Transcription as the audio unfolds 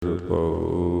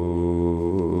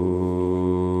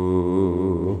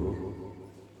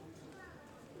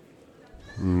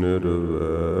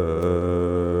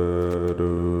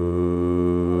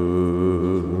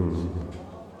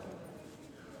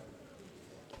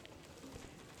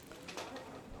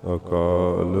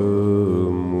ਅਕਾਲ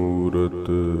ਮੂਰਤ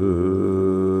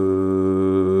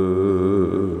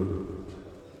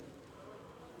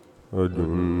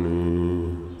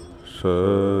ਅਜੂਨੀ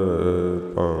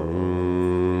ਸੈਭੰ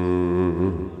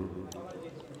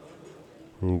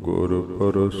ਗੁਰ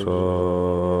ਪ੍ਰਸਾਦਿ।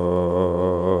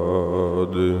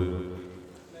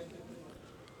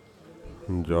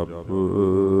 ਜਪੁ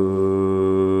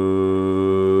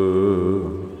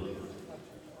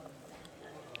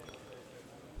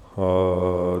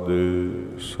ਆਦਿ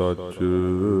ਸਚ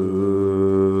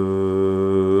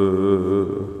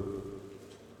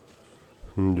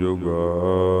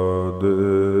ਜੁਗਾਦਿ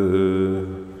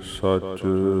ਸਚ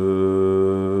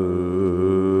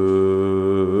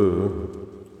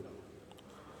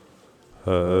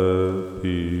ਹੈ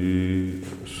ਭੀ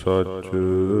ਸਚ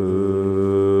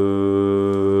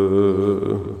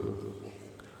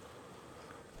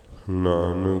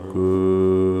ਨਾਨਕ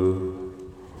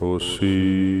ਹੋਸੀ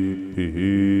ਭੀ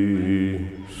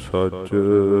ਸਚ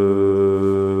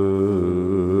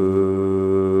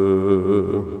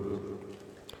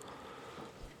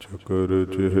ਚਕਰ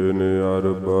ਚਿਹਨ ਅਰ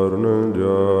ਬਰਨ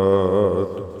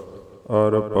ਜਾਤ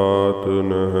ਅਰ ਪਾਤ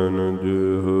ਨਹਨ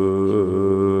ਜਿਹ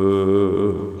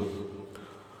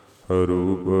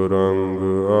ਰੂਪ ਰੰਗ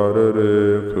ਅਰ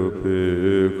ਰੇਖ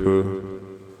ਪੇਖ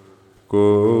ਕੋ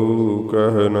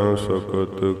ਕਹਿ ਨ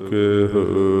ਸਕਤ ਕੇਹ।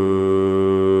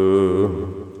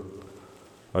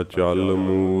 ਅਚਲ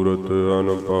ਮੂਰਤ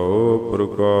ਅਨਭਉ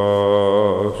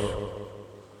ਪ੍ਰਕਾਸ਼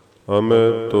ਅਮੈ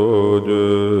ਤੋਜ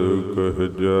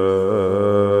ਕਹਿਜੈ।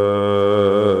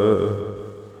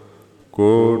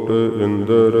 ਕੋਟ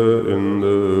ਇੰਦਰ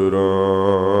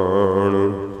ਇੰਦਰਾਣ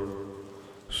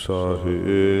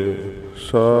ਸਾਹੇ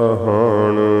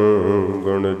ਸਾਹਣ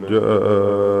ਗਣਜੈ।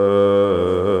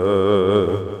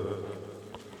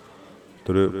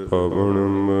 ਤ੍ਰਿਭਵਨ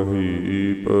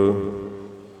ਮਹੀਪ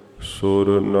ਸੁਰ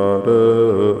ਨਰ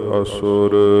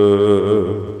ਅਸੁਰ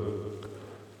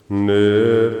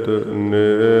ਨੇਤ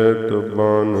ਨੇਤ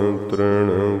ਬਨ ਤ੍ਰਿਣ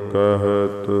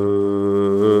ਕਹਿਤ।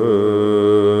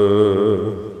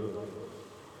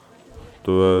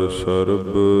 ਤਵੈ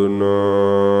ਸਰਬ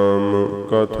ਨਾਮ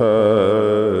ਕਥਾ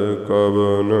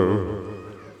ਕਵਨ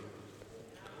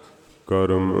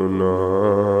ਕਰਮ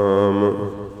ਨਾਮ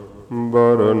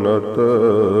ਬਰਨਤ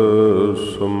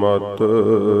ਸੁਮਤ।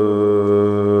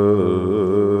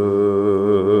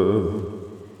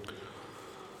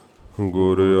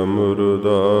 ਗੁਰ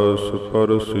ਅਮਰਦਾਸ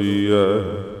ਪਰਸੀਐ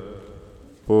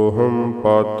ਪੋਹਮ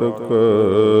ਪਾਤਕ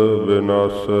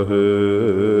ਵਿਨਾਸਹਿ।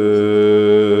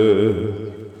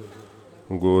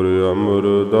 ਗੁਰ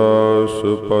ਅਮਰਦਾਸ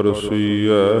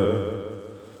ਪਰਸੀਐ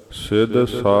ਸਿਧ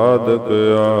ਸਾਧਕ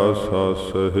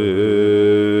ਆਸਾਸਹਿ।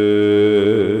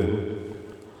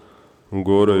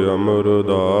 ਗੁਰ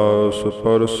ਅਮਰਦਾਸ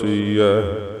ਪਰਸੀਐ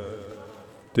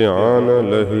ਧਿਆਨ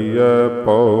ਲਹੀਐ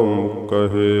ਪਉ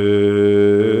ਕਹੇ।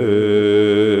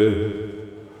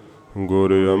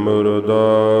 ਗੁਰ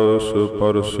ਅਮਰਦਾਸ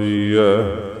ਪਰਸੀਐ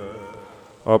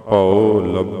ਅਪਉ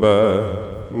ਲੱਭੈ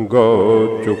ਗਉ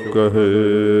ਚੁਕਹਿ।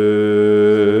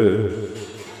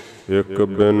 ਇਕ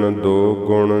ਬਿਨ ਦੋ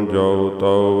ਗੁਣ ਜਾਉ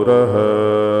ਤਉ ਰਹੈ।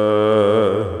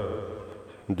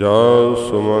 ਜਾ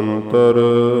ਸੁਮੰਤਰ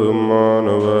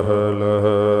ਮਾਨਵਹਿ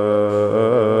ਲਹੈ।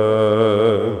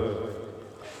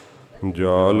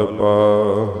 ਜਾਲ ਪਾ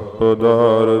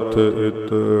ਪਦਾਰਥ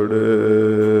ਇਤੜੇ।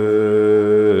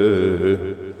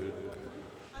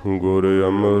 ਗੁਰ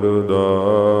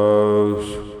ਅਮਰਦਾਸ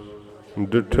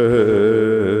ਡਿਠੇ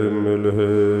ਮਿਲਹਿ।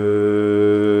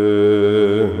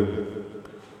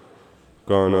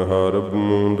 ਕਨ ਹਰ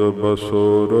ਬੂੰਦ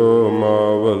ਬਸੋਰ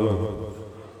ਮਾਵਲ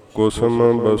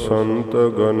ਕੁਸਮ ਬਸੰਤ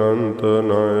ਗਨੰਤ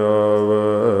ਨ ਆਵੈ।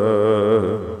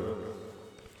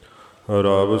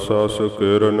 ਰਵ ਸਸ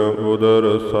ਕਿਰਨ ਉਦਰ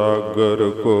ਸਾਗਰ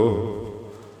ਕੋ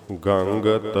ਗੰਗ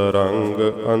ਤਰੰਗ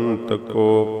ਅੰਤ ਕੋ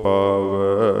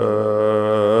ਪਾਵੈ।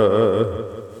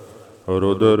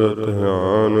 ਰੁਦਰ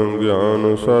ਧਿਆਨ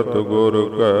ਗਿਆਨ ਸਤਿਗੁਰ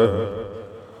ਕੈ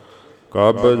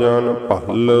ਕਬ ਜਨ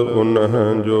ਭਲ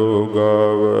ਉਨਹਿ ਜੋ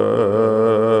ਗਾਵੈ।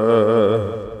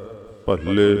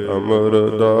 ਭਲੇ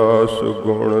ਅਮਰਦਾਸ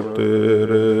ਗੁਣ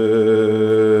ਤੇਰੇ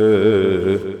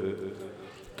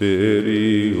ਤੇਰੀ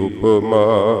ਉਪਮਾ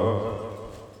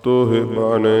ਤੋਹਿ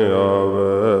ਬਨ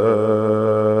ਆਵੈ।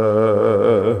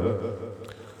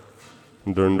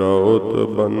 ਡੰਡੌਤ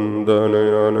ਬੰਦਨ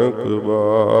ਅਨਕ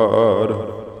ਬਾਰ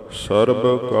ਸਰਬ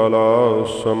ਕਲਾ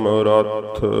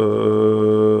ਸਮਰੱਥ।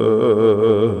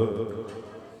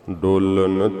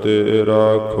 ਡੋਲਨ ਤੇ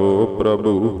ਰਾਖੋ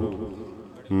ਪ੍ਰਭੂ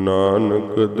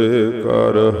ਨਾਨਕ ਦੇ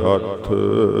ਕਰ ਹੱਥ।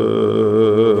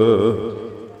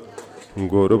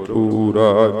 ਗੁਰ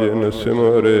ਪੂਰਾ ਜਿਨ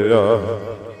ਸਿਮਰਿਆ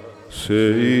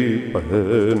ਸੇਈ ਭੈ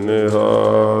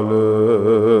ਨਿਹਾਲ।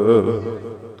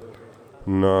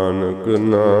 ਨਾਨਕ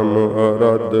ਨਾਮ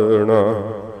ਅਰਾਧਨਾ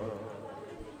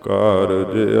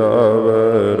ਕਾਰਜ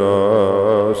ਆਵੈ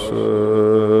ਰਾਸ।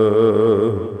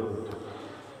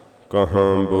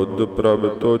 ਕਹਾਂ ਬੁੱਧ ਪ੍ਰਭ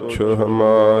ਤੁਛ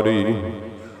ਹਮਾਰੀ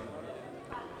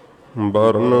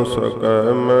ਬਰਨ ਸਕੈ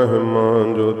ਮਹਿਮਾ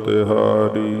ਜੋ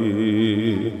ਤਿਹਾਰੀ।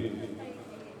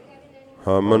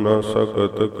 ਹਮ ਨ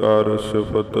ਸਕਤ ਕਰ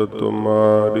ਸਿਫਤ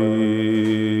ਤੁਮਾਰੀ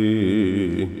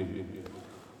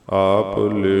ਆਪ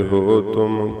ਲਿਹੋ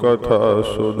ਤੁਮ ਕਥਾ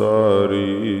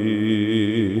ਸੁਧਾਰੀ।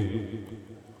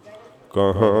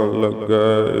 ਕਹਾਂ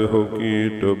ਲੱਗੈ ਇਹੋ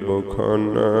ਕੀਟ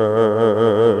ਬਖਾਨੈ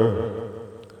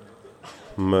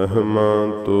ਮਹਿਮਾ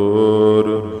ਤੋਰ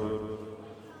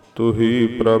ਤੁਹੀ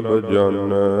ਪ੍ਰਭ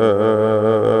ਜਾਨੈ।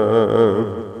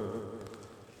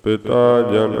 ਪਿਤਾ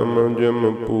ਜਨਮ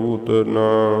ਜਿਮ ਪੂਤ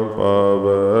ਨਾ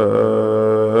ਪਾਵੈ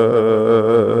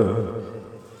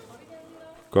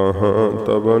ਕਹਾਂ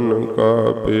ਤਵਨ ਕਾ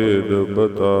ਭੇਦ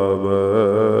ਬਤਾਵੈ।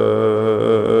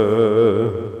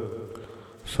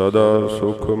 ਸਦਾ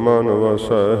ਸੁਖ ਮਨ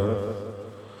ਵਸੈ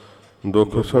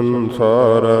ਦੁਖ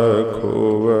ਸੰਸਾਰੈ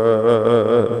ਖੋਵੈ।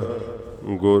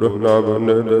 ਗੁਰ ਨਵ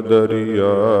ਨਿਧ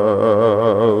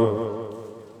ਦਰਿਆਉ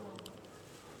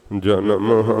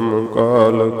ਜਨਮ ਹਮ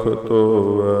ਕਾਲਖ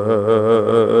ਧੋਵੈ।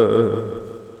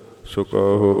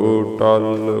 ਸੁਕਹੁ ਟਲ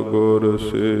ਗੁਰ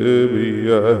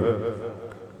ਸੇਵੀਐ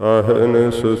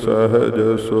ਅਹਨਿਸ ਸਹਜ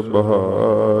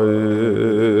ਸੁਭਾਏ।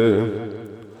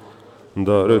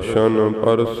 ਦਰਸ਼ਨ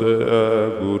ਪਰਸੈ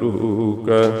ਗੁਰੂ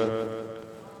ਕੈ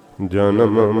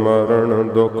ਜਨਮ ਮਰਨ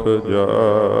ਦੁਖ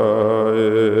ਜਾਏ।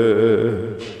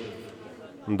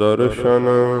 ਦਰਸ਼ਨ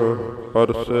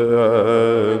ਪਰਸੈ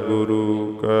ਗੁਰੂ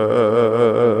ਕੈ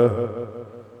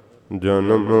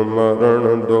ਜਨਮ ਮਰਨ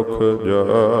ਦੁਖ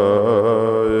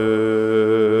ਜਾਏ।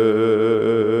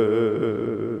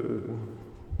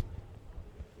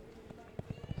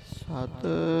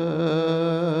 ਸਤਿਨਾਮ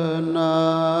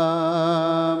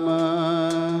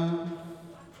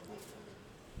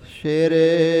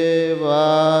ਸ਼੍ਰੀ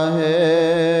ਵਾਹਿਗੁਰੂ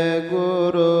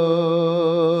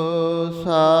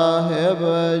ਸਾਹਿਬ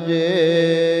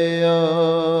ਜੀਓ।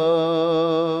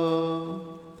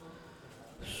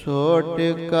 ਸੋ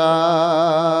ਟਿਕਾ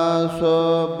ਸੋ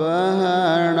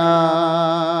ਬਹਿਣਾ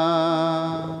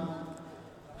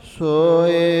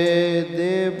ਸੋਏ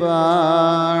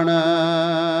ਦੀਵਾਨ।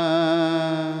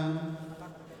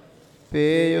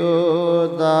 ਪਿਓ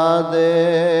ਦਾਦੇ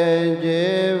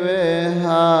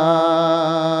ਜਿਵਹਾ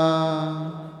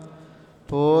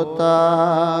ਪੋਤਾ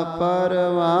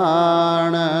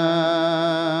ਪਰਵਾਣ।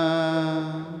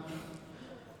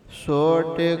 ਸੋ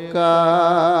ਟਿਕਾ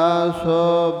ਸੋ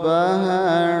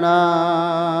ਬਹਿਣਾ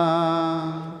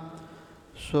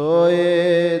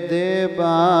ਸੋਏ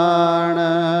ਦੀਵਾਨ।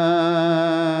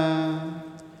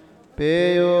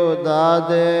 ਪਿਓ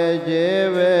ਦਾਦੇ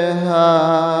ਜਿਵਹਾ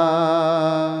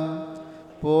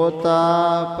ਪੋਤਾ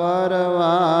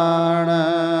ਪਰਵਾਣ।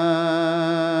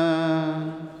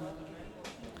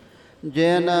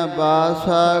 ਜਿਨ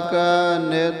ਬਾਸਕ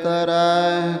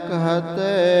ਨਿਤਰੈ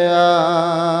ਕਹਤਿਆ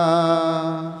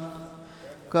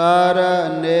ਕਰ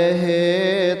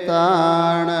ਨੇਹਿ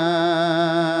ਤਾਣ।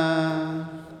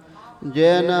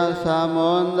 ਜਿਨ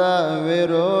ਸਮੁੰਦ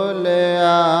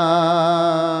ਵਿਰੋਲਿਆ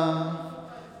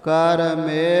ਕਰ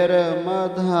ਮੇਰ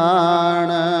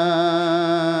ਮਧਾਣ।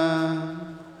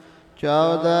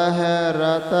 14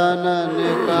 ਰਤਨ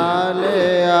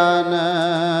ਨਿਕਾਲਿਆਨ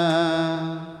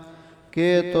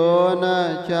ਕਿਤੋ ਨ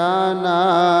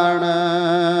ਚਾਨਾਣ।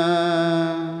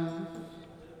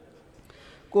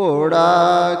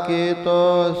 ਘੋੜਾ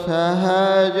ਕਿਤੋ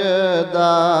ਸਹਜ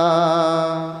ਦਾ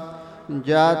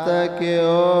ਜਤ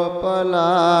ਕਿਉ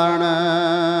ਪਲਾਣ।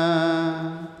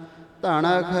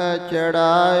 ਧਣਖ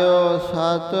ਚੜਾਇਓ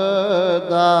ਸਤ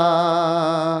ਦਾ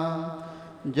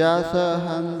ਜਸ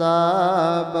ਹੰਦਾ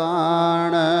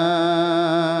ਬਾਣ।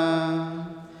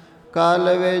 ਕਲ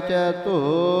ਵਿੱਚ ਧੂ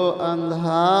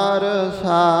ਅੰਧਾਰ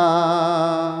ਸਾ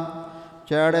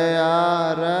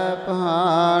ਚੜਿਆ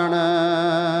ਰਪਾਣ।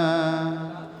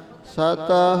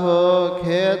 ਸਤਹੁ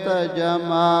ਖੇਤ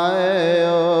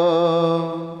ਜਮਾਇਓ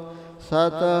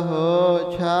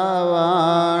ਸਤਹੁ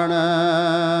ਛਾਵਾਣ।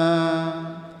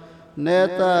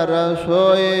 ਨਿਤ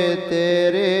ਰਸੋਈ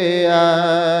ਤੇਰੀ ਐ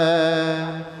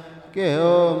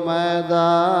ਕਿਉ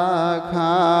ਮੈਦਾ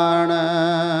ਖਾਣ।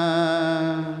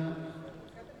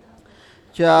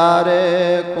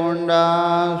 ਚਾਰੇ ਕੁੰਡਾ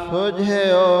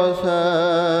ਸੁਝਿਓਸ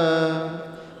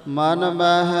ਮਨ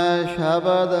ਮਹਿ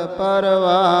ਸ਼ਬਦ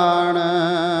ਪਰਵਾਣ।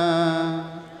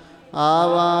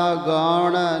 ਆਵਾ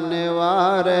ਗੌਣ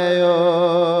ਨਿਵਾਰਿਓ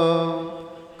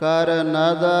ਕਰ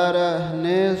ਨਦਰ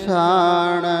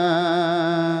ਨਿਸ਼ਾਨ,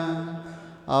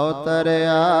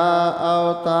 ਅਵਤਰਿਆ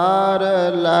ਅਵਤਾਰ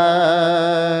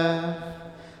ਲੈ,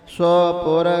 ਸੋ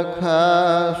ਪੁਰਖ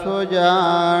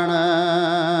ਸੁਜਾਨ,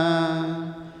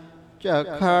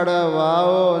 ਝਖੜ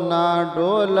ਵਾਓ ਨਾ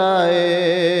ਡੋਲਾਏ,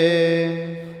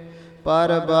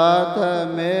 ਪਰਬਤ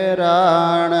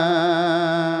ਮੇਰਾਣ,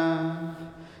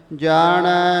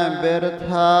 ਜਾਣੈ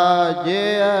ਬਿਰਥਾ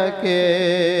ਜੇ ਕੇ,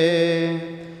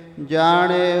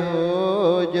 ਜਾਣੇ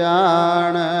ਹੋ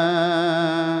ਜਾਣ,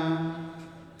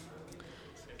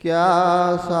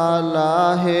 ਕਿਆ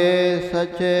ਸਾਲਾਹੇ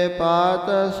ਸੱਚੇ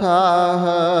ਪਾਤਸ਼ਾਹ,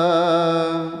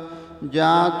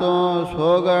 ਜਾਂ ਤੋਂ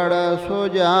ਸੋਗੜ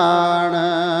ਸੁਜਾਨ,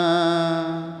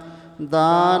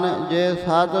 ਦਾਨ ਜੇ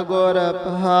ਸਤਿਗੁਰ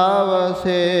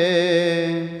ਭਾਵਸੇ,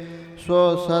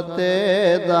 ਸੋ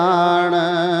ਸਤੇ ਦਾਨ,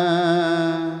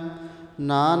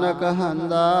 ਨਾਨਕ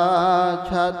ਹੰਦਾ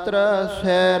ਛਤਰ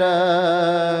ਸਿਰ,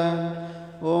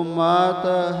 ਓ ਮਤ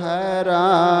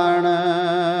ਹੈਰਾਨ,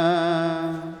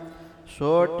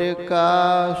 ਸੋ ਟਿਕਾ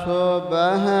ਸੋ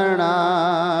ਬਹਿਣਾ,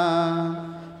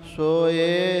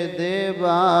 ਸੋਏ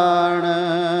ਦੇਵਾਨ,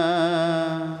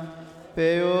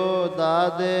 ਪਿਓ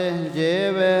ਦਾਦੇ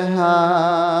ਜੇਵਹਾ,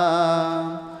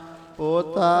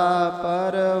 ਪੋਤਾ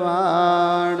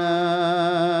ਪਰਵਾਨ,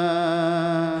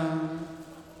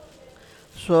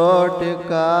 ਸੋ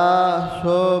ਟਿਕਾ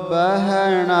ਸੋ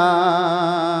ਬਹਿਣਾ,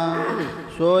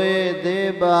 ਸੋਏ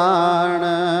ਦੇਵਾਨ,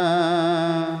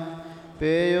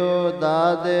 ਪਿਓ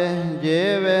ਦਾਦੇ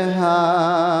ਜੇਵਹਾ,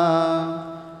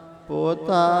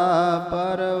 ਪੋਤਾ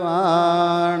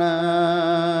ਪਰਵਾਨ।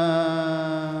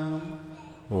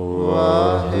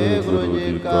 ਵਾਹਿਗੁਰੂ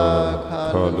ਜੀ ਕਾ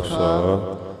ਖਾਲਸਾ,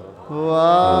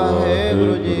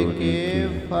 ਵਾਹਿਗੁਰੂ ਜੀ ਕੀ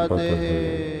ਫਤਿਹ।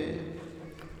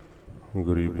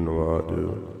 ਗਰੀਬ ਨਵਾਜ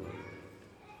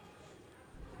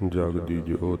ਜਗ ਦੀ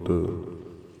ਜੋਤ,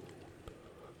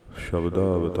 ਸ਼ਬਦਾ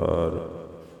ਅਵਤਾਰ,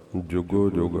 ਜੁਗੋ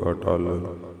ਜੁਗ ਅਟਲ,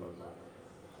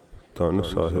 ਧੰਨ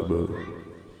ਸਾਹਿਬ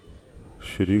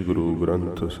ਸ੍ਰੀ ਗੁਰੂ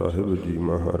ਗ੍ਰੰਥ ਸਾਹਿਬ ਜੀ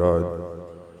ਮਹਾਰਾਜ।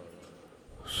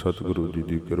 ਸਤਿਗੁਰੂ ਜੀ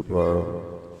ਦੀ ਕਿਰਪਾ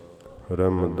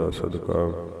ਰਹਿਮਤ ਦਾ ਸਦਕਾ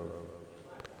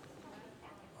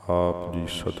ਆਪ ਜੀ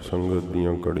ਸਤ ਸੰਗਤ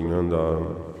ਦੀਆਂ ਘੜੀਆਂ ਦਾ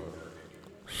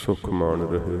ਸੁਖ ਮਾਣ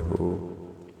ਰਹੇ ਹੋ।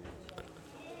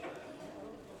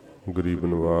 ਗਰੀਬ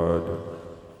ਨਵਾਜ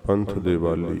ਪੰਥ ਦੇ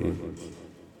ਵਾਲੀ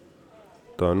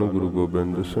ਧੰਨ ਗੁਰੂ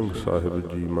ਗੋਬਿੰਦ ਸਿੰਘ ਸਾਹਿਬ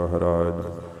ਜੀ ਮਹਾਰਾਜ,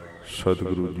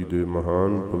 ਸਤਿਗੁਰੂ ਜੀ ਦੇ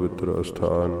ਮਹਾਨ ਪਵਿੱਤਰ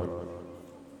ਅਸਥਾਨ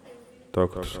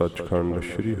ਤਖਤ ਸੱਚਖੰਡ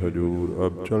ਸ੍ਰੀ ਹਜ਼ੂਰ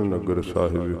ਅਬਚਲ ਨਗਰ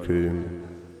ਸਾਹਿਬ ਵਿਖੇ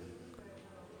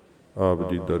ਆਪ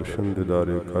ਜੀ ਦਰਸ਼ਨ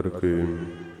ਦਿਦਾਰੇ ਕਰਕੇ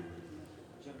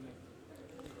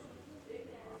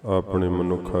ਆਪਣੇ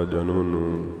ਮਨੁੱਖਾ ਜਨਮ ਨੂੰ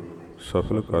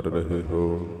ਸਫਲ ਕਰ ਰਹੇ ਹੋ।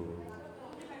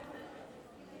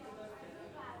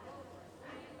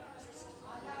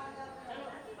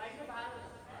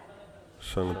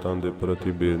 ਸੰਗਤਾਂ ਦੇ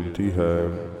ਪ੍ਰਤੀ ਬੇਨਤੀ ਹੈ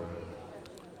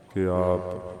ਕਿ ਆਪ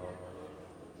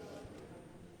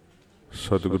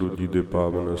ਸਤਿਗੁਰੂ ਜੀ ਦੇ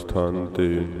ਪਾਵਨ ਅਸਥਾਨ ਤੇ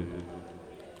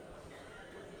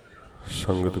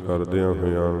ਸੰਗਤ ਕਰਦਿਆਂ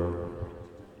ਹੋਇਆਂ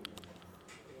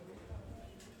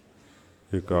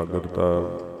ਇਕਾਗਰਤਾ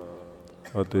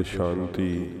ਅਤੇ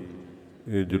ਸ਼ਾਂਤੀ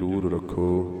ਇਹ ਜ਼ਰੂਰ ਰੱਖੋ,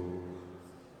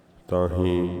 ਤਾਂ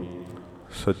ਹੀ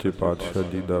ਸੱਚੇ ਪਾਤਸ਼ਾਹ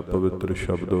ਜੀ ਦਾ ਪਵਿੱਤਰ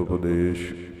ਸ਼ਬਦ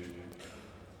ਉਪਦੇਸ਼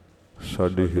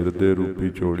ਸਾਡੇ ਹਿਰਦੇ ਰੂਪੀ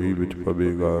ਝੋਲੀ ਵਿੱਚ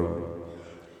ਪਵੇਗਾ।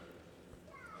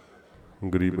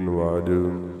 ਗਰੀਬ ਨਵਾਜ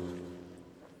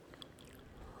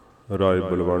ਰਾਏ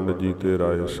ਬਲਵੰਡ ਜੀ ਤੇ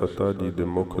ਰਾਏ ਸੱਤਾ ਜੀ ਦੇ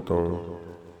ਮੁਖ ਤੋਂ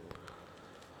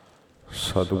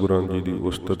ਸਤਿਗੁਰਾਂ ਜੀ ਦੀ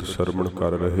ਉਸਤਤ ਸਰਵਣ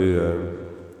ਕਰ ਰਹੇ ਹੈ।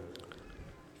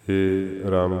 ਇਹ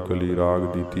ਰਾਮਕਲੀ ਰਾਗ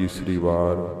ਦੀ ਤੀਸਰੀ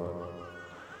ਵਾਰ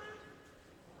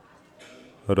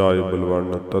ਰਾਏ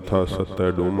ਬਲਵੰਡ ਤਥਾ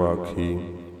ਸਤੈ ਡੂਮ ਆਖੀ।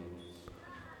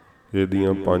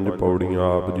 ਇਹਦੀਆਂ 5 ਪੌੜੀਆਂ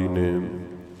ਆਪ ਜੀ ਨੇ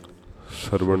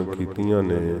ਸਰਵਣ ਕੀਤੀਆਂ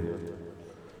ਨੇ,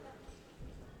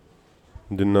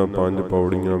 ਜਿਨ੍ਹਾਂ 5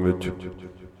 ਪੌੜੀਆਂ ਵਿੱਚ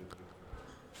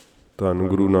ਧੰਨ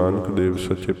ਗੁਰੂ ਨਾਨਕ ਦੇਵ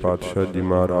ਸੱਚੇ ਪਾਤਸ਼ਾਹ ਜੀ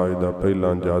ਮਹਾਰਾਜ ਦਾ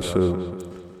ਪਹਿਲਾ ਜਸ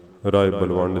ਰਾਏ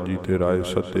ਬਲਵੰਡ ਜੀ ਤੇ ਰਾਏ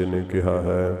ਸੱਤੇ ਨੇ ਕਿਹਾ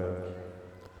ਹੈ।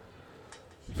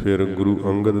 ਫਿਰ ਗੁਰੂ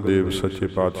ਅੰਗਦ ਦੇਵ ਸੱਚੇ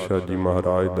ਪਾਤਸ਼ਾਹ ਜੀ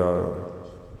ਮਹਾਰਾਜ ਦਾ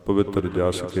ਪਵਿੱਤਰ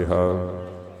ਜਸ ਕਿਹਾ,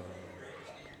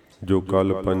 ਜੋ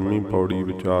ਕੱਲ 5ਵੀਂ ਪੌੜੀ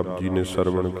ਵਿੱਚ ਆਪ ਜੀ ਨੇ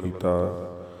ਸਰਵਣ ਕੀਤਾ।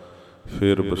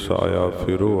 ਫਿਰ ਵਸਾਇਆ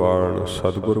ਫਿਰੋ ਆਣ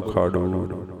ਸਤਿਗੁਰ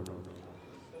ਖਾਡੂਰ।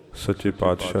 ਸੱਚੇ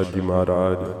ਪਾਤਸ਼ਾਹ ਜੀ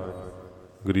ਮਹਾਰਾਜ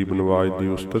ਗਰੀਬ ਨਵਾਜ ਦੀ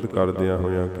ਉਸਤਤ ਕਰਦਿਆਂ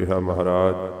ਹੋਇਆਂ ਕਿਹਾ,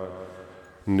 ਮਹਾਰਾਜ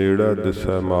ਨੇੜਾ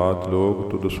ਦਿਸੈ ਮਾਤ ਲੋਕ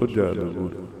ਤੁਧ ਸੁਝੈ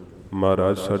ਦੂਰ।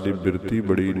 ਮਹਾਰਾਜ ਸਾਡੀ ਬਿਰਤੀ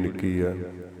ਬੜੀ ਨਿੱਕੀ ਹੈ,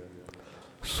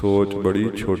 ਸੋਚ ਬੜੀ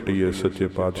ਛੋਟੀ ਹੈ। ਸੱਚੇ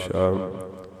ਪਾਤਸ਼ਾਹ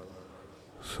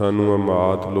ਸਾਨੂੰ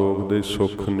ਅਮਾਤ ਲੋਕ ਦੇ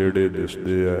ਸੁੱਖ ਨੇੜੇ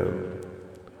ਦਿਸਦੇ ਹੈ।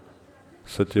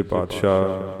 ਸੱਚੇ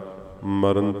ਪਾਤਸ਼ਾਹ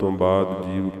ਮਰਨ ਤੋਂ ਬਾਅਦ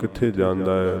ਜੀਵ ਕਿੱਥੇ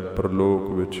ਜਾਂਦਾ ਹੈ ਪਰਲੋਕ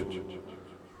ਵਿੱਚ,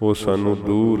 ਉਹ ਸਾਨੂੰ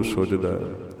ਦੂਰ ਸੁੱਝਦਾ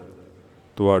ਹੈ।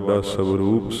 ਤੁਹਾਡਾ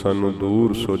ਸਵਰੂਪ ਸਾਨੂੰ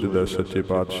ਦੂਰ ਸੁੱਝਦਾ ਸੱਚੇ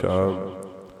ਪਾਤਸ਼ਾਹ।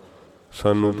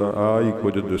 ਸਾਨੂੰ ਤਾਂ ਆਹ ਹੀ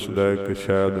ਕੁਝ ਦਿਸਦਾ ਹੈ ਕਿ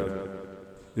ਸ਼ਾਇਦ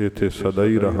ਇੱਥੇ ਸਦਾ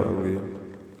ਹੀ ਰਹਾਂਗੇ।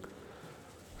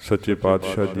 ਸੱਚੇ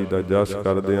ਪਾਤਸ਼ਾਹ ਜੀ ਦਾ ਜਸ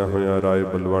ਕਰਦਿਆਂ ਹੋਇਆਂ ਰਾਏ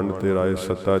ਬਲਵੰਡ ਤੇ ਰਾਏ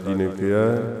ਸੱਤਾ ਜੀ ਨੇ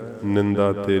ਕਿਹਾ,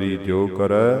 ਨਿੰਦਾ ਤੇਰੀ ਜੋ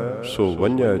ਕਰੈ ਸੋ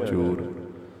ਵੰਝੈ ਚੂਰ।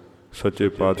 ਸੱਚੇ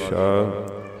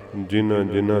ਪਾਤਸ਼ਾਹ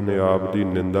ਜਿਨ੍ਹਾਂ ਨੇ ਆਪ ਦੀ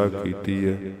ਨਿੰਦਾ ਕੀਤੀ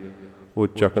ਹੈ ਉਹ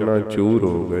ਚਕਨਾ ਚੂਰ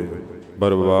ਹੋ ਗਏ,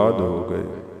 ਬਰਬਾਦ ਹੋ ਗਏ।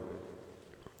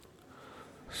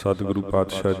 ਸਤਿਗੁਰੂ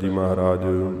ਪਾਤਸ਼ਾਹ ਜੀ ਮਹਾਰਾਜ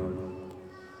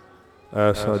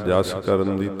ਐਸਾ ਜਸ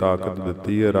ਕਰਨ ਦੀ ਤਾਕਤ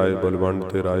ਦਿੱਤੀ ਹੈ ਰਾਏ ਬਲਵੰਡ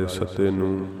ਤੇ ਰਾਏ ਸੱਤੇ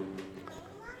ਨੂੰ,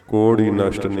 ਕੋੜ ਹੀ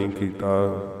ਨਸ਼ਟ ਨਹੀਂ ਕੀਤਾ।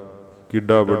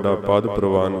 ਕਿੱਡਾ ਵੱਡਾ ਪਦ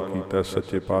ਪ੍ਰਵਾਨ ਕੀਤਾ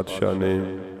ਸੱਚੇ ਪਾਤਸ਼ਾਹ ਨੇ।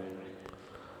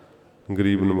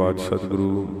 ਗਰੀਬ ਨਵਾਜ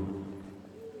ਸਤਿਗੁਰੂ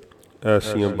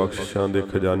ਐਸੀਆਂ ਬਖਸ਼ਿਸ਼ਾਂ ਦੇ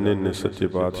ਖਜ਼ਾਨੇ ਨੇ ਸੱਚੇ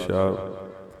ਪਾਤਸ਼ਾਹ।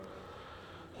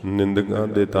 ਨਿੰਦਕਾਂ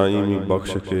ਦੇ ਤਾਈਂ ਵੀ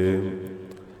ਬਖਸ਼ ਕੇ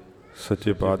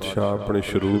ਸੱਚੇ ਪਾਤਸ਼ਾਹ ਆਪਣੇ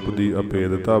ਸਰੂਪ ਦੀ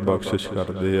ਅਭੇਦਤਾ ਬਖਸ਼ਿਸ਼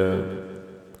ਕਰਦੇ ਹੈ।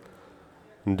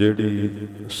 ਜਿਹੜੀ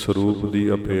ਸਰੂਪ ਦੀ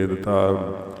ਅਭੇਦਤਾ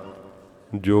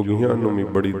ਜੋਗੀਆਂ ਨੂੰ ਵੀ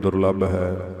ਬੜੀ ਦੁਰਲੱਭ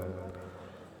ਹੈ,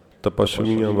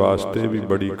 ਤਪਸਵੀਆਂ ਵਾਸਤੇ ਵੀ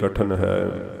ਬੜੀ ਕਠਿਨ ਹੈ।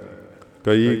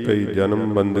 ਕਈ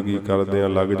ਜਨਮ ਬੰਦਗੀ ਕਰਦਿਆਂ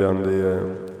ਲੱਗ ਜਾਂਦੇ ਹੈ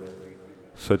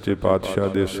ਸੱਚੇ ਪਾਤਸ਼ਾਹ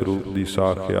ਦੇ ਸਰੂਪ ਦੀ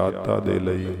ਸਾਖਿਆਤਤਾ ਦੇ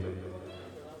ਲਈ।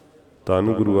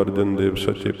 ਧੰਨ ਗੁਰੂ ਅਰਜਨ ਦੇਵ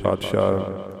ਸੱਚੇ ਪਾਤਸ਼ਾਹ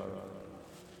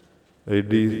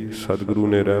ਐਡੀ ਸਤਿਗੁਰੂ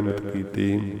ਨੇ ਰਹਿਮਤ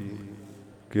ਕੀਤੀ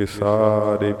ਕਿ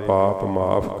ਸਾਰੇ ਪਾਪ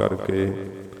ਮਾਫ ਕਰਕੇ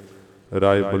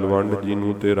ਰਾਏ ਬਲਵੰਡ ਜੀ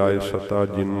ਨੂੰ ਤੇ ਰਾਏ ਸੱਤਾ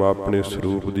ਜੀ ਨੂੰ ਆਪਣੇ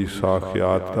ਸਰੂਪ ਦੀ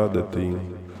ਸਾਖਿਆਤਤਾ ਦਿੱਤੀ।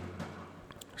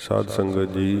 ਸਾਧ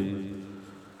ਸੰਗਤ ਜੀ,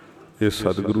 ਇਹ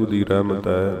ਸਤਿਗੁਰੂ ਦੀ ਰਹਿਮਤ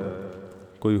ਹੈ,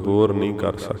 ਕੋਈ ਹੋਰ ਨਹੀਂ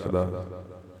ਕਰ ਸਕਦਾ।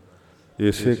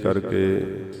 ਇਸੇ ਕਰਕੇ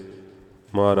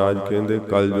ਮਹਾਰਾਜ ਕਹਿੰਦੇ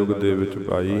ਕਲਯੁਗ ਦੇ ਵਿੱਚ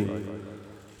ਭਾਈ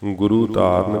ਗੁਰੂ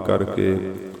ਧਾਰਨ ਕਰਕੇ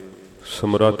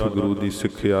ਸਮਰੱਥ ਗੁਰੂ ਦੀ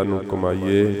ਸਿੱਖਿਆ ਨੂੰ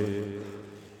ਕਮਾਈਏ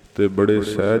ਤੇ ਬੜੇ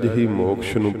ਸਹਿਜ ਹੀ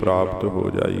ਮੋਕਸ਼ ਨੂੰ ਪ੍ਰਾਪਤ ਹੋ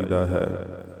ਜਾਈਦਾ ਹੈ।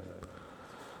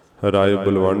 ਰਾਏ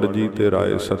ਬਲਵੰਡ ਜੀ ਤੇ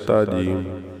ਰਾਏ ਸੱਤਾ ਜੀ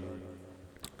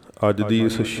ਅੱਜ ਦੀ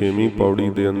ਇਸ 6ਵੀਂ ਪੌੜੀ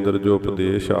ਦੇ ਅੰਦਰ ਜੋ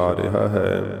ਉਪਦੇਸ਼ ਆ ਰਿਹਾ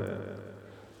ਹੈ,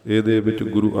 ਇਹਦੇ ਵਿੱਚ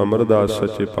ਗੁਰੂ ਅਮਰਦਾਸ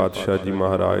ਸੱਚੇ ਪਾਤਸ਼ਾਹ ਜੀ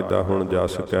ਮਹਾਰਾਜ ਦਾ ਹੁਣ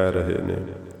ਜਸ ਕਹਿ ਰਹੇ ਨੇ।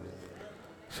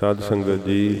 ਸਾਧ ਸੰਗਤ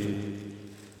ਜੀ,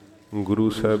 ਗੁਰੂ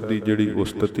ਸਾਹਿਬ ਦੀ ਜਿਹੜੀ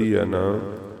ਉਸਤਤੀ ਹੈ ਨਾ,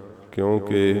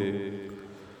 ਕਿਉਂਕਿ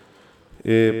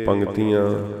ਇਹ ਪੰਕਤੀਆਂ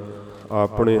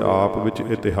ਆਪਣੇ ਆਪ ਵਿੱਚ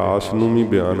ਇਤਿਹਾਸ ਨੂੰ ਵੀ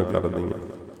ਬਿਆਨ ਕਰਦੀਆਂ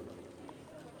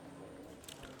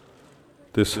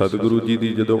ਤੇ ਸਤਿਗੁਰੂ ਜੀ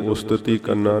ਦੀ ਜਦੋਂ ਉਸਤਤੀ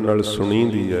ਕੰਨਾਂ ਨਾਲ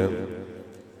ਸੁਣੀਦੀ ਹੈ,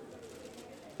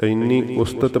 ਇੰਨੀ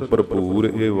ਉਸਤਤ ਭਰਪੂਰ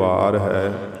ਇਹ ਵਾਰ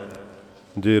ਹੈ।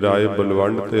 ਜੇ ਰਾਏ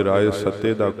ਬਲਵੰਡ ਤੇ ਰਾਏ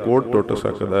ਸੱਤੇ ਦਾ ਕੋੜ ਟੁੱਟ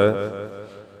ਸਕਦਾ ਹੈ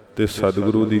ਤੇ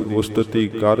ਸਤਿਗੁਰੂ ਦੀ ਉਸਤਤੀ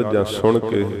ਕਰ ਜਾਂ ਸੁਣ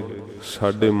ਕੇ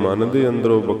ਸਾਡੇ ਮਨ ਦੇ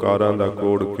ਅੰਦਰੋਂ ਵਿਕਾਰਾਂ ਦਾ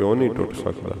ਕੋੜ ਕਿਉਂ ਨਹੀਂ ਟੁੱਟ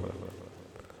ਸਕਦਾ।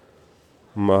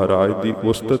 ਮਹਾਰਾਜ ਦੀ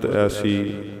ਉਸਤਤ ਐਸੀ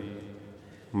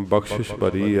ਬਖਸ਼ਿਸ਼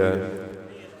ਭਰੀ ਹੈ,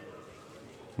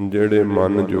 ਜਿਹੜੇ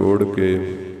ਮਨ ਜੋੜ ਕੇ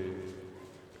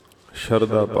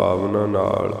ਸ਼ਰਧਾ ਭਾਵਨਾ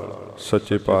ਨਾਲ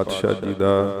ਸੱਚੇ ਪਾਤਸ਼ਾਹ ਜੀ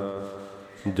ਦਾ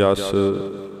ਜਸ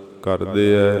ਕਰਦੇ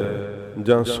ਹੈ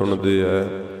ਜਾਂ ਸੁਣਦੇ ਹੈ,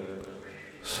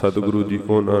 ਸਤਿਗੁਰੂ ਜੀ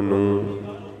ਉਹਨਾਂ ਨੂੰ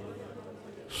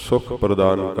ਸੁੱਖ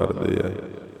ਪ੍ਰਦਾਨ ਕਰਦੇ ਹੈ।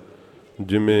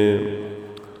 ਜਿਵੇਂ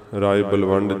ਰਾਏ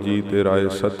ਬਲਵੰਡ ਜੀ ਤੇ ਰਾਏ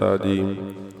ਸੱਤਾ ਜੀ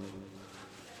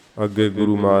ਅੱਗੇ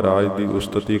ਗੁਰੂ ਮਹਾਰਾਜ ਦੀ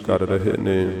ਉਸਤਤੀ ਕਰ ਰਹੇ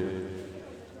ਨੇ।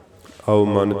 ਆਓ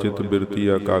ਮਨ ਚਿਤ ਬਿਰਤੀ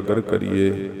ਇਕਾਗਰ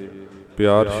ਕਰੀਏ,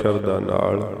 ਪਿਆਰ ਸ਼ਰਧਾ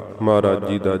ਨਾਲ ਮਹਾਰਾਜ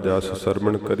ਜੀ ਦਾ ਜਸ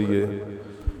ਸਰਵਣ ਕਰੀਏ।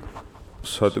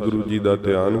 ਸਤਿਗੁਰੂ ਜੀ ਦਾ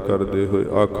ਧਿਆਨ ਕਰਦੇ ਹੋਏ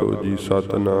ਆਖੋ ਜੀ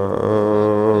ਸਤਿਨਾਮ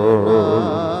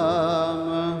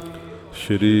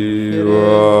ਸ਼੍ਰੀ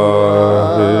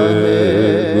ਵਾਹਿਗੁਰੂ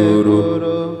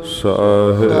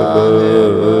ਸਾਹਿਬ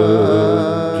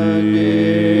ਜੀ।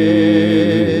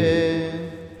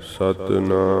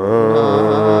 ਸਤਿਨਾਮ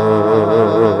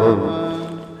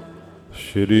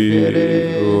ਸ਼੍ਰੀ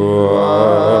ਵਾਹਿਗੁਰੂ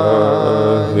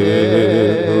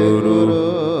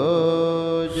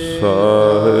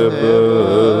ਸਾਹਿਬ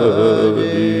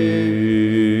ਜੀ।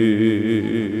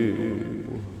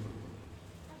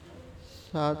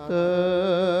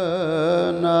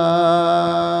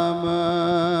 ਸਤਿਨਾਮ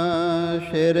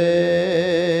ਸ਼੍ਰੀ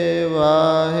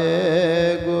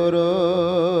ਵਾਹਿਗੁਰੂ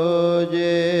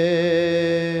ਜੀ।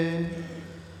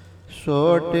 ਸੋ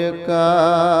ਟਿਕਾ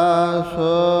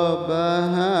ਸੋ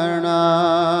ਬਹਿਣਾ।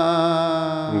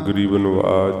 ਗਰੀਬ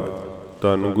ਨਵਾਜ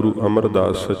ਧੰਨ ਗੁਰੂ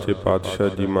ਅਮਰਦਾਸ ਸੱਚੇ ਪਾਤਸ਼ਾਹ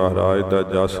ਜੀ ਮਹਾਰਾਜ ਦਾ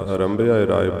ਜਸ ਆਰੰਭਿਆ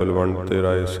ਰਾਏ ਬਲਵੰਡ ਤੇ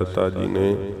ਰਾਏ ਸੱਤਾ ਜੀ ਨੇ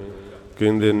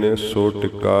ਕਹਿੰਦੇ ਨੇ ਸੋ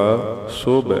ਟਿੱਕਾ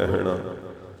ਸੋ ਬਹਿਣਾ।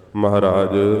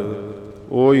 ਮਹਾਰਾਜ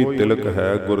ਉਹੀ ਤਿਲਕ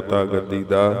ਹੈ ਗੁਰਤਾ ਗੱਦੀ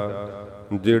ਦਾ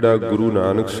ਜਿਹੜਾ ਗੁਰੂ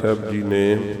ਨਾਨਕ ਸਾਹਿਬ ਜੀ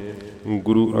ਨੇ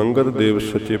ਗੁਰੂ ਅੰਗਦ ਦੇਵ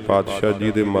ਸੱਚੇ ਪਾਤਸ਼ਾਹ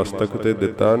ਜੀ ਦੇ ਮਸਤਕ ਤੇ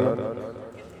ਦਿੱਤਾ ਨਾ।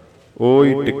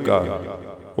 ਉਹੀ ਟਿੱਕਾ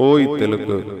ਉਹੀ ਤਿਲਕ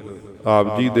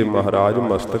ਆਪ ਜੀ ਦੇ ਮਹਾਰਾਜ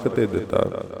ਮਸਤਕ ਤੇ ਦਿੱਤਾ।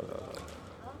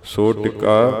 ਸੋ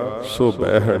ਟਿੱਕਾ ਸੋ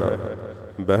ਬਹਿਣਾ।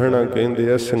 ਬਹਿਣਾ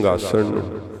ਕਹਿੰਦੇ ਆ ਸਿੰਘਾਸਣ ਨੂੰ।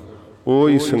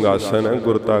 ਉਹੀ ਸਿੰਘਾਸਣ ਹੈ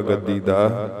ਗੁਰਤਾ ਗੱਦੀ ਦਾ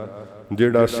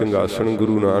ਜਿਹੜਾ ਸਿੰਘਾਸਣ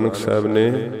ਗੁਰੂ ਨਾਨਕ ਸਾਹਿਬ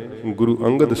ਨੇ ਗੁਰੂ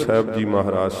ਅੰਗਦ ਸਾਹਿਬ ਜੀ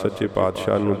ਮਹਾਰਾਜ ਸੱਚੇ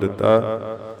ਪਾਤਸ਼ਾਹ ਨੂੰ ਦਿੱਤਾ।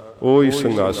 ਉਹੀ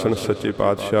ਸਿੰਘਾਸਣ ਸੱਚੇ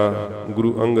ਪਾਤਸ਼ਾਹ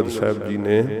ਗੁਰੂ ਅੰਗਦ ਸਾਹਿਬ ਜੀ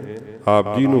ਨੇ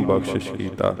ਆਪ ਜੀ ਨੂੰ ਬਖਸ਼ਿਸ਼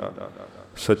ਕੀਤਾ।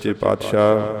 ਸੱਚੇ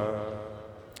ਪਾਤਸ਼ਾਹ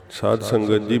ਸਾਧ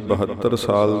ਸੰਗਤ ਜੀ 72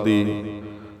 ਸਾਲ ਦੀ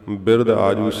ਬਿਰਧ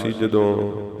ਆਜੂ ਸੀ ਜਦੋਂ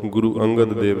ਗੁਰੂ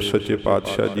ਅੰਗਦ ਦੇਵ ਸੱਚੇ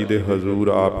ਪਾਤਸ਼ਾਹ ਜੀ ਦੇ ਹਜ਼ੂਰ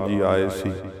ਆਪ ਜੀ ਆਏ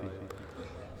ਸੀ।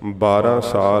 12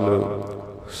 ਸਾਲ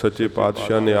ਸੱਚੇ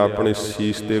ਪਾਤਸ਼ਾਹ ਨੇ ਆਪਣੇ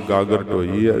ਸੀਸ ਤੇ ਗਾਗਰ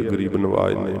ਢੋਈ ਹੈ ਗਰੀਬ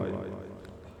ਨਵਾਜ ਨੇ।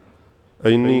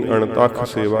 ਇੰਨੀ ਅਣਤੱਕ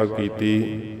ਸੇਵਾ ਕੀਤੀ।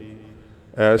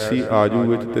 ਐਸੀ ਆਜੂ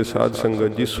ਵਿੱਚ ਤੇ ਸਾਧ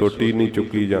ਸੰਗਤ ਜੀ ਸੋਟੀ ਨਹੀਂ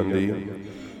ਚੁੱਕੀ ਜਾਂਦੀ।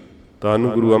 ਧੰਨ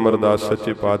ਗੁਰੂ ਅਮਰਦਾਸ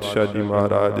ਸੱਚੇ ਪਾਤਸ਼ਾਹ ਜੀ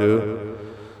ਮਹਾਰਾਜ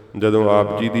ਜਦੋਂ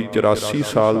ਆਪ ਜੀ ਦੀ 84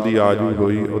 ਸਾਲ ਦੀ ਆਜੂ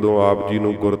ਹੋਈ ਉਦੋਂ ਆਪ ਜੀ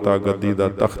ਨੂੰ ਗੁਰਤਾ ਗੱਦੀ ਦਾ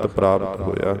ਤਖਤ ਪ੍ਰਾਪਤ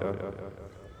ਹੋਇਆ।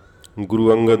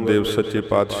 ਗੁਰੂ ਅੰਗਦ ਦੇਵ ਸੱਚੇ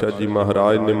ਪਾਤਸ਼ਾਹ ਜੀ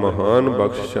ਮਹਾਰਾਜ ਨੇ ਮਹਾਨ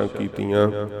ਬਖਸ਼ਿਸ਼ਾਂ ਕੀਤੀਆਂ।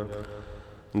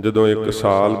 ਜਦੋਂ 1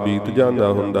 ਸਾਲ ਬੀਤ ਜਾਂਦਾ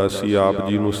ਹੁੰਦਾ ਸੀ ਆਪ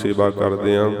ਜੀ ਨੂੰ ਸੇਵਾ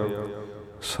ਕਰਦਿਆਂ,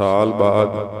 ਸਾਲ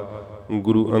ਬਾਅਦ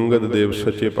ਗੁਰੂ ਅੰਗਦ ਦੇਵ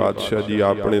ਸੱਚੇ ਪਾਤਸ਼ਾਹ ਜੀ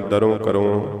ਆਪਣੇ ਦਰੋਂ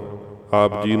ਘਰੋਂ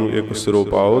ਆਪ ਜੀ ਨੂੰ ਇੱਕ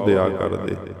ਸਿਰੋਪਾਓ ਦਿਆ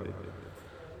ਕਰਦੇ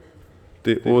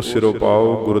ਤੇ ਉਹ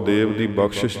ਸਿਰੋਪਾਓ ਗੁਰਦੇਵ ਦੀ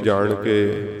ਬਖਸ਼ਿਸ਼ ਜਾਣ ਕੇ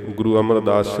ਗੁਰੂ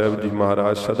ਅਮਰਦਾਸ ਸਾਹਿਬ ਜੀ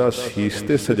ਮਹਾਰਾਜ ਸਦਾ ਸੀਸ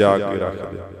ਤੇ ਸਜਾ ਕੇ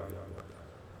ਰੱਖਦੇ।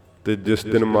 ਤੇ ਜਿਸ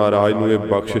ਦਿਨ ਮਹਾਰਾਜ ਨੂੰ ਇਹ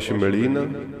ਬਖਸ਼ਿਸ਼ ਮਿਲੀ ਨਾ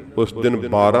ਉਸ ਦਿਨ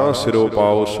 12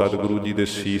 ਸਿਰੋਪਾਓ ਸਤਿਗੁਰੂ ਜੀ ਦੇ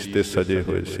ਸੀਸ ਤੇ ਸਜੇ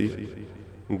ਹੋਏ ਸੀ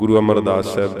ਗੁਰੂ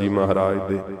ਅਮਰਦਾਸ ਸਾਹਿਬ ਜੀ ਮਹਾਰਾਜ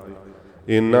ਦੇ।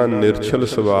 ਇੰਨਾ ਨਿਰਛਲ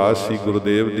ਸੁਭਾਅ ਸੀ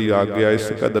ਗੁਰਦੇਵ ਦੀ ਆਗਿਆ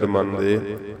ਇਸ ਕਦਰ ਮੰਨਦੇ।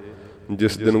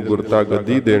 ਜਿਸ ਦਿਨ ਗੁਰਤਾ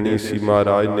ਗੱਦੀ ਦੇਣੀ ਸੀ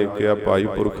ਮਹਾਰਾਜ ਨੇ ਕਿਹਾ ਭਾਈ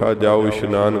ਪੁਰਖਾ ਜਾਓ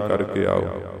ਇਸ਼ਨਾਨ ਕਰਕੇ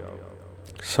ਆਓ।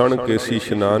 ਸਣ ਕੇਸੀ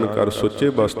ਇਸ਼ਨਾਨ ਕਰ ਸੁੱਚੇ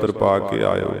ਬਸਤਰ ਪਾ ਕੇ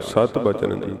ਆਇਓ। 7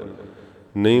 ਬਚਨ ਜੀ।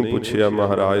 ਨਹੀਂ ਪੁੱਛਿਆ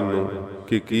ਮਹਾਰਾਜ ਨੂੰ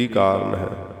ਕਿ ਕੀ ਕਾਰਨ ਹੈ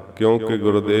ਕਿਉਂਕਿ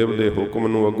ਗੁਰਦੇਵ ਦੇ ਹੁਕਮ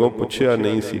ਨੂੰ ਅੱਗੋਂ ਪੁੱਛਿਆ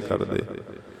ਨਹੀਂ ਸੀ ਕਰਦੇ।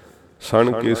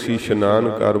 ਸਣ ਕੇਸੀ ਇਸ਼ਨਾਨ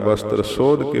ਕਰ ਬਸਤਰ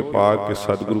ਸੋਧ ਕੇ ਪਾ ਕੇ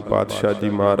ਸਤਿਗੁਰੂ ਪਾਤਸ਼ਾਹ ਜੀ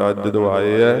ਮਹਾਰਾਜ ਜਦੋਂ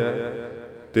ਆਏ ਹੈ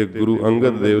ਤੇ ਗੁਰੂ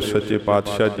ਅੰਗਦ ਦੇਵ ਸੱਚੇ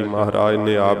ਪਾਤਸ਼ਾਹ ਜੀ ਮਹਾਰਾਜ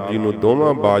ਨੇ ਆਪ ਜੀ ਨੂੰ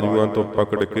ਦੋਵਾਂ ਬਾਜੂਆਂ ਤੋਂ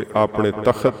ਪਕੜ ਕੇ ਆਪਣੇ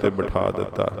ਤਖਤ ਤੇ ਬਿਠਾ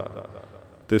ਦਿੱਤਾ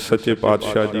ਤੇ ਸੱਚੇ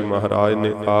ਪਾਤਸ਼ਾਹ ਜੀ ਮਹਾਰਾਜ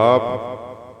ਨੇ ਆਪ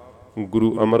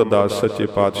ਗੁਰੂ ਅਮਰਦਾਸ ਸੱਚੇ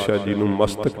ਪਾਤਸ਼ਾਹ ਜੀ ਨੂੰ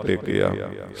ਮਸਤਕ ਟੇਕਿਆ।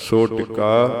 ਸੋ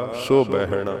ਟਿੱਕਾ ਸੋ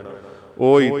ਬਹਿਣਾ।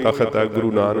 ਉਹੀ ਤਖਤ ਹੈ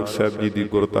ਗੁਰੂ ਨਾਨਕ ਸਾਹਿਬ ਜੀ ਦੀ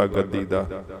ਗੁਰਤਾ ਗੱਦੀ ਦਾ।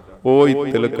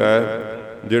 ਉਹੀ ਤਿਲਕ ਹੈ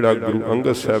ਜਿਹੜਾ ਗੁਰੂ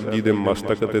ਅੰਗਦ ਸਾਹਿਬ ਜੀ ਦੇ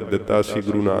ਮਸਤਕ ਤੇ ਦਿੱਤਾ ਸੀ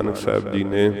ਗੁਰੂ ਨਾਨਕ ਸਾਹਿਬ ਜੀ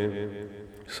ਨੇ।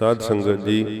 ਸਾਧ ਸੰਗਤ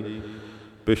ਜੀ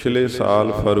ਪਿਛਲੇ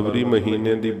ਸਾਲ ਫਰਵਰੀ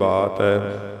ਮਹੀਨੇ ਦੀ ਬਾਤ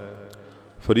ਹੈ।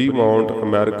 ਫਰੀਮਾਉਂਟ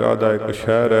ਅਮਰੀਕਾ ਦਾ ਇੱਕ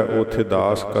ਸ਼ਹਿਰ ਹੈ, ਉੱਥੇ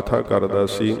ਦਾਸ ਕਥਾ ਕਰਦਾ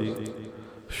ਸੀ।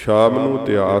 ਸ਼ਾਮ ਨੂੰ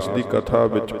ਇਤਿਹਾਸ ਦੀ ਕਥਾ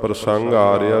ਵਿੱਚ ਪ੍ਰਸੰਗ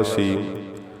ਆ ਰਿਹਾ ਸੀ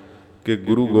ਕਿ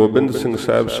ਗੁਰੂ ਗੋਬਿੰਦ ਸਿੰਘ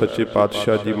ਸਾਹਿਬ ਸੱਚੇ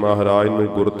ਪਾਤਸ਼ਾਹ ਜੀ ਮਹਾਰਾਜ ਨੂੰ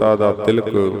ਗੁਰਤਾ ਦਾ ਤਿਲਕ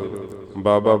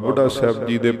ਬਾਬਾ ਬੁੱਢਾ ਸਾਹਿਬ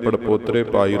ਜੀ ਦੇ ਪੜਪੋਤਰੇ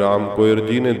ਭਾਈ ਰਾਮ ਕੋਇਰ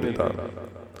ਜੀ ਨੇ ਦਿੱਤਾ।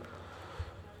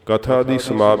 ਕਥਾ ਦੀ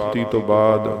ਸਮਾਪਤੀ ਤੋਂ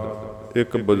ਬਾਅਦ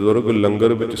ਇੱਕ ਬਜ਼ੁਰਗ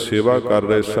ਲੰਗਰ ਵਿੱਚ ਸੇਵਾ ਕਰ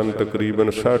ਰਹੇ ਸਨ।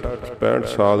 ਤਕਰੀਬਨ 60-65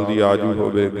 ਸਾਲ ਦੀ ਆਜੂ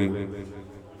ਹੋਵੇਗੀ।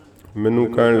 ਮੈਨੂੰ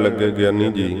ਕਹਿਣ ਲੱਗੇ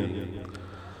ਗਿਆਨੀ ਜੀ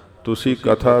ਤੁਸੀਂ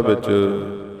ਕਥਾ ਵਿੱਚ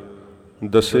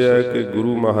ਦੱਸਿਆ ਕਿ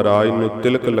ਗੁਰੂ ਮਹਾਰਾਜ ਨੂੰ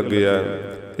ਤਿਲਕ ਲੱਗਿਆ।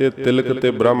 ਇਹ ਤਿਲਕ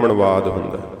ਤੇ ਬ੍ਰਾਹਮਣਵਾਦ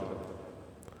ਹੁੰਦਾ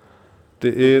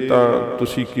ਤੇ ਇਹ ਤਾਂ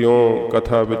ਤੁਸੀਂ ਕਿਉਂ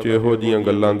ਕਥਾ ਵਿੱਚ ਇਹੋ ਜਿਹੀਆਂ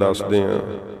ਗੱਲਾਂ ਦੱਸਦੇ ਆ।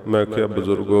 ਮੈਂ ਕਿਹਾ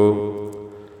ਬਜ਼ੁਰਗੋ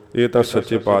ਇਹ ਤਾਂ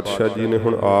ਸੱਚੇ ਪਾਤਸ਼ਾਹ ਜੀ ਨੇ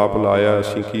ਹੁਣ ਆਪ ਲਾਇਆ,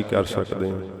 ਅਸੀਂ ਕੀ ਕਰ ਸਕਦੇ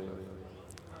ਹਾਂ।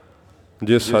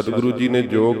 ਜੇ ਸਤਿਗੁਰੂ ਜੀ ਨੇ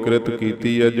ਜੋ ਕਿਰਤ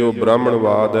ਕੀਤੀ ਹੈ ਜੋ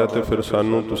ਬ੍ਰਾਹਮਣਵਾਦ ਹੈ ਤੇ ਫਿਰ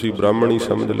ਸਾਨੂੰ ਤੁਸੀਂ ਬ੍ਰਾਹਮਣ ਹੀ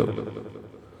ਸਮਝ ਲਓ।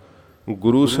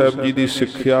 ਗੁਰੂ ਸਾਹਿਬ ਜੀ ਦੀ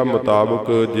ਸਿੱਖਿਆ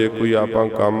ਮੁਤਾਬਕ ਜੇ ਕੋਈ ਆਪਾਂ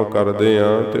ਕੰਮ ਕਰਦੇ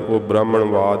ਹਾਂ ਤੇ ਉਹ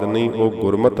ਬ੍ਰਾਹਮਣਵਾਦ ਨਹੀਂ, ਉਹ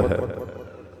ਗੁਰਮਤ ਹੈ।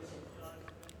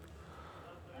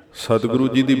 ਸਤਿਗੁਰੂ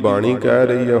ਜੀ ਦੀ ਬਾਣੀ ਕਹਿ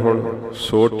ਰਹੀ ਹੈ ਹੁਣ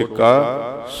ਸੋ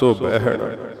ਟਿੱਕਾ ਸੋ ਬਹਿਣਾ।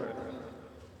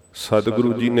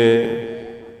 ਸਤਿਗੁਰੂ ਜੀ ਨੇ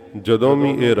ਜਦੋਂ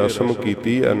ਵੀ ਇਹ ਰਸਮ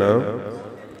ਕੀਤੀ ਹੈ ਨਾ,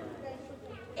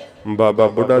 ਬਾਬਾ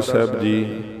ਬੁੱਢਾ ਸਾਹਿਬ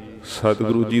ਜੀ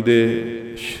ਸਤਿਗੁਰੂ ਜੀ ਦੇ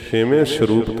 6ਵੇਂ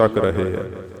ਸਰੂਪ ਤੱਕ ਰਹੇ ਆ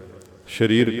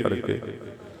ਸਰੀਰ ਕਰਕੇ।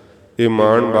 ਇਹ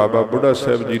ਮਾਣ ਬਾਬਾ ਬੁੱਢਾ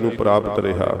ਸਾਹਿਬ ਜੀ ਨੂੰ ਪ੍ਰਾਪਤ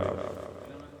ਰਿਹਾ।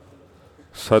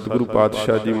 ਸਤਿਗੁਰੂ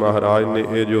ਪਾਤਸ਼ਾਹ ਜੀ ਮਹਾਰਾਜ ਨੇ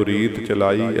ਇਹ ਜੋ ਰੀਤ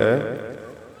ਚਲਾਈ ਹੈ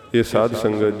ਇਹ ਸਾਧ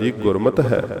ਸੰਗਤ ਜੀ ਗੁਰਮਤ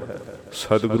ਹੈ।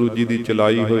 ਸਤਿਗੁਰੂ ਜੀ ਦੀ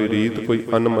ਚਲਾਈ ਹੋਈ ਰੀਤ ਕੋਈ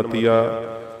ਅਨਮਤੀਆ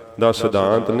ਦਾ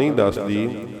ਸਿਧਾਂਤ ਨਹੀਂ ਦੱਸਦੀ।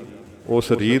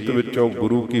 ਉਸ ਰੀਤ ਵਿੱਚੋਂ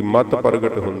ਗੁਰੂ ਕੀ ਮੱਤ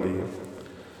ਪ੍ਰਗਟ ਹੁੰਦੀ ਹੈ।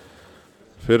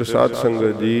 फिर साध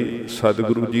संगत जी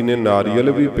सतगुरु जी ने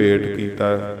नारियल भी भेंट किया,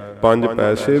 5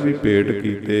 पैसे भी भेंट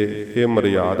कीते। ये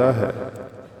मर्यादा है।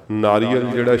 नारियल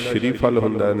जिहड़ा श्री फल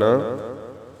हुंदा है ना,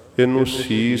 इनू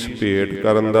सीस भेंट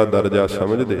करन दा दर्जा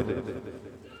समझदे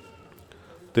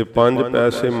ते 5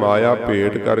 पैसे माया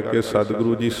भेंट करके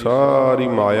सतगुरु जी सारी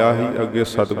माया ही अगे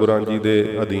सतगुरां जी दे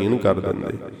अधीन कर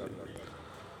दिंदे।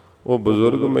 वो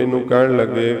बजुर्ग मैनू कहन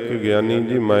लगे कि ज्ञानी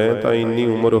जी मैं तो इन्नी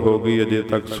उम्र हो गई अजे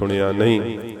तक सुनिया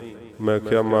नहीं। मैं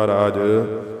क्या महाराज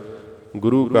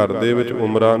गुरु घर दे विच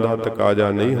उमरां दा तकाजा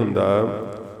नहीं हुंदा,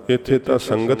 इत्थे तां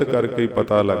संगत करके ही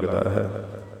पता लगदा है।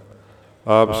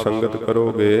 आप संगत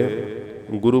करोगे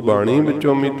गुरु बाणी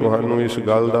विचों भी तुहानू इस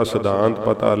गल दा सिद्धांत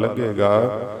पता लगेगा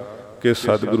कि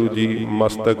सतगुरु जी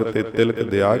मस्तक ते तिलक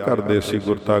दिया करदे सी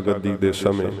गुरता गद्दी दे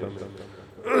समय।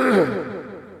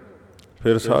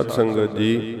 फिर साध संगत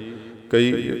जी कई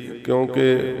क्योंकि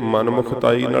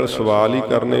मनमुखताई नाल सवाल ही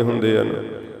करने हुंदे हन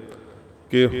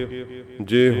कि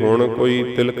जे हुण कोई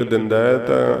तिलक दिंदा है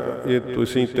तां ये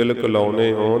तुसीं तिलक लाउने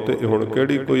हो ते हुण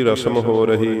किहड़ी कोई रस्म हो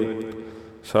रही।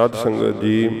 साध संगत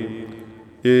जी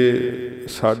ये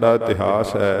साडा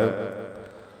इतिहास है।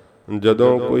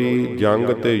 जदों कोई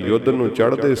जंग ते युद्ध नूं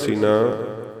चढ़दे सी ना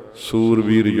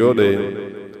सूरवीर योधे,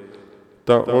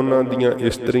 तां उन्हां दीयां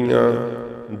इस्त्रियां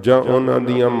ਜਾਂ ਉਹਨਾਂ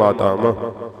ਦੀਆਂ ਮਾਤਾਵਾਂ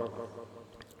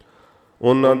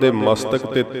ਉਹਨਾਂ ਦੇ ਮਸਤਕ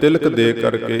ਤੇ ਤਿਲਕ ਦੇ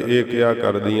ਕਰਕੇ ਇਹ ਕਿਹਾ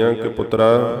ਕਰਦੀਆਂ ਕਿ ਪੁੱਤਰਾ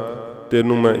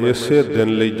ਤੈਨੂੰ ਮੈਂ ਇਸੇ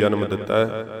ਦਿਨ ਲਈ ਜਨਮ ਦਿੱਤਾ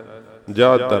ਹੈ,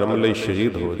 ਜਾ ਧਰਮ ਲਈ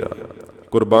ਸ਼ਹੀਦ ਹੋ ਜਾ,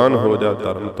 ਕੁਰਬਾਨ ਹੋ ਜਾ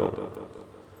ਧਰਮ ਤੋਂ।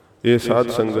 ਇਹ ਸਾਧ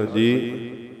ਸੰਗਤ ਜੀ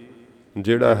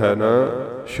ਜਿਹੜਾ ਹੈ ਨਾ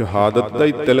ਸ਼ਹਾਦਤ ਦਾ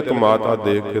ਹੀ ਤਿਲਕ ਮਾਤਾ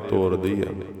ਦੇਖ ਕੇ ਤੋਰਦੀ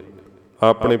ਹੈ।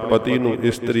 ਆਪਣੇ ਪਤੀ ਨੂੰ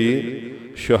ਇਸਤਰੀ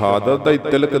ਸ਼ਹਾਦਤ ਦਾ ਹੀ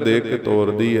ਤਿਲਕ ਦੇ ਕੇ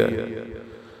ਤੋਰਦੀ ਹੈ।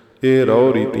 ਇਹ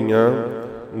ਰਹੁ ਰੀਤੀਆਂ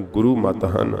ਗੁਰੂ ਮਤ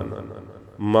ਹਨ,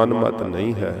 ਮਨ ਮਤ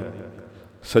ਨਹੀਂ ਹੈ।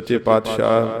 ਸੱਚੇ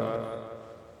ਪਾਤਸ਼ਾਹ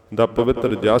ਦਾ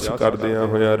ਪਵਿੱਤਰ ਜਸ ਕਰਦਿਆਂ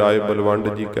ਹੋਇਆਂ ਰਾਏ ਬਲਵੰਡ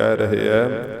ਜੀ ਕਹਿ ਰਹੇ ਹੈ,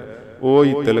 ਉਹ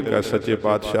ਹੀ ਤਿਲਕ ਹੈ ਸੱਚੇ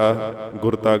ਪਾਤਸ਼ਾਹ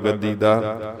ਗੁਰਤਾ ਗੱਦੀ ਦਾ,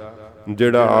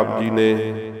 ਜਿਹੜਾ ਆਪ ਜੀ ਨੇ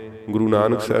ਗੁਰੂ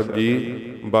ਨਾਨਕ ਸਾਹਿਬ ਜੀ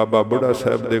ਬਾਬਾ ਬੁੱਢਾ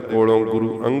ਸਾਹਿਬ ਦੇ ਕੋਲੋਂ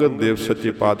ਗੁਰੂ ਅੰਗਦ ਦੇਵ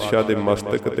ਸੱਚੇ ਪਾਤਸ਼ਾਹ ਦੇ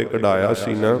ਮਸਤਕ ਤੇ ਕਢਾਇਆ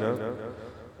ਸੀ ਨਾ,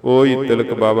 ਉਹੀ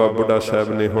ਤਿਲਕ ਬਾਬਾ ਬੁੱਢਾ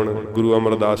ਸਾਹਿਬ ਨੇ ਹੁਣ ਗੁਰੂ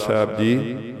ਅਮਰਦਾਸ ਸਾਹਿਬ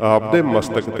ਜੀ ਆਪ ਦੇ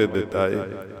ਮਸਤਕ ਤੇ ਦਿੱਤਾ ਹੈ।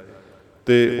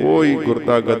 ਤੇ ਉਹੀ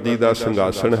ਗੁਰਤਾ ਗੱਦੀ ਦਾ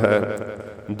ਸਿੰਘਾਸਣ ਹੈ,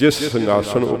 ਜਿਸ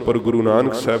ਸਿੰਘਾਸਣ ਉੱਪਰ ਗੁਰੂ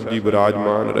ਨਾਨਕ ਸਾਹਿਬ ਜੀ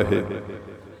ਵਿਰਾਜਮਾਨ ਰਹੇ,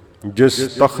 ਜਿਸ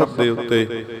ਤਖਤ ਦੇ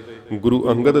ਉੱਤੇ ਗੁਰੂ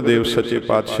ਅੰਗਦ ਦੇਵ ਸੱਚੇ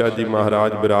ਪਾਤਸ਼ਾਹ ਜੀ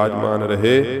ਮਹਾਰਾਜ ਵਿਰਾਜਮਾਨ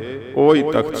ਰਹੇ, ਉਹੀ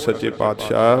ਤਖਤ ਸੱਚੇ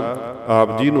ਪਾਤਸ਼ਾਹ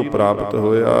ਆਪ ਜੀ ਨੂੰ ਪ੍ਰਾਪਤ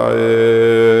ਹੋਇਆ ਏ।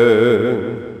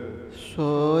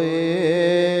 ਸੋਏ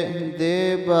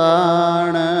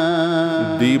ਦੀਵਾਨ,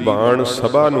 ਦੀਵਾਨ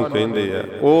ਸਭਾ ਨੂੰ ਕਹਿੰਦੇ ਆ।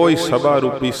 ਉਹ ਹੀ ਸਭਾ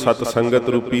ਰੂਪੀ ਸਤ ਸੰਗਤ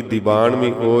ਰੂਪੀ ਦੀਵਾਨ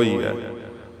ਵੀ ਉਹ ਹੀ ਹੈ।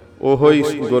 ਉਹੋ ਹੀ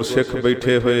ਗੁਰਸਿੱਖ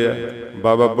ਬੈਠੇ ਹੋਏ ਆ।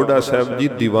 ਬਾਬਾ ਬੁੱਢਾ ਸਾਹਿਬ ਜੀ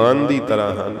ਦੀਵਾਨ ਦੀ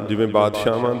ਤਰ੍ਹਾਂ ਹਨ, ਜਿਵੇਂ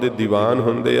ਬਾਦਸ਼ਾਹਾਂ ਦੇ ਦੀਵਾਨ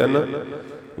ਹੁੰਦੇ ਹਨ,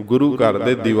 ਗੁਰੂ ਘਰ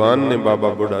ਦੇ ਦੀਵਾਨ ਨੇ ਬਾਬਾ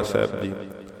ਬੁੱਢਾ ਸਾਹਿਬ ਜੀ।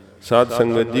 ਸਾਧ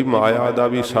ਸੰਗਤ ਜੀ ਮਾਇਆ ਦਾ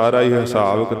ਵੀ ਸਾਰਾ ਹੀ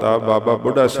ਹਿਸਾਬ ਕਿਤਾਬ ਬਾਬਾ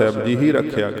ਬੁੱਢਾ ਸਾਹਿਬ ਜੀ ਹੀ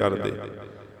ਰੱਖਿਆ ਕਰਦੇ।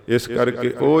 ਇਸ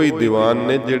ਕਰਕੇ ਉਹ ਹੀ ਦੀਵਾਨ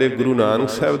ਨੇ ਜਿਹੜੇ ਗੁਰੂ ਨਾਨਕ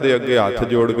ਸਾਹਿਬ ਦੇ ਅੱਗੇ ਹੱਥ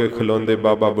ਜੋੜ ਕੇ ਖਲੋਂਦੇ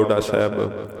ਬਾਬਾ ਬੁੱਢਾ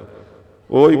ਸਾਹਿਬ।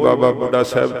 ਉਹ ਹੀ ਬਾਬਾ ਬੁੱਢਾ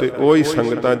ਸਾਹਿਬ ਤੇ ਉਹ ਹੀ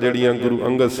ਸੰਗਤਾਂ ਜਿਹੜੀਆਂ ਗੁਰੂ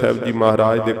ਅੰਗਦ ਸਾਹਿਬ ਜੀ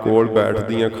ਮਹਾਰਾਜ ਦੇ ਕੋਲ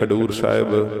ਬੈਠਦੀਆਂ ਖਡੂਰ ਸਾਹਿਬ।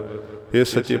 ਇਹ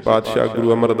ਸੱਚੇ ਪਾਤਸ਼ਾਹ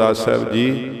ਗੁਰੂ ਅਮਰਦਾਸ ਸਾਹਿਬ ਜੀ,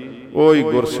 ਉਹ ਹੀ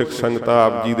ਗੁਰਸਿੱਖ ਸੰਗਤਾਂ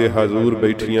ਆਪ ਜੀ ਦੇ ਹਜ਼ੂਰ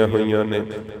ਬੈਠੀਆਂ ਹੋਈਆਂ ਨੇ।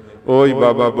 ਉਹ ਹੀ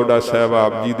ਬਾਬਾ ਬੁੱਢਾ ਸਾਹਿਬ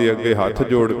ਆਪ ਜੀ ਦੇ ਅੱਗੇ ਹੱਥ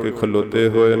ਜੋੜ ਕੇ ਖਲੋਤੇ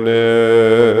ਹੋਏ ਨੇ।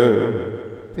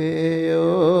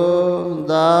 ਪਿਓ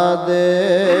ਦਾਦੇ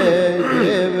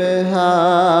ਜਿਵਹਾ।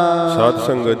 ਸਾਧ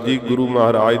ਸੰਗਤ ਜੀ ਗੁਰੂ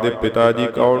ਮਹਾਰਾਜ ਦੇ ਪਿਤਾ ਜੀ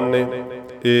ਕੌਣ ਨੇ?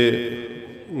 ਇਹ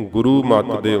ਗੁਰੂ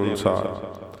ਮਤ ਦੇ ਅਨੁਸਾਰ,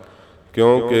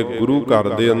 ਕਿਉਂਕਿ ਗੁਰੂ ਘਰ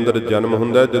ਦੇ ਅੰਦਰ ਜਨਮ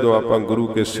ਹੁੰਦਾ ਜਦੋਂ ਆਪਾਂ ਗੁਰੂ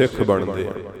ਕੇ ਸਿੱਖ ਬਣਦੇ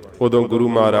ਹਾਂ, ਉਦੋਂ ਗੁਰੂ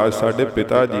ਮਹਾਰਾਜ ਸਾਡੇ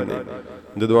ਪਿਤਾ ਜੀ ਨੇ।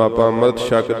 ਜਦੋਂ ਆਪਾਂ ਅੰਮ੍ਰਿਤ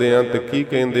ਛਕਦੇ ਹਾਂ ਤੇ ਕੀ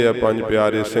ਕਹਿੰਦੇ ਆ ਪੰਜ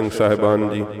ਪਿਆਰੇ ਸਿੰਘ ਸਾਹਿਬਾਨ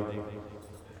ਜੀ,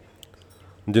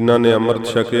 ਜਿਨ੍ਹਾਂ ਨੇ ਅੰਮ੍ਰਿਤ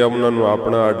ਛਕਿਆ ਉਹਨਾਂ ਨੂੰ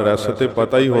ਆਪਣਾ ਐਡਰੈਸ ਤੇ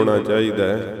ਪਤਾ ਹੀ ਹੋਣਾ ਚਾਹੀਦਾ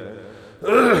ਹੈ।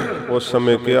 ਉਸ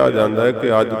ਸਮੇਂ ਕਿਹਾ ਜਾਂਦਾ ਹੈ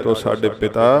ਕਿ ਅੱਜ ਤੋਂ ਸਾਡੇ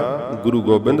ਪਿਤਾ ਗੁਰੂ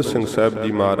ਗੋਬਿੰਦ ਸਿੰਘ ਸਾਹਿਬ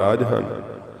ਜੀ ਮਹਾਰਾਜ ਹਨ,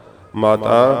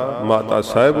 ਮਾਤਾ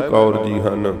ਸਾਹਿਬ ਕੌਰ ਜੀ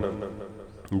ਹਨ।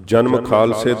 ਜਨਮ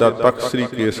ਖਾਲਸੇ ਦਾ ਤਖਤ ਸ੍ਰੀ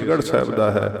ਕੇਸਗੜ੍ਹ ਸਾਹਿਬ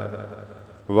ਦਾ ਹੈ,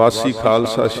 ਵਾਸੀ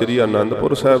ਖਾਲਸਾ ਸ੍ਰੀ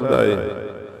ਆਨੰਦਪੁਰ ਸਾਹਿਬ ਦਾ ਹੈ।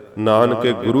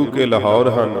 ਨਾਨਕੇ ਗੁਰੂ ਕੇ ਲਾਹੌਰ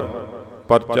ਹਨ,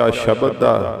 ਪਰਚਾ ਸ਼ਬਦ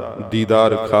ਦਾ,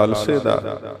 ਦੀਦਾਰ ਖਾਲਸੇ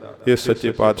ਦਾ। ਇਹ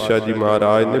ਸੱਚੇ ਪਾਤਸ਼ਾਹ ਜੀ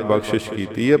ਮਹਾਰਾਜ ਨੇ ਬਖਸ਼ਿਸ਼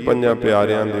ਕੀਤੀ ਹੈ ਪੰਜਾਂ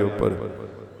ਪਿਆਰਿਆਂ ਦੇ ਉੱਪਰ,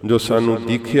 ਜੋ ਸਾਨੂੰ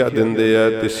ਦੀਖਿਆ ਦਿੰਦੇ ਹੈ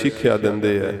ਤੇ ਸਿੱਖਿਆ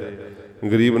ਦਿੰਦੇ ਹੈ।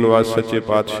 ਗਰੀਬ ਨਵਾਜ਼ ਸੱਚੇ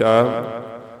ਪਾਤਸ਼ਾਹ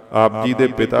ਆਪ ਜੀ ਦੇ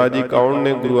ਪਿਤਾ ਜੀ ਕੌਣ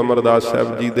ਨੇ? ਗੁਰੂ ਅਮਰਦਾਸ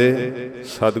ਸਾਹਿਬ ਜੀ ਦੇ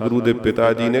ਸਤਿਗੁਰੂ ਦੇ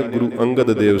ਪਿਤਾ ਜੀ ਨੇ ਗੁਰੂ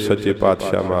ਅੰਗਦ ਦੇਵ ਸੱਚੇ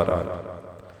ਪਾਤਸ਼ਾਹ ਮਹਾਰਾਜ।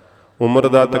 ਉਮਰ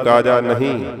ਦਾ ਤਕਾਜਾ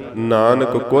ਨਹੀਂ,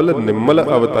 ਨਾਨਕ ਕੁਲ ਨਿਮਲ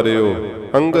ਅਵਤਰਿਓ,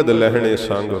 ਅੰਗਦ ਲਹਿਣੇ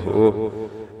ਸੰਗ ਹੋ।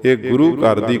 ਇਹ ਗੁਰੂ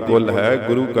ਘਰ ਦੀ ਕੁੱਲ ਹੈ,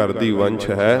 ਗੁਰੂ ਘਰ ਦੀ ਵੰਸ਼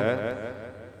ਹੈ।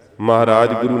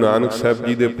 ਮਹਾਰਾਜ ਗੁਰੂ ਨਾਨਕ ਸਾਹਿਬ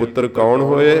ਜੀ ਦੇ ਪੁੱਤਰ ਕੌਣ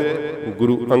ਹੋਏ?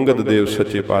 ਗੁਰੂ ਅੰਗਦ ਦੇਵ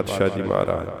ਸੱਚੇ ਪਾਤਸ਼ਾਹ ਜੀ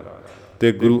ਮਹਾਰਾਜ।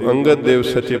 ਤੇ ਗੁਰੂ ਅੰਗਦ ਦੇਵ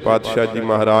ਸੱਚੇ ਪਾਤਸ਼ਾਹ ਜੀ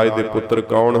ਮਹਾਰਾਜ ਦੇ ਪੁੱਤਰ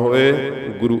ਕੌਣ ਹੋਏ?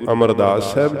 ਗੁਰੂ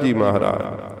ਅਮਰਦਾਸ ਸਾਹਿਬ ਜੀ ਮਹਾਰਾਜ।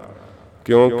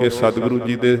 ਕਿਉਂਕਿ ਸਤਿਗੁਰੂ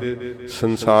ਜੀ ਦੇ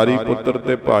ਸੰਸਾਰੀ ਪੁੱਤਰ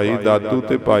ਤੇ ਭਾਈ ਦਾਦੂ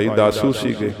ਤੇ ਭਾਈ ਦਾਸੂ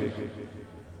ਸੀਗੇ,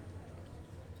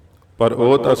 ਪਰ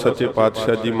ਉਹ ਤਾਂ ਸੱਚੇ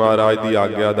ਪਾਤਸ਼ਾਹ ਜੀ ਮਹਾਰਾਜ ਦੀ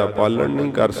ਆਗਿਆ ਦਾ ਪਾਲਣ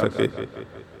ਨਹੀਂ ਕਰ ਸਕੇ।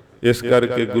 ਇਸ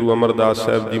ਕਰਕੇ ਗੁਰੂ ਅਮਰਦਾਸ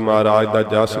ਸਾਹਿਬ ਜੀ ਮਹਾਰਾਜ ਦਾ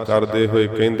ਜਸ ਕਰਦੇ ਹੋਏ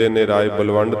ਕਹਿੰਦੇ ਨੇ, ਰਾਏ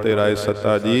ਬਲਵੰਡ ਤੇ ਰਾਏ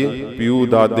ਸੱਤਾ ਜੀ ਪਿਉ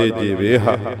ਦਾਦੇ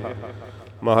ਜੀਵੇਹਾ।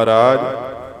 ਮਹਾਰਾਜ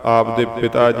ਆਪ ਦੇ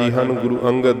ਪਿਤਾ ਜੀ ਹਨ ਗੁਰੂ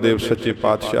ਅੰਗਦ ਦੇਵ ਸੱਚੇ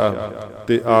ਪਾਤਸ਼ਾਹ,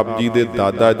 ਤੇ ਆਪ ਜੀ ਦੇ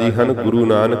ਦਾਦਾ ਜੀ ਹਨ ਗੁਰੂ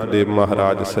ਨਾਨਕ ਦੇਵ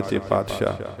ਮਹਾਰਾਜ ਸੱਚੇ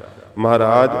ਪਾਤਸ਼ਾਹ।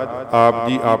 ਮਹਾਰਾਜ ਆਪ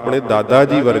ਜੀ ਆਪਣੇ ਦਾਦਾ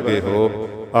ਜੀ ਵਰਗੇ ਹੋ,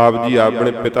 ਆਪ ਜੀ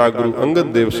ਆਪਣੇ ਪਿਤਾ ਗੁਰੂ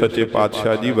ਅੰਗਦ ਦੇਵ ਸੱਚੇ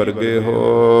ਪਾਤਸ਼ਾਹ ਜੀ ਵਰਗੇ ਹੋ।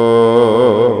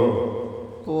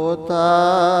 ਪੋਤਾ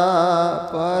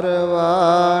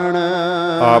ਪਰਵਾਣ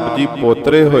ਆਪ ਜੀ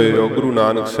ਪੋਤਰੇ ਹੋਏ ਹੋ ਗੁਰੂ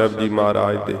ਨਾਨਕ ਸਾਹਿਬ ਜੀ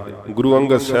ਮਹਾਰਾਜ ਦੇ। ਗੁਰੂ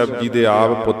ਅੰਗਦ ਸਾਹਿਬ ਜੀ ਦੇ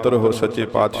ਆਪ ਪੁੱਤਰ ਹੋ ਸੱਚੇ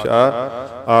ਪਾਤਸ਼ਾਹ।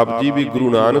 ਆਪ ਜੀ ਵੀ ਗੁਰੂ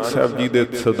ਨਾਨਕ ਸਾਹਿਬ ਜੀ ਦੇ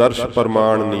ਸਦਰਸ਼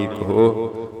ਪ੍ਰਮਾਣਨੀਕ ਹੋ।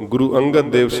 ਗੁਰੂ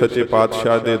ਅੰਗਦ ਦੇਵ ਸੱਚੇ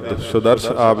ਪਾਤਸ਼ਾਹ ਦੇ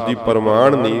ਸਦਰਸ਼ ਆਪ ਜੀ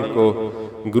ਪ੍ਰਮਾਣਨੀਕ ਹੋ।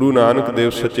 ਗੁਰੂ ਨਾਨਕ ਦੇਵ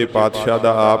ਸੱਚੇ ਪਾਤਸ਼ਾਹ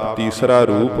ਦਾ ਆਪ ਤੀਸਰਾ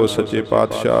ਰੂਪ ਹੋ ਸੱਚੇ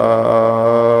ਪਾਤਸ਼ਾਹ।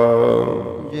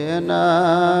 ਜਿਨ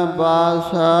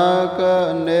ਬਾਸਕ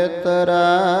ਨੇਤਰਾ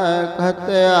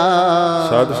ਖਤਿਆ।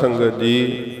 ਸਾਧ ਸੰਗਤ ਜੀ,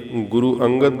 ਗੁਰੂ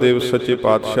ਅੰਗਦ ਦੇਵ ਸੱਚੇ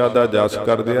ਪਾਤਸ਼ਾਹ ਦਾ ਜਸ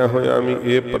ਕਰਦਿਆਂ ਹੋਇਆਂ ਵੀ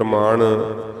ਇਹ ਪ੍ਰਮਾਣ,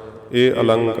 ਇਹ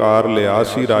ਅਲੰਕਾਰ ਲਿਆ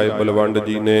ਸੀ ਰਾਏ ਬਲਵੰਡ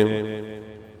ਜੀ ਨੇ।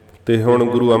 ਤੇ ਹੁਣ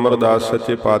ਗੁਰੂ ਅਮਰਦਾਸ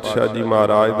ਸੱਚੇ ਪਾਤਸ਼ਾਹ ਜੀ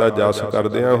ਮਹਾਰਾਜ ਦਾ ਜਸ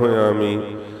ਕਰਦਿਆਂ ਹੋਇਆਂ ਵੀ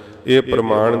ਇਹ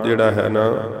ਪ੍ਰਮਾਣ ਜਿਹੜਾ ਹੈ ਨਾ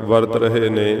ਵਰਤ ਰਹੇ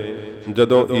ਨੇ।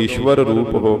 ਜਦੋਂ ਈਸ਼ਵਰ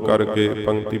ਰੂਪ ਹੋ ਕਰਕੇ,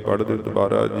 ਪੰਕਤੀ ਪੜ੍ਹ ਦਿਓ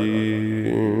ਦੁਬਾਰਾ ਜੀ।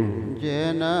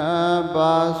 ਜਿਨ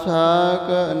ਬਾਸਕ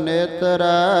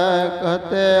ਨੇਤਰਾ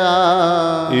ਖਤਿਆ।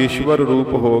 ਈਸ਼ਵਰ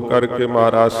ਰੂਪ ਹੋ ਕਰਕੇ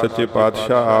ਮਹਾਰਾਜ ਸੱਚੇ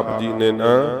ਪਾਤਸ਼ਾਹ ਆਪ ਜੀ ਨੇ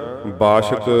ਨਾ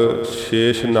ਬਾਸ਼ਕ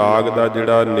ਸ਼ੇਸ਼ ਨਾਗ ਦਾ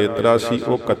ਜਿਹੜਾ ਨੇਤਰਾ ਸੀ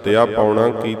ਉਹ ਕੱਤਿਆ ਪਾਉਣਾ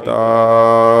ਕੀਤਾ।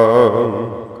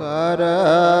 ਕਰ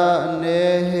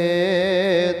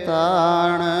ਨੇਹ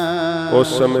ਤਾਣ।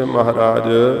 ਉਸ ਸਮੇਂ ਮਹਾਰਾਜ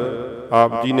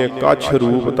ਆਪ ਜੀ ਨੇ ਕੱਛ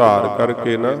ਰੂਪ ਧਾਰ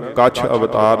ਕਰਕੇ ਨਾ, ਕੱਛ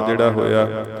ਅਵਤਾਰ ਜਿਹੜਾ ਹੋਇਆ,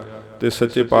 ਤੇ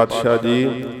ਸੱਚੇ ਪਾਤਸ਼ਾਹ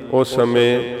ਜੀ ਉਸ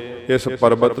ਸਮੇਂ ਇਸ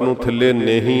ਪਰਬਤ ਨੂੰ ਥੱਲੇ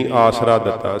ਨਹੀਂ ਆਸਰਾ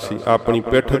ਦਿੱਤਾ ਸੀ, ਆਪਣੀ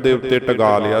ਪਿੱਠ ਦੇ ਉੱਤੇ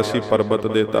ਟਿਕਾ ਲਿਆ ਸੀ ਪਰਬਤ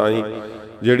ਦੇ। ਤਾਂ ਹੀ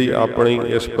ਜਿਹੜੀ ਆਪਣੀ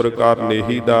ਇਸ ਪ੍ਰਕਾਰ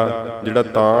ਨੇਹੀ ਦਾ ਜਿਹੜਾ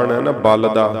ਤਾਣ ਹੈ ਨਾ,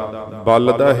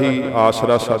 ਬਲ ਦਾ ਹੀ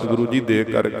ਆਸਰਾ ਸਤਿਗੁਰੂ ਜੀ ਦੇ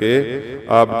ਕਰਕੇ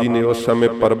ਆਪ ਜੀ ਨੇ ਉਸ ਸਮੇਂ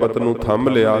ਪਰਬਤ ਨੂੰ ਥੰਮ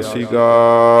ਲਿਆ ਸੀਗਾ।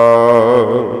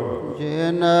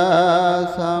 ਜਿਨ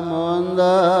ਸਮੁੰਦ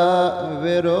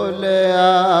ਵਿਰੋਲਿਆ।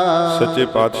 ਸੱਚੇ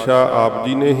ਪਾਤਸ਼ਾਹ ਆਪ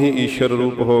ਜੀ ਨੇ ਹੀ ਈਸ਼ਰ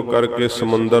ਰੂਪ ਹੋ ਕਰਕੇ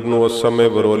ਸਮੁੰਦਰ ਨੂੰ ਉਸ ਸਮੇਂ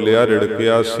ਵਿਰੋਲਿਆ,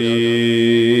 ਰਿੜਕਿਆ ਸੀ।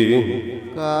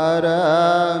 ਕਰ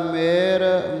ਮੇਰ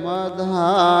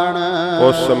ਮਧਾਨ।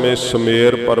 ਉਸ ਸਮੇਂ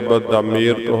ਸਮੇਰ ਪਰਬਤ ਦਾ,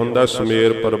 ਮੇਰ ਤੋਂ ਹੁੰਦਾ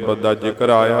ਸਮੇਰ ਪਰਬਤ ਦਾ ਜ਼ਿਕਰ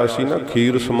ਆਇਆ ਸੀ ਨਾ।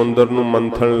 ਖੀਰ ਸਮੁੰਦਰ ਨੂੰ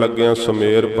ਮੰਥਣ ਲੱਗਿਆ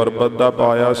ਸਮੇਰ ਪਰਬਤ ਦਾ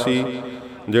ਪਾਇਆ ਸੀ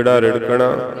ਜਿਹੜਾ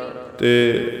ਰਿੜਕਣਾ।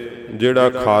 ਤੇ ਜਿਹੜਾ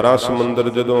ਖਾਰਾ ਸਮੁੰਦਰ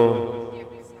ਜਦੋਂ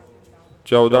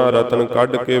 14 ਰਤਨ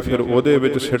ਕੱਢ ਕੇ ਫਿਰ ਉਹਦੇ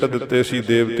ਵਿੱਚ ਸਿੱਟ ਦਿੱਤੇ ਸੀ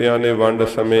ਦੇਵਤਿਆਂ ਨੇ ਵੰਡ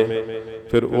ਸਮੇਂ,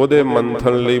 ਫਿਰ ਉਹਦੇ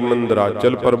ਮੰਥਨ ਲਈ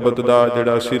ਮੰਦਰਾਚਲ ਪਰਬਤ ਦਾ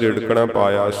ਜਿਹੜਾ ਸੀ ਰਿੜਕਣਾ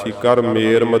ਪਾਇਆ ਸੀ। ਕਰ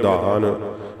ਮੇਰ ਮਧਾਨ।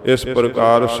 ਇਸ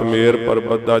ਪ੍ਰਕਾਰ ਸਮੇਰ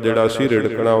ਪਰਬਤ ਦਾ ਜਿਹੜਾ ਸੀ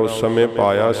ਰਿੜਕਣਾ ਉਸ ਸਮੇਂ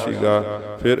ਪਾਇਆ ਸੀਗਾ।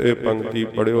 ਫਿਰ ਇਹ ਪੰਕਤੀ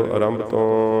ਪੜਿਓ ਆਰੰਭ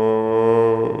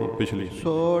ਤੋਂ ਪਿਛਲੀ।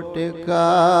 ਸੋ ਟਿਕਾ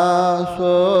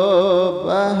ਸੋ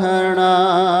ਬਹਿਣਾ।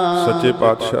 ਸੱਚੇ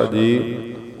ਪਾਤਸ਼ਾਹ ਜੀ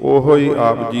ਉਹੋ ਹੀ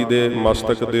ਆਪ ਜੀ ਦੇ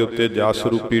ਮਸਤਕ ਦੇ ਉੱਤੇ ਜਸ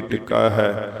ਰੂਪੀ ਟਿੱਕਾ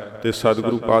ਹੈ। ਤੇ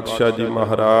ਸਤਿਗੁਰੂ ਪਾਤਸ਼ਾਹ ਜੀ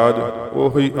ਮਹਾਰਾਜ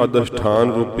ਉਹੋ ਹੀ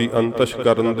ਅਧਿਸ਼ਠਾਨ ਰੂਪੀ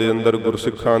ਅੰਤਸ਼ਕਰਨ ਦੇ ਅੰਦਰ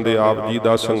ਗੁਰਸਿੱਖਾਂ ਦੇ ਆਪ ਜੀ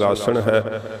ਦਾ ਸੰਗਾਸਣ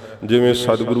ਹੈ। ਜਿਵੇਂ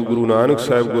ਸਤਿਗੁਰੂ ਗੁਰੂ ਨਾਨਕ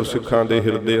ਸਾਹਿਬ ਗੁਰਸਿੱਖਾਂ ਦੇ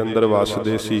ਹਿਰਦੇ ਅੰਦਰ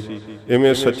ਵਸਦੇ ਸੀ,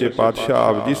 ਇਵੇਂ ਸੱਚੇ ਪਾਤਸ਼ਾਹ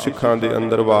ਆਪ ਜੀ ਸਿੱਖਾਂ ਦੇ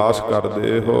ਅੰਦਰ ਵਾਸ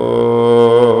ਕਰਦੇ ਹੋ।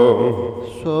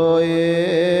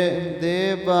 ਸੋਏ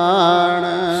ਦੇ ਬਾਣ।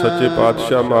 ਸੱਚੇ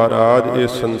ਪਾਤਸ਼ਾਹ ਮਹਾਰਾਜ ਇਹ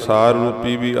ਸੰਸਾਰ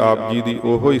ਰੂਪੀ ਵੀ ਆਪ ਜੀ ਦੀ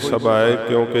ਉਹੋ ਹੀ ਸਭਾ ਹੈ,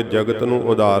 ਕਿਉਂਕਿ ਜਗਤ ਨੂੰ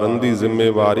ਉਧਾਰਨ ਦੀ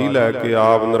ਜ਼ਿੰਮੇਵਾਰੀ ਲੈ ਕੇ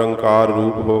ਆਪ ਨਿਰੰਕਾਰ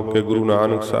ਰੂਪ ਹੋ ਕੇ ਗੁਰੂ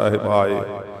ਨਾਨਕ ਸਾਹਿਬ ਆਏ।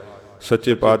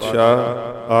 ਸੱਚੇ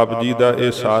ਪਾਤਸ਼ਾਹ ਆਪ ਜੀ ਦਾ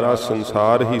ਇਹ ਸਾਰਾ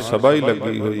ਸੰਸਾਰ ਹੀ ਸਭਾ ਹੀ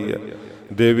ਲੱਗੀ ਹੋਈ ਹੈ।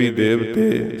 ਦੇਵੀ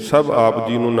ਦੇਵਤੇ ਸਭ ਆਪ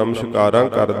ਜੀ ਨੂੰ ਨਮਸਕਾਰਾਂ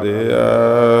ਕਰਦੇ ਆ।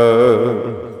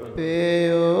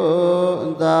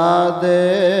 ਪਿਓ ਦਾਦੇ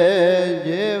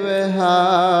ਜਿਵਹਾ।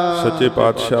 ਸੱਚੇ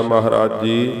ਪਾਤਸ਼ਾਹ ਮਹਾਰਾਜ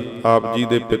ਜੀ ਆਪ ਜੀ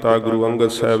ਦੇ ਪਿਤਾ ਗੁਰੂ ਅੰਗਦ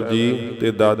ਸਾਹਿਬ ਜੀ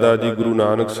ਤੇ ਦਾਦਾ ਜੀ ਗੁਰੂ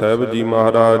ਨਾਨਕ ਸਾਹਿਬ ਜੀ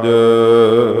ਮਹਾਰਾਜ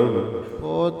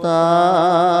ਪੋਤਾ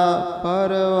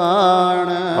ਪਰਵਾਣ।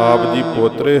 ਆਪ ਜੀ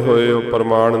ਪੋਤਰੇ ਹੋਏ ਹੋ,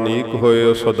 ਪ੍ਰਮਾਣਨੀਕ ਹੋਏ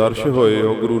ਹੋ, ਸਦਰਸ਼ ਹੋਏ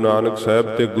ਹੋ ਗੁਰੂ ਨਾਨਕ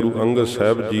ਸਾਹਿਬ ਤੇ ਗੁਰੂ ਅੰਗਦ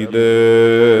ਸਾਹਿਬ ਜੀ ਦੇ।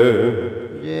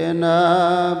 ਜਿਨ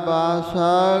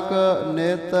ਬਾਸਕ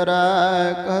ਨਿਤ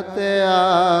ਨੇਤਰਾ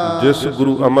ਕਤਿਆ। ਜਿਸ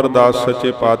ਗੁਰੂ ਅਮਰਦਾਸ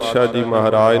ਸੱਚੇ ਪਾਤਸ਼ਾਹ ਜੀ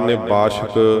ਮਹਾਰਾਜ ਨੇ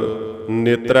ਬਾਸ਼ਕ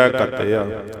ਨੇਤਰਾ ਕਤਿਆ।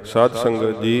 ਸਾਧ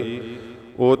ਸੰਗਤ ਜੀ,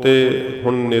 ਉਹ ਤੇ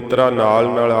ਹੁਣ ਨੇਤਰਾ ਨਾਲ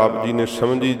ਨਾਲ ਆਪ ਜੀ ਨੇ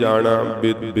ਸਮਝੀ ਜਾਣਾ,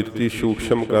 ਬਿਰਤੀ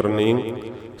ਸੂਖਸ਼ਮ ਕਰਨੀ।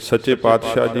 ਸੱਚੇ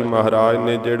ਪਾਤਸ਼ਾਹ ਜੀ ਮਹਾਰਾਜ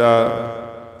ਨੇ ਜਿਹੜਾ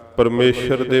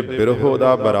ਪਰਮੇਸ਼ਰ ਦੇ ਬਿਰਹੋ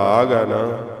ਦਾ ਬਰਾਗ ਹੈ ਨਾ,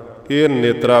 ਇਹ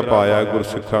ਨੇਤਰਾ ਪਾਇਆ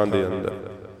ਗੁਰਸਿੱਖਾਂ ਦੇ ਅੰਦਰ।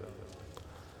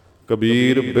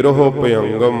 ਕਬੀਰ ਬਿਰਹੋ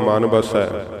ਭਯੰਗਮ ਮਨ ਬਸੈ,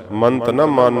 ਮੰਤ ਨ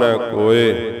ਮਾਨੈ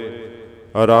ਕੋਏ।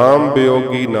 ਆਰਾਮ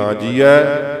ਬਿਯੋਗੀ ਨਾ ਜੀਐ,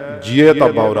 ਜੀਏ ਤਾਂ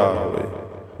ਬੌਰਾ ਹੋਏ।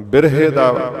 ਬਿਰਹੇ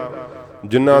ਦਾ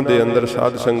ਜਿਨ੍ਹਾਂ ਦੇ ਅੰਦਰ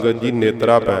ਸਾਧ ਸੰਗਤ ਜੀ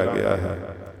ਨੇਤਰਾ ਪੈ ਗਿਆ ਹੈ।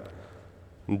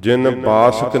 ਜਿਨ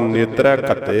ਬਾਸਕ ਨੇਤਰਾ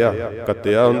ਕਤਿਆ,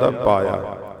 ਕਤਿਆ ਹੁੰਦਾ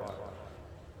ਪਾਇਆ।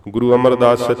 ਗੁਰੂ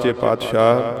ਅਮਰਦਾਸ ਸੱਚੇ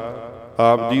ਪਾਤਸ਼ਾਹ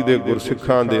ਆਪ ਜੀ ਦੇ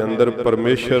ਗੁਰਸਿੱਖਾਂ ਦੇ ਅੰਦਰ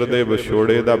ਪਰਮੇਸ਼ਰ ਦੇ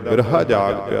ਵਿਛੋੜੇ ਦਾ ਬਿਰਹਾ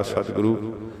ਜਾਗ ਪਿਆ। ਸਤਿਗੁਰੂ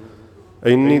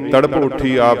ਇੰਨੀ ਤੜਪ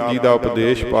ਉੱਠੀ ਆਪ ਜੀ ਦਾ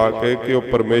ਉਪਦੇਸ਼ ਪਾ ਕੇ ਕਿ ਉਹ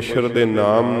ਪਰਮੇਸ਼ਰ ਦੇ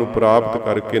ਨਾਮ ਨੂੰ ਪ੍ਰਾਪਤ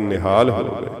ਕਰਕੇ ਨਿਹਾਲ ਹੋ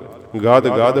ਗਏ, ਗਦ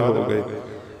ਗਦ ਹੋ ਗਏ।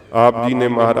 ਆਪ ਜੀ ਨੇ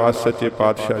ਮਹਾਰਾਜ ਸੱਚੇ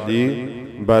ਪਾਤਸ਼ਾਹ ਜੀ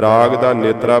ਬੈਰਾਗ ਦਾ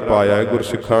ਨੇਤਰਾ ਪਾਇਆ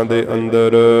ਗੁਰਸਿੱਖਾਂ ਦੇ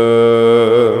ਅੰਦਰ।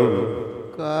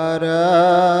 ਕਰ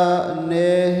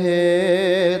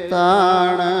ਨੇਹ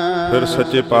ਤਾਣ। ਫਿਰ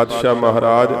ਸੱਚੇ ਪਾਤਸ਼ਾਹ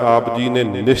ਮਹਾਰਾਜ ਆਪ ਜੀ ਨੇ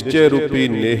ਨਿਸ਼ਚੈ ਰੂਪੀ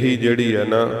ਨੇਹੀ ਜਿਹੜੀ ਹੈ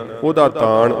ਨਾ, ਉਹਦਾ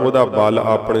ਤਾਣ, ਉਹਦਾ ਬਲ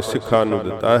ਆਪਣੇ ਸਿੱਖਾਂ ਨੂੰ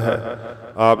ਦਿੱਤਾ ਹੈ।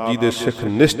 ਆਪ ਜੀ ਦੇ ਸਿੱਖ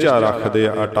ਨਿਸ਼ਚਾ ਰੱਖਦੇ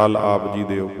ਆ ਅਟਲ ਆਪ ਜੀ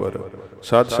ਦੇ ਉੱਪਰ।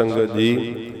 ਸਾਧ ਸੰਗਤ ਜੀ,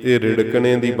 ਇਹ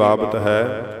ਰਿੜਕਣੇ ਦੀ ਬਾਬਤ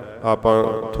ਹੈ। ਆਪਾਂ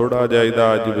ਥੋੜ੍ਹਾ ਜਿਹਾ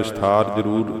ਇਹਦਾ ਅੱਜ ਵਿਸਥਾਰ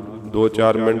ਜ਼ਰੂਰ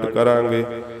 2-4 ਮਿੰਟ ਕਰਾਂਗੇ,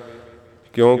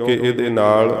 ਕਿਉਂਕਿ ਇਹਦੇ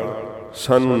ਨਾਲ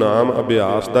ਸਾਨੂੰ ਨਾਮ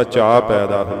ਅਭਿਆਸ ਦਾ ਚਾਅ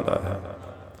ਪੈਦਾ ਹੁੰਦਾ ਹੈ।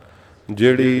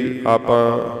 ਜਿਹੜੀ ਆਪਾਂ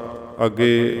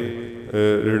ਅੱਗੇ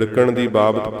ਰਿੜਕਣ ਦੀ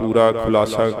ਬਾਬਤ ਪੂਰਾ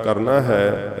ਖੁਲਾਸਾ ਕਰਨਾ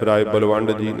ਹੈ, ਰਾਏ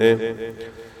ਬਲਵੰਡ ਜੀ ਨੇ।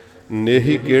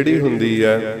 ਨੇਹੀ ਕਿਹੜੀ ਹੁੰਦੀ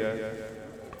ਹੈ?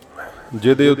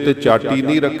 ਜਿਹਦੇ ਉੱਤੇ ਚਾਟੀ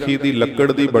ਨਹੀਂ ਰੱਖੀ ਦੀ,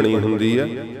 ਲੱਕੜ ਦੀ ਬਣੀ ਹੁੰਦੀ ਹੈ।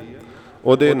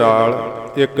 ਉਹਦੇ ਨਾਲ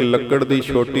ਇੱਕ ਲੱਕੜ ਦੀ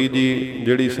ਛੋਟੀ ਜੀ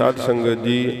ਜਿਹੜੀ ਸਾਧ ਸੰਗਤ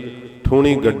ਜੀ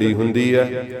ਠੂਣੀ ਗੱਡੀ ਹੁੰਦੀ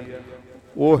ਹੈ,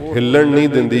 ਉਹ ਹਿੱਲਣ ਨਹੀਂ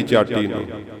ਦਿੰਦੀ ਚਾਟੀ ਨੂੰ।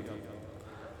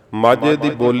 ਮਾਝੇ ਦੀ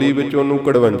ਬੋਲੀ ਵਿੱਚ ਉਹਨੂੰ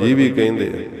ਕੜਵੰਜੀ ਵੀ ਕਹਿੰਦੇ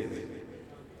ਆ।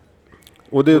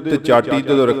 ਉਹਦੇ ਉੱਤੇ ਚਾਟੀ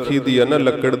ਜਦੋਂ ਰੱਖੀ ਦੀ ਹੈ ਨਾ,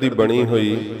 ਲੱਕੜ ਦੀ ਬਣੀ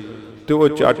ਹੋਈ, ਤੇ ਉਹ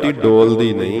ਚਾਟੀ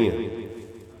ਡੋਲਦੀ ਨਹੀਂ ਹੈ,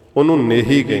 ਉਹਨੂੰ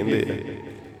ਨੇਹੀ ਕਹਿੰਦੇ ਆ।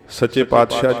 ਸੱਚੇ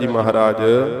ਪਾਤਸ਼ਾਹ ਜੀ ਮਹਾਰਾਜ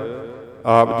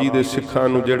ਆਪ ਜੀ ਦੇ ਸਿੱਖਾਂ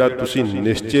ਨੂੰ ਜਿਹੜਾ ਤੁਸੀਂ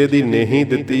ਨਿਸ਼ਚੇ ਦੀ ਨੇਹੀ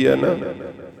ਦਿੱਤੀ ਹੈ ਨਾ,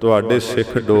 ਤੁਹਾਡੇ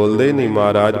ਸਿੱਖ ਡੋਲਦੇ ਨਹੀਂ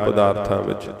ਮਹਾਰਾਜ ਪਦਾਰਥਾਂ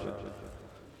ਵਿੱਚ।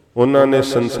 ਉਹਨਾਂ ਨੇ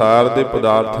ਸੰਸਾਰ ਦੇ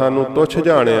ਪਦਾਰਥਾਂ ਨੂੰ ਤੁੱਛ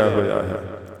ਜਾਣਿਆ ਹੋਇਆ ਹੈ।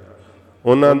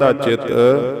 ਉਹਨਾਂ ਦਾ ਚਿੱਤ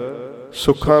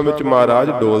ਸੁੱਖਾਂ ਵਿੱਚ ਮਹਾਰਾਜ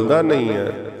ਡੋਲਦਾ ਨਹੀਂ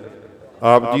ਹੈ।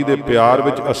 ਆਪ ਜੀ ਦੇ ਪਿਆਰ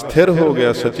ਵਿੱਚ ਅਸਥਿਰ ਹੋ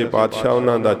ਗਿਆ ਸੱਚੇ ਪਾਤਸ਼ਾਹ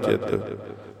ਉਹਨਾਂ ਦਾ ਚਿੱਤ।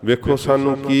 ਵੇਖੋ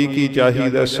ਸਾਨੂੰ ਕੀ ਕੀ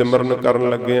ਚਾਹੀਦਾ ਸਿਮਰਨ ਕਰਨ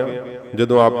ਲੱਗਿਆਂ।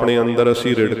 ਜਦੋਂ ਆਪਣੇ ਅੰਦਰ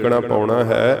ਅਸੀਂ ਰਿੜਕਣਾ ਪਾਉਣਾ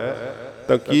ਹੈ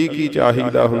ਤਾਂ ਕੀ ਕੀ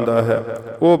ਚਾਹੀਦਾ ਹੁੰਦਾ ਹੈ,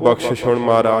 ਉਹ ਬਖਸ਼ਿਸ਼ ਹੁਣ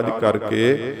ਮਹਾਰਾਜ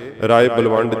ਕਰਕੇ ਰਾਏ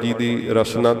ਬਲਵੰਡ ਜੀ ਦੀ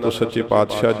ਰਸਨਾ ਤੋਂ ਸੱਚੇ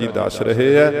ਪਾਤਸ਼ਾਹ ਜੀ ਦੱਸ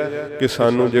ਰਹੇ ਹੈ ਕਿ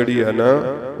ਸਾਨੂੰ ਜਿਹੜੀ ਹੈ ਨਾ,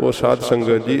 ਉਹ ਸਾਧ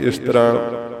ਸੰਗਤ ਜੀ ਇਸ ਤਰ੍ਹਾਂ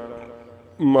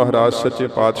ਮਹਾਰਾਜ ਸੱਚੇ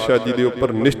ਪਾਤਸ਼ਾਹ ਜੀ ਦੇ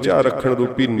ਉੱਪਰ ਨਿਸ਼ਚਾ ਰੱਖਣ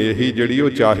ਰੂਪੀ ਨੇਹੀ ਜਿਹੜੀ ਉਹ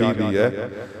ਚਾਹੀਦੀ ਹੈ।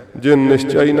 ਜੇ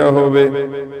ਨਿਸ਼ਚਾ ਹੀ ਨਾ ਹੋਵੇ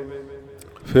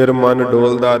ਫਿਰ ਮਨ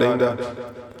ਡੋਲਦਾ ਰਹਿੰਦਾ,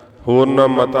 ਹੋਰਨਾਂ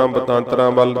ਮਤਾਂ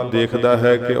ਬਤਾਂਤਰਾਂ ਵੱਲ ਦੇਖਦਾ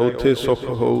ਹੈ ਕਿ ਉੱਥੇ ਸੁੱਖ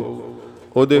ਹੋਊ,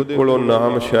 ਉਹਦੇ ਕੋਲੋਂ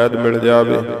ਨਾਮ ਸ਼ਾਇਦ ਮਿਲ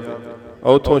ਜਾਵੇ,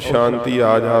 ਉੱਥੋਂ ਸ਼ਾਂਤੀ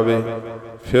ਆ ਜਾਵੇ।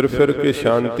 ਫਿਰ ਕੇ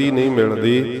ਸ਼ਾਂਤੀ ਨਹੀਂ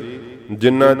ਮਿਲਦੀ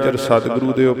ਜਿੰਨਾ ਚਿਰ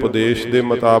ਸਤਿਗੁਰੂ ਦੇ ਉਪਦੇਸ਼ ਦੇ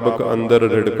ਮੁਤਾਬਕ ਅੰਦਰ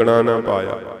ਰਿੜਕਣਾ ਨਾ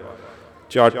ਪਾਇਆ।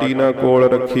 ਚਾਟੀ ਨਾ ਕੋਲ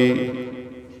ਰੱਖੀ,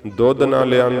 ਦੁੱਧ ਨਾ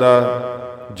ਲਿਆਂਦਾ,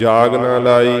 ਜਾਗ ਨਾ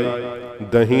ਲਾਈ,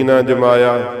 ਦਹੀਂ ਨਾ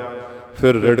ਜਮਾਇਆ,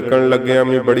 ਫਿਰ ਰਿੜਕਣ ਲੱਗਿਆਂ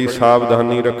ਵੀ ਬੜੀ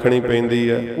ਸਾਵਧਾਨੀ ਰੱਖਣੀ ਪੈਂਦੀ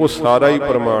ਹੈ। ਉਹ ਸਾਰਾ ਹੀ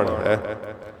ਪ੍ਰਮਾਣ ਹੈ।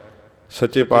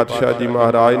 ਸੱਚੇ ਪਾਤਸ਼ਾਹ ਜੀ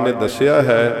ਮਹਾਰਾਜ ਨੇ ਦੱਸਿਆ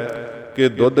ਹੈ ਕਿ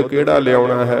ਦੁੱਧ ਕਿਹੜਾ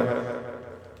ਲਿਆਉਣਾ ਹੈ,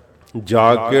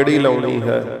 ਜਾਗ ਕਿਹੜੀ ਲਾਉਣੀ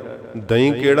ਹੈ,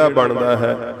 ਦਹੀਂ ਕਿਹੜਾ ਬਣਦਾ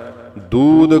ਹੈ।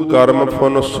 ਦੂਧ ਕਰਮ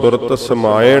ਫੁਨ ਸੁਰਤ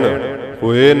ਸਮਾਇਣ,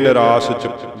 ਹੋਏ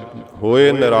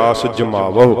ਨਿਰਾਸ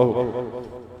ਜਮਾਵੋ।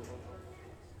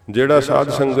 ਜਿਹੜਾ ਸਾਧ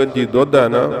ਸੰਗਤ ਜੀ ਦੁੱਧ ਹੈ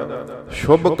ਨਾ,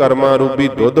 ਸ਼ੁਭ ਕਰਮਾਂ ਰੂਪੀ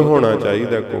ਦੁੱਧ ਹੋਣਾ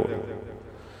ਚਾਹੀਦਾ ਕੋਲ।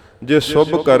 ਜੇ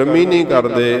ਸ਼ੁਭ ਕਰਮ ਹੀ ਨਹੀਂ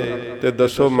ਕਰਦੇ ਤੇ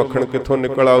ਦੱਸੋ ਮੱਖਣ ਕਿੱਥੋਂ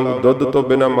ਨਿਕਲ ਆਊ? ਦੁੱਧ ਤੋਂ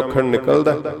ਬਿਨਾਂ ਮੱਖਣ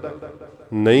ਨਿਕਲਦਾ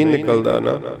ਨਹੀਂ, ਨਿਕਲਦਾ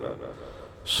ਨਾ।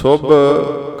 ਸ਼ੁਭ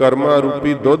ਕਰਮਾਂ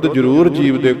ਰੂਪੀ ਦੁੱਧ ਜ਼ਰੂਰ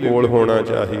ਜੀਵ ਦੇ ਕੋਲ ਹੋਣਾ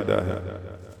ਚਾਹੀਦਾ ਹੈ।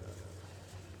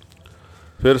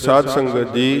 ਫਿਰ ਸਾਧ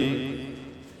ਸੰਗਤ ਜੀ,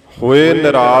 ਹੋਏ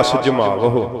ਨਿਰਾਸ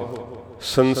ਜਮਾਵੋ।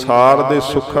 ਸੰਸਾਰ ਦੇ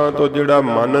ਸੁੱਖਾਂ ਤੋਂ ਜਿਹੜਾ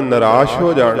ਮਨ ਨਿਰਾਸ਼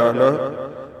ਹੋ ਜਾਣਾ ਨਾ,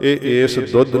 ਇਹ ਇਸ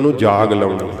ਦੁੱਧ ਨੂੰ ਜਾਗ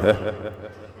ਲਾਉਣੀ ਹੈ।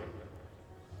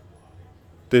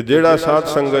 ਤੇ ਜਿਹੜਾ ਸਾਧ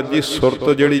ਸੰਗਤ ਜੀ ਸੁਰਤ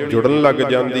ਜਿਹੜੀ ਜੁੜਨ ਲੱਗ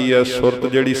ਜਾਂਦੀ ਹੈ, ਸੁਰਤ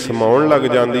ਜਿਹੜੀ ਸਮਾਉਣ ਲੱਗ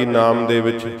ਜਾਂਦੀ ਨਾਮ ਦੇ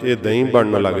ਵਿੱਚ, ਇਹ ਦਹੀਂ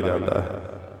ਬਣਨ ਲੱਗ ਜਾਂਦਾ ਹੈ।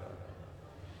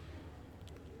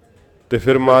 ਤੇ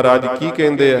ਫਿਰ ਮਹਾਰਾਜ ਕੀ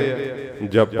ਕਹਿੰਦੇ ਆ,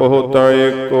 ਜਪੋ ਤਾਂ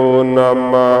ਏਕੋ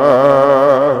ਨਾਮਾ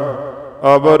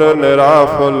ਅਵਰ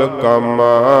ਨਿਰਾਫਲ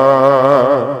ਕਾਮਾ,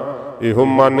 ਇਹੋ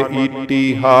ਮਨ ਈਟੀ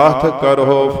ਹਾਥ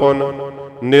ਕਰੋ ਫੁਨ,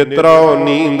 ਨੇਤਰਾਓ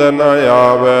ਨੀਂਦ ਨ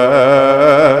ਆਵੈ,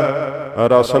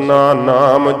 ਰਸਨਾ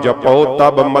ਨਾਮ ਜਪੋ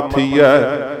ਤਬ ਮਥੀਐ,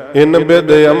 ਇਨ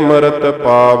ਬਿਦ ਅੰਮ੍ਰਿਤ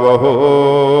ਪਾਵਹੋ।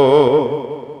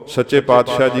 ਸੱਚੇ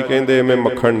ਪਾਤਸ਼ਾਹ ਜੀ ਕਹਿੰਦੇ ਇਵੇਂ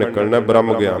ਮੱਖਣ ਨਿਕਲਣਾ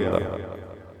ਬ੍ਰਹਮ ਗਿਆਨ ਦਾ,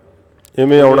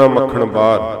 ਇਵੇਂ ਆਉਣਾ ਮੱਖਣ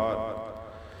ਬਾਹਰ।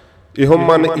 ਇਹੋ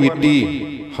ਮਨ ਈਟੀ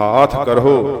ਹਾਥ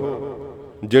ਕਰੋ,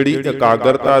 ਜਿਹੜੀ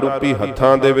ਇਕਾਗਰਤਾ ਰੂਪੀ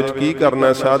ਹੱਥਾਂ ਦੇ ਵਿੱਚ ਕੀ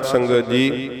ਕਰਨਾ ਸਾਧ ਸੰਗਤ ਜੀ,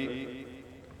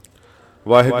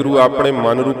 ਵਾਹਿਗੁਰੂ ਆਪਣੇ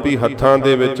ਮਨ ਰੂਪੀ ਹੱਥਾਂ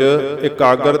ਦੇ ਵਿੱਚ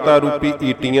ਇਕਾਗਰਤਾ ਰੂਪੀ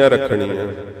ਈਟੀਆਂ ਰੱਖਣੀਆਂ,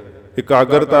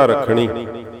 ਇਕਾਗਰਤਾ ਰੱਖਣੀ।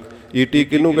 ਈਟੀ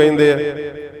ਕਿਹਨੂੰ ਕਹਿੰਦੇ ਆ?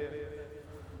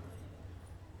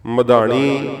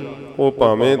 ਮਧਾਣੀ ਉਹ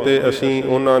ਭਾਵੇਂ ਤੇ ਅਸੀਂ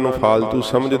ਉਹਨਾਂ ਨੂੰ ਫਾਲਤੂ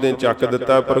ਸਮਝਦੇ ਚੱਕ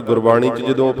ਦਿੱਤਾ, ਪਰ ਗੁਰਬਾਣੀ 'ਚ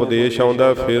ਜਦੋਂ ਉਪਦੇਸ਼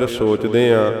ਆਉਂਦਾ ਫਿਰ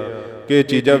ਸੋਚਦੇ ਹਾਂ ਕਿ ਇਹ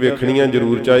ਚੀਜ਼ਾਂ ਵੇਖਣੀਆਂ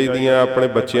ਜ਼ਰੂਰ ਚਾਹੀਦੀਆਂ, ਆਪਣੇ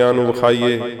ਬੱਚਿਆਂ ਨੂੰ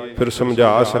ਵਿਖਾਈਏ, ਫਿਰ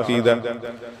ਸਮਝਾ ਸਕੀਦਾ।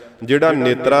 ਜਿਹੜਾ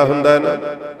ਨੇਤਰਾ ਹੁੰਦਾ ਨਾ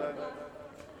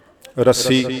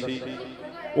ਰੱਸੀ,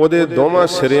 ਉਹਦੇ ਦੋਵਾਂ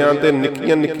ਸਿਰਿਆਂ ਤੇ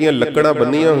ਨਿੱਕੀਆਂ ਨਿੱਕੀਆਂ ਲੱਕੜਾਂ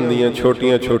ਬੰਨੀਆਂ ਹੁੰਦੀਆਂ,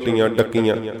 ਛੋਟੀਆਂ ਛੋਟੀਆਂ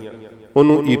ਡੱਕੀਆਂ,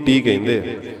 ਉਹਨੂੰ ਈਟੀ ਕਹਿੰਦੇ ਆ।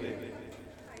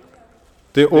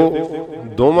 ਤੇ ਉਹ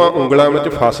ਦੋਵਾਂ ਉਂਗਲਾਂ ਵਿੱਚ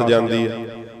ਫਸ ਜਾਂਦੀ ਹੈ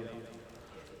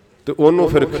ਤੇ ਉਹਨੂੰ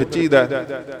ਫਿਰ ਖਿੱਚੀਦਾ।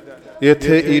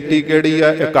 ਇੱਥੇ ਈਟੀ ਕਿਹੜੀ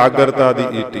ਆ? ਇਕਾਗਰਤਾ ਦੀ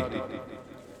ਈਟੀ।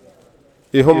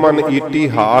 ਇਹੋ ਮਨ ਈਟੀ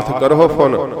ਹਾਥ ਕਰੋ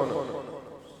ਫੁਨ,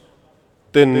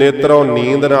 ਤੇ ਨੇਤਰੋਂ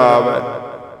ਨੀਂਦ ਨਾ ਆਵੇ।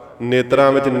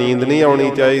 ਨੇਤਰਾਂ ਵਿੱਚ ਨੀਂਦ ਨਹੀਂ ਆਉਣੀ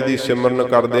ਚਾਹੀਦੀ। ਸਿਮਰਨ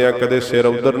ਕਰਦੇ ਆ, ਕਦੇ ਸਿਰ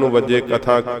ਉਧਰ ਨੂੰ ਵੱਜੇ,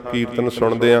 ਕਥਾ ਕੀਰਤਨ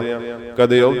ਸੁਣਦੇ ਆ,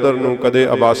 ਕਦੇ ਉਧਰ ਨੂੰ, ਕਦੇ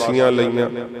ਅਬਾਸੀਆਂ ਲਈਆਂ।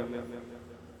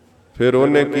 ਫਿਰ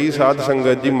ਉਹਨੇ ਕੀ ਸਾਧ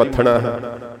ਸੰਗਤ ਜੀ ਮੱਥਣਾ ਹੈ?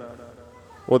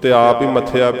 ਉਹ ਤੇ ਆਪ ਹੀ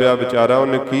ਮੱਥਿਆ ਪਿਆ ਵਿਚਾਰਾ,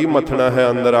 ਉਹਨੇ ਕੀ ਮੱਥਣਾ ਹੈ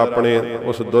ਅੰਦਰ ਆਪਣੇ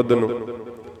ਉਸ ਦੁੱਧ ਨੂੰ।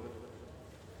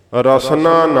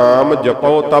 ਰਸਨਾ ਨਾਮ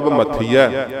ਜਪੋ ਤਬ ਮਥੀਐ।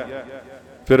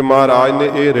 ਫਿਰ ਮਹਾਰਾਜ ਨੇ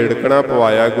ਇਹ ਰਿੜਕਣਾ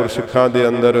ਪਵਾਇਆ ਗੁਰਸਿੱਖਾਂ ਦੇ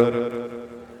ਅੰਦਰ।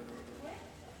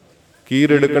 ਕੀ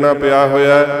ਰਿੜਕਣਾ ਪਿਆ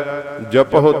ਹੋਇਆ?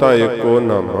 ਜਪੋ ਤਾਂ ਏਕੋ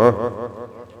ਨਾਮਾ,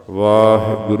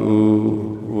 ਵਾਹਿਗੁਰੂ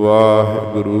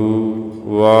ਵਾਹਿਗੁਰੂ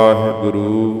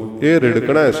ਵਾਹਿਗੁਰੂ। ਇਹ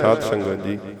ਰਿੜਕਣਾ ਹੈ ਸਾਧ ਸੰਗਤ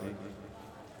ਜੀ।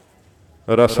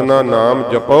 ਰਸਨਾ ਨਾਮ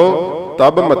ਜਪੋ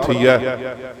ਤਬ ਮਥੀਐ,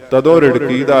 ਤਦੋਂ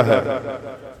ਰਿੜਕੀਦਾ ਹੈ।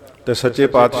 ਤੇ ਸੱਚੇ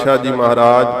ਪਾਤਸ਼ਾਹ ਜੀ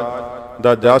ਮਹਾਰਾਜ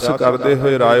ਦਾ ਜਸ ਕਰਦੇ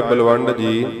ਹੋਏ ਰਾਏ ਬਲਵੰਡ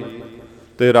ਜੀ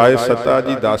ਤੇ ਰਾਏ ਸੱਤਾ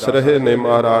ਜੀ ਦੱਸ ਰਹੇ ਨੇ,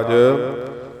 ਮਹਾਰਾਜ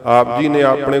ਆਪ ਜੀ ਨੇ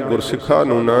ਆਪਣੇ ਗੁਰਸਿੱਖਾਂ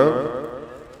ਨੂੰ ਨਾ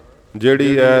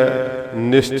ਜਿਹੜੀ ਹੈ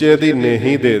ਨਿਸ਼ਚੇ ਦੀ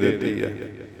ਨੇਹੀ ਦੇ ਦਿੱਤੀ ਹੈ,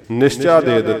 ਨਿਸ਼ਚਾ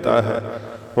ਦੇ ਦਿੱਤਾ ਹੈ।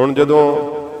 ਹੁਣ ਜਦੋਂ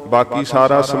ਬਾਕੀ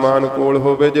ਸਾਰਾ ਸਮਾਨ ਕੋਲ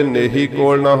ਹੋਵੇ, ਜੇ ਨੇਹੀ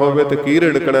ਕੋਲ ਨਾ ਹੋਵੇ ਤੇ ਕੀ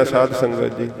ਰਿੜਕਣਾ ਸਾਧ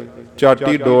ਸੰਗਤ ਜੀ?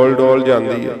 ਚਾਟੀ ਡੋਲ ਡੋਲ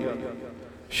ਜਾਂਦੀ ਹੈ,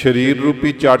 ਸਰੀਰ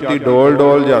ਰੂਪੀ ਚਾਟੀ ਡੋਲ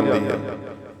ਡੋਲ ਜਾਂਦੀ ਹੈ।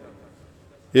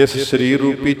 ਇਸ ਸਰੀਰ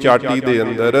ਰੂਪੀ ਚਾਟੀ ਦੇ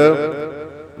ਅੰਦਰ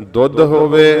ਦੁੱਧ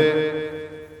ਹੋਵੇ,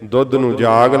 ਦੁੱਧ ਨੂੰ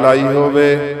ਜਾਗ ਲਾਈ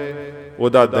ਹੋਵੇ,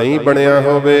 ਉਹਦਾ ਦਹੀਂ ਬਣਿਆ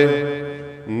ਹੋਵੇ,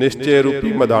 ਨਿਸ਼ਚੇ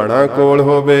ਰੂਪੀ ਮਧਾਣਾ ਕੋਲ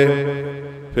ਹੋਵੇ,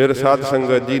 ਫਿਰ ਸਾਧ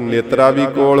ਸੰਗਤ ਜੀ ਨੇਤਰਾ ਵੀ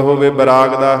ਕੋਲ ਹੋਵੇ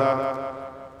ਬਰਾਗ ਦਾ,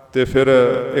 ਤੇ ਫਿਰ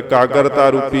ਇਕਾਗਰਤਾ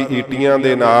ਰੂਪੀ ਈਟੀਆਂ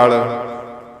ਦੇ ਨਾਲ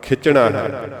ਖਿੱਚਣਾ ਹੈ।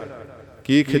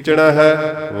 ਕੀ ਖਿੱਚਣਾ ਹੈ?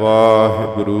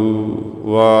 ਵਾਹਿਗੁਰੂ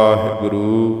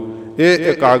ਵਾਹਿਗੁਰੂ। ਇਹ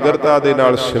ਇਕਾਗਰਤਾ ਦੇ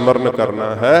ਨਾਲ ਸਿਮਰਨ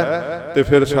ਕਰਨਾ ਹੈ। ਤੇ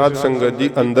ਫਿਰ ਸਾਧ ਸੰਗਤ ਜੀ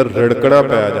ਅੰਦਰ ਰਿੜਕਣਾ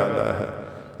ਪੈ ਜਾਂਦਾ ਹੈ।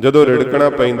 ਜਦੋਂ ਰਿੜਕਣਾ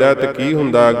ਪੈਂਦਾ ਤੇ ਕੀ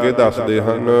ਹੁੰਦਾ ਅੱਗੇ ਦੱਸਦੇ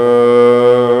ਹਨ।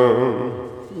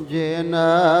 ਜਿਨ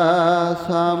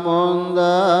ਸਮੁੰਦ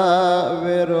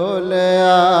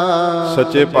ਵਿਰੋਲਿਆ।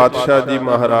 ਸੱਚੇ ਪਾਤਸ਼ਾਹ ਜੀ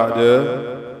ਮਹਾਰਾਜ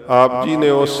ਆਪ ਜੀ ਨੇ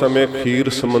ਉਸ ਸਮੇਂ ਖੀਰ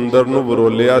ਸਮੁੰਦਰ ਨੂੰ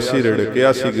ਵਿਰੋਲਿਆ ਸੀ,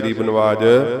 ਰਿੜਕਿਆ ਸੀ ਗਰੀਬ ਨਵਾਜ।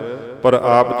 ਪਰ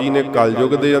ਆਪ ਜੀ ਨੇ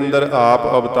ਕਲਯੁਗ ਦੇ ਅੰਦਰ ਆਪ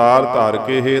ਅਵਤਾਰ ਧਾਰ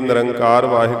ਕੇ ਇਹ ਨਿਰੰਕਾਰ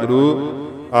ਵਾਹਿਗੁਰੂ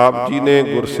ਆਪ ਜੀ ਨੇ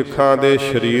ਗੁਰਸਿੱਖਾਂ ਦੇ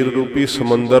ਸਰੀਰ ਰੂਪੀ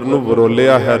ਸਮੁੰਦਰ ਨੂੰ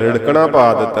ਵਿਰੋਲਿਆ ਹੈ, ਰਿੜਕਣਾ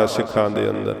ਪਾ ਦਿੱਤਾ ਸਿੱਖਾਂ ਦੇ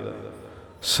ਅੰਦਰ।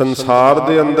 ਸੰਸਾਰ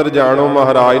ਦੇ ਅੰਦਰ ਜਾਣੋ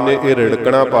ਮਹਾਰਾਜ ਨੇ ਇਹ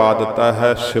ਰਿੜਕਣਾ ਪਾ ਦਿੱਤਾ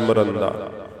ਹੈ ਸਿਮਰਨ ਦਾ।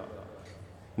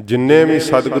 ਜਿੰਨੇ ਵੀ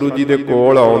ਸਤਿਗੁਰੂ ਜੀ ਦੇ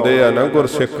ਕੋਲ ਆਉਂਦੇ ਆ ਨਾ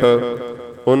ਗੁਰਸਿੱਖ,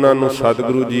 ਉਹਨਾਂ ਨੂੰ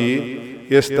ਸਤਿਗੁਰੂ ਜੀ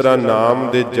ਇਸ ਤਰ੍ਹਾਂ ਨਾਮ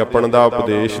ਦੇ ਜਪਣ ਦਾ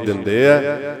ਉਪਦੇਸ਼ ਦਿੰਦੇ ਆ।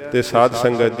 ਤੇ ਸਾਧ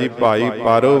ਸੰਗਤ ਜੀ ਭਾਈ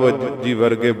ਪਾਰੋ ਜੀ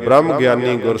ਵਰਗੇ ਬ੍ਰਹਮ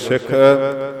ਗਿਆਨੀ ਗੁਰਸਿੱਖ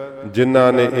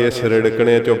ਜਿਨ੍ਹਾਂ ਨੇ ਇਸ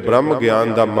ਰਿੜਕਣੇ ਚੋਂ ਬ੍ਰਹਮ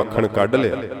ਗਿਆਨ ਦਾ ਮੱਖਣ ਕੱਢ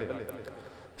ਲਿਆ।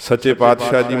 ਸੱਚੇ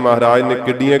ਪਾਤਸ਼ਾਹ ਜੀ ਮਹਾਰਾਜ ਨੇ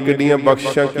ਕਿੱਡੀਆਂ ਕਿੱਡੀਆਂ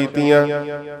ਬਖਸ਼ਿਸ਼ਾਂ ਕੀਤੀਆਂ।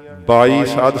 22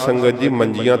 ਸਾਧ ਸੰਗਤ ਜੀ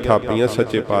ਮੰਜੀਆਂ ਥਾਪੀਆਂ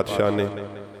ਸੱਚੇ ਪਾਤਸ਼ਾਹ ਨੇ।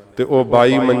 ਤੇ ਉਹ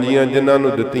 22 ਮੰਜੀਆਂ ਜਿਨ੍ਹਾਂ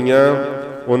ਨੂੰ ਦਿੱਤੀਆਂ,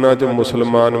 ਉਹਨਾਂ 'ਚ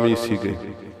ਮੁਸਲਮਾਨ ਵੀ ਸੀਗੇ,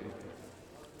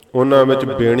 ਉਹਨਾਂ ਵਿੱਚ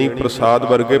ਬੇਣੀ ਪ੍ਰਸਾਦ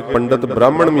ਵਰਗੇ ਪੰਡਤ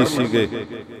ਬ੍ਰਾਹਮਣ ਵੀ ਸੀਗੇ।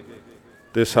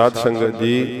 ਤੇ ਸਾਧ ਸੰਗਤ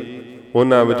ਜੀ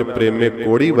ਉਹਨਾਂ ਵਿੱਚ ਪ੍ਰੇਮੇ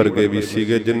ਕੋੜੀ ਵਰਗੇ ਵੀ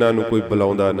ਸੀਗੇ, ਜਿਨ੍ਹਾਂ ਨੂੰ ਕੋਈ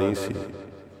ਬੁਲਾਉਂਦਾ ਨਹੀਂ ਸੀ।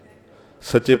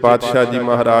 ਸੱਚੇ ਪਾਤਸ਼ਾਹ ਜੀ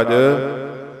ਮਹਾਰਾਜ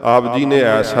ਆਪ ਜੀ ਨੇ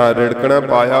ਐਸਾ ਰਿੜਕਣਾ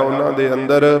ਪਾਇਆ ਉਹਨਾਂ ਦੇ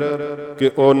ਅੰਦਰ ਕਿ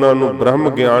ਉਹਨਾਂ ਨੂੰ ਬ੍ਰਹਮ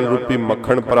ਗਿਆਨ ਰੂਪੀ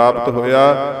ਮੱਖਣ ਪ੍ਰਾਪਤ ਹੋਇਆ।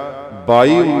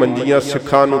 22 ਮੰਜੀਆਂ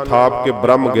ਸਿੱਖਾਂ ਨੂੰ ਥਾਪ ਕੇ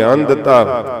ਬ੍ਰਹਮ ਗਿਆਨ ਦਿੱਤਾ।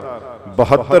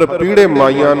 72 ਪੀੜੇ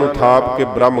ਮਾਈਆਂ ਨੂੰ ਥਾਪ ਕੇ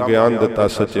ਬ੍ਰਹਮ ਗਿਆਨ ਦਿੱਤਾ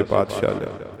ਸੱਚੇ ਪਾਤਸ਼ਾਹ ਨੇ।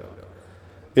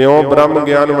 ਇਉਂ ਬ੍ਰਹਮ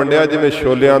ਗਿਆਨ ਵੰਡਿਆ ਜਿਵੇਂ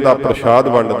ਛੋਲਿਆਂ ਦਾ ਪ੍ਰਸ਼ਾਦ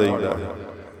ਵੰਡ ਦਈਦਾ।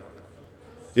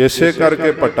 ਇਸੇ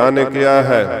ਕਰਕੇ ਭੱਟਾਂ ਨੇ ਕਿਹਾ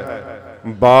ਹੈ,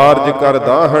 ਬਾਰਜ ਕਰ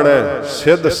ਦਾਹਣੈ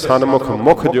ਸਿੱਧ ਸਨਮੁਖ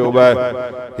ਮੁਖ ਜੋਵੈ।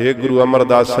 हे ਗੁਰੂ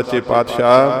ਅਮਰਦਾਸ ਸੱਚੇ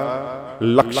ਪਾਤਸ਼ਾਹ,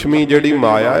 ਲਕਸ਼ਮੀ ਜਿਹੜੀ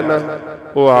ਮਾਇਆ ਹੈ ਨਾ,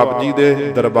 ਉਹ ਆਪ ਜੀ ਦੇ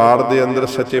ਦਰਬਾਰ ਦੇ ਅੰਦਰ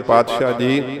ਸੱਚੇ ਪਾਤਸ਼ਾਹ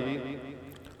ਜੀ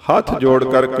ਹੱਥ ਜੋੜ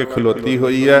ਕਰਕੇ ਖਲੋਤੀ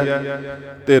ਹੋਈ ਹੈ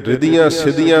ਤੇ ਰਿਧੀਆਂ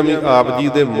ਸਿੱਧੀਆਂ ਵੀ ਆਪ ਜੀ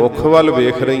ਦੇ ਮੁਖ ਵੱਲ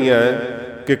ਵੇਖ ਰਹੀਆਂ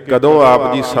ਕਿ ਕਦੋਂ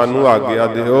ਆਪ ਜੀ ਸਾਨੂੰ ਆਗਿਆ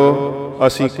ਦਿਓ,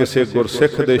 ਅਸੀਂ ਕਿਸੇ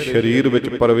ਗੁਰਸਿੱਖ ਦੇ ਸਰੀਰ ਵਿੱਚ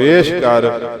ਪ੍ਰਵੇਸ਼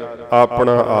ਕਰ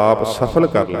ਆਪਣਾ ਆਪ ਸਫਲ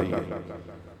ਕਰ ਲਈਏ।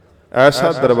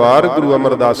 ਐਸਾ ਦਰਬਾਰ ਗੁਰੂ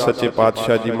ਅਮਰਦਾਸ ਸੱਚੇ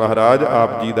ਪਾਤਸ਼ਾਹ ਜੀ ਮਹਾਰਾਜ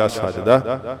ਆਪ ਜੀ ਦਾ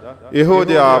ਸਜਦਾ। ਇਹੋ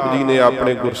ਜਿਹਾ ਆਪ ਜੀ ਨੇ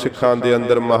ਆਪਣੇ ਗੁਰਸਿੱਖਾਂ ਦੇ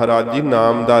ਅੰਦਰ ਮਹਾਰਾਜ ਜੀ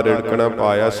ਨਾਮ ਦਾ ਰਿੜਕਣਾ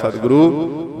ਪਾਇਆ। ਸਤਿਗੁਰੂ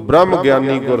ਬ੍ਰਹਮ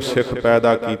ਗਿਆਨੀ ਗੁਰਸਿੱਖ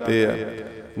ਪੈਦਾ ਕੀਤੇ ਆ।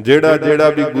 ਜਿਹੜਾ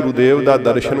ਵੀ ਗੁਰੂਦੇਵ ਦਾ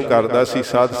ਦਰਸ਼ਨ ਕਰਦਾ ਸੀ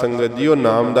ਸਾਧ ਸੰਗਤ ਜੀ, ਉਹ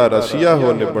ਨਾਮ ਦਾ ਰਸੀਆ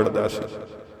ਹੋ ਨਿਬੜਦਾ ਸੀ।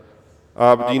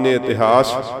 ਆਪ ਜੀ ਨੇ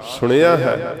ਇਤਿਹਾਸ ਸੁਣਿਆ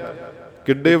ਹੈ,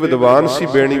 ਕਿੱਡੇ ਵਿਦਵਾਨ ਸੀ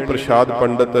ਬੇਣੀ ਪ੍ਰਸ਼ਾਦ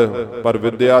ਪੰਡਤ, ਪਰ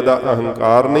ਵਿਦਿਆ ਦਾ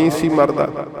ਅਹੰਕਾਰ ਨਹੀਂ ਸੀ ਮਰਦਾ।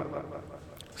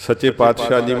 ਸੱਚੇ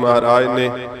ਪਾਤਸ਼ਾਹ ਜੀ ਮਹਾਰਾਜ ਨੇ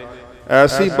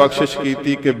ਐਸੀ ਬਖਸ਼ਿਸ਼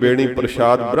ਕੀਤੀ ਕਿ ਬੇਣੀ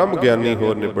ਪ੍ਰਸ਼ਾਦ ਬ੍ਰਹਮ ਗਿਆਨੀ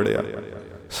ਹੋਰ ਨਿਬੜਿਆ।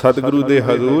 ਸਤਿਗੁਰੂ ਦੇ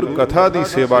ਹਜ਼ੂਰ ਕਥਾ ਦੀ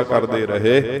ਸੇਵਾ ਕਰਦੇ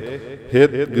ਰਹੇ। ਹੇ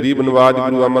ਗਰੀਬ ਨਵਾਜ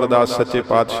ਗੁਰੂ ਅਮਰਦਾਸ ਸੱਚੇ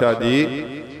ਪਾਤਸ਼ਾਹ ਜੀ,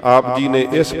 ਆਪ ਜੀ ਨੇ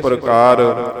ਇਸ ਪ੍ਰਕਾਰ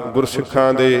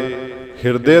ਗੁਰਸਿੱਖਾਂ ਦੇ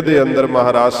ਹਿਰਦੇ ਦੇ ਅੰਦਰ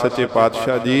ਮਹਾਰਾਜ ਸੱਚੇ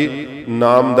ਪਾਤਸ਼ਾਹ ਜੀ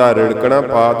ਨਾਮ ਦਾ ਰਿੜਕਣਾ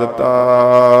ਪਾ ਦਿੱਤਾ।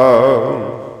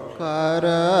 ਕਰ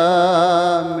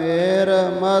ਮੇਰ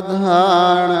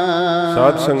ਮਧਾਣ।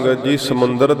 ਸਾਧ ਸੰਗਤ ਜੀ,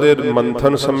 ਸਮੁੰਦਰ ਦੇ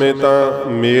ਮੰਥਨ ਸਮੇਂ ਤਾਂ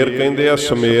ਮੇਰ ਕਹਿੰਦੇ ਆ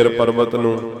ਸਮੇਰ ਪਰਬਤ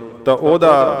ਨੂੰ, ਤਾਂ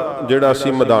ਉਹਦਾ ਜਿਹੜਾ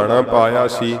ਸੀ ਮਧਾਣਾ ਪਾਇਆ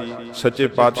ਸੀ ਸੱਚੇ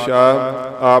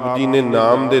ਪਾਤਸ਼ਾਹ ਆਪ ਜੀ ਨੇ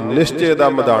ਨਾਮ ਦੇ ਨਿਸ਼ਚੇ ਦਾ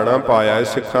ਮਧਾਣਾ ਪਾਇਆ ਹੈ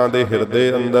ਸਿੱਖਾਂ ਦੇ ਹਿਰਦੇ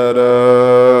ਅੰਦਰ।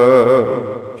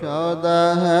 14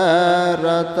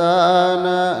 ਰਤਨ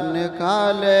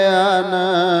ਨਿਕਾਲਿਆ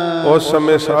ਨ। ਉਸ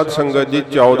ਸਮੇਂ ਸਾਧ ਸੰਗਤ ਜੀ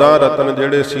 14 ਰਤਨ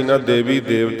ਜਿਹੜੇ ਸੀ ਨਾ, ਦੇਵੀ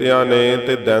ਦੇਵਤਿਆਂ ਨੇ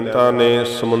ਤੇ ਦੈਂਤਾਂ ਨੇ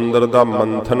ਸਮੁੰਦਰ ਦਾ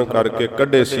ਮੰਥਨ ਕਰਕੇ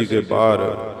ਕੱਢੇ ਸੀਗੇ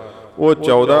ਬਾਹਰ। ਉਹ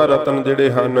 14 ਰਤਨ ਜਿਹੜੇ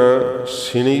ਹਨ,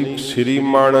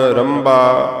 ਸ੍ਰੀਮਣ, ਰੰਭਾ,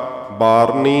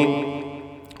 ਬਾਰਨੀ,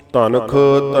 ਧਨਖ,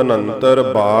 ਧਨੰਤਰ,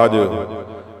 ਬਾਜ,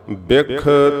 ਬਿਖ,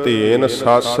 ਧੇਨ,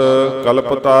 ਸੱਸ,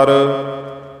 ਕਲਪਤਰ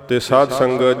ਤੇ ਸਾਧ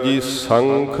ਸੰਗਤ ਜੀ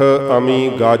ਸੰਖ,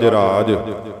 ਅਮੀ, ਗਾਜਰਾਜ,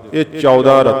 ਇਹ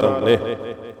 14 ਰਤਨ ਨੇ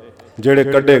ਜਿਹੜੇ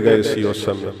ਕੱਢੇ ਗਏ ਸੀ ਉਸ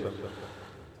ਸਮੇਂ।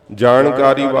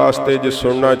 ਜਾਣਕਾਰੀ ਵਾਸਤੇ ਜੇ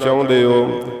ਸੁਣਨਾ ਚਾਹੁੰਦੇ ਹੋ,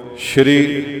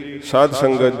 ਸ਼੍ਰੀ ਸਾਧ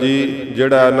ਸੰਗਤ ਜੀ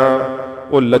ਜਿਹੜਾ ਨਾ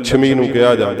ਉਹ ਲక్ష్ਮੀ ਨੂੰ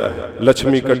ਕਿਹਾ ਜਾਂਦਾ ਹੈ,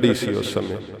 ਲక్ష్ਮੀ ਕੱਢੀ ਸੀ ਉਸ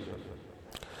ਸਮੇਂ।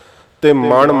 ਤੇ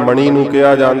ਮਣੀ ਨੂੰ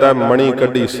ਕਿਹਾ ਜਾਂਦਾ, ਮਣੀ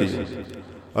ਕੱਢੀ ਸੀ।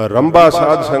 ਰੰਭਾ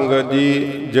ਸਾਧ ਸੰਗਤ ਜੀ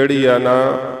ਜਿਹੜੀ ਆ ਨਾ,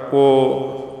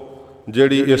 ਉਹ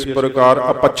ਜਿਹੜੀ ਇਸ ਪ੍ਰਕਾਰ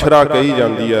ਅਪਛਰਾ ਕਹੀ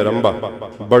ਜਾਂਦੀ ਹੈ ਰੰਭਾ,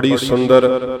 ਬੜੀ ਸੁੰਦਰ,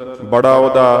 ਬੜਾ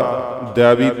ਉਹਦਾ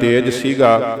ਦੈਵੀ ਤੇਜ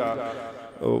ਸੀਗਾ।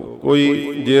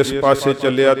 ਕੋਈ ਜਿਸ ਪਾਸੇ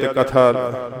ਚੱਲਿਆ ਤੇ ਕਥਾ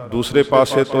ਦੂਸਰੇ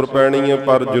ਪਾਸੇ ਤੁਰ ਪੈਣੀ ਹੈ,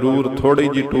 ਪਰ ਜ਼ਰੂਰ ਥੋੜੀ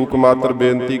ਜਿਹੀ ਟੂਕ ਮਾਤਰ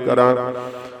ਬੇਨਤੀ ਕਰਾਂ।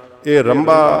 ਇਹ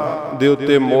ਰੰਭਾ ਦੇ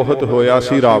ਉੱਤੇ ਮੋਹਿਤ ਹੋਇਆ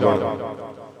ਸੀ ਰਾਵਣ,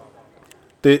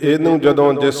 ਤੇ ਇਹਨੂੰ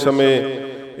ਜਦੋਂ ਜਿਸ ਸਮੇਂ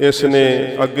ਇਸ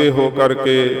ਨੇ ਅੱਗੇ ਹੋ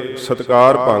ਕਰਕੇ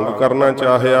ਸਤਕਾਰ ਭੰਗ ਕਰਨਾ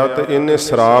ਚਾਹਿਆ ਤੇ ਇਹਨੇ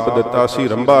ਸਰਾਪ ਦਿੱਤਾ ਸੀ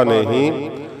ਰੰਭਾ ਨੇ ਹੀ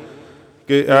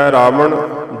ਕਿ ਐ ਰਾਵਣ,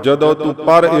 ਜਦੋਂ ਤੂੰ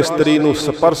ਪਰ ਇਸਤਰੀ ਨੂੰ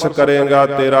ਸਪਰਸ਼ ਕਰੇਗਾ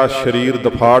ਤੇਰਾ ਸਰੀਰ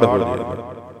ਦਫਾੜ ਹੋ ਜਾਏਗਾ।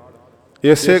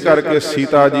 ਇਸੇ ਕਰਕੇ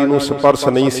ਸੀਤਾ ਜੀ ਨੂੰ ਸਪਰਸ਼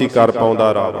ਨਹੀਂ ਸੀ ਕਰ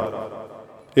ਪਾਉਂਦਾ ਰਾਵਣ,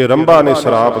 ਇਹ ਰੰਭਾ ਨੇ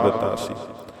ਸਰਾਪ ਦਿੱਤਾ ਸੀ।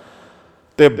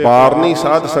 ਤੇ ਬਾਰਨੀ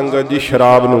ਸਾਧ ਸੰਗਤ ਜੀ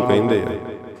ਸ਼ਰਾਬ ਨੂੰ ਕਹਿੰਦੇ ਆ।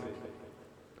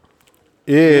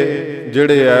 ਇਹ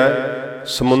ਜਿਹੜੇ ਆ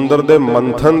ਸਮੁੰਦਰ ਦੇ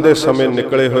ਮੰਥਨ ਦੇ ਸਮੇਂ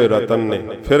ਨਿਕਲੇ ਹੋਏ ਰਤਨ ਨੇ।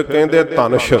 ਫਿਰ ਕਹਿੰਦੇ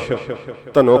ਧਨੁਸ਼,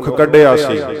 ਧਨੁਖ ਕੱਢਿਆ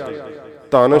ਸੀ।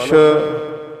 ਧਨੁਸ਼,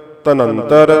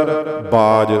 ਧਨੰਤਰ,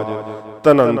 ਬਾਜ,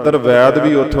 ਧਨੰਤਰ ਵੈਦ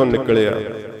ਵੀ ਉੱਥੋਂ ਨਿਕਲਿਆ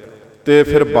ਤੇ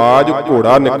ਫਿਰ ਬਾਜ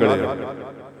ਘੋੜਾ ਨਿਕਲਿਆ।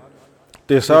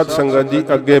 ਤੇ ਸਾਧ ਸੰਗਤ ਜੀ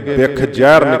ਅੱਗੇ ਬਿਖ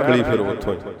ਜ਼ਹਿਰ ਨਿਕਲੀ ਫਿਰ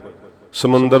ਉੱਥੋਂ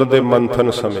ਸਮੁੰਦਰ ਦੇ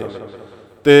ਮੰਥਨ ਸਮੇਂ।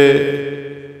 ਤੇ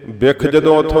ਬਿਖ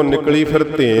ਜਦੋਂ ਉੱਥੋਂ ਨਿਕਲੀ ਫਿਰ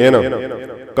ਧੇਨ,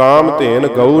 ਕਾਮ ਧੇਨ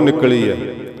ਗਊ ਨਿਕਲੀ ਹੈ।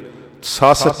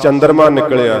 ਸੱਸ ਚੰਦਰਮਾ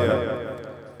ਨਿਕਲਿਆ ਹੈ।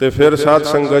 ਤੇ ਫਿਰ ਸਾਧ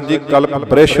ਸੰਗਤ ਜੀ ਕਲਪ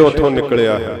ਬ੍ਰਿਸ਼ ਉੱਥੋਂ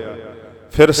ਨਿਕਲਿਆ ਹੈ।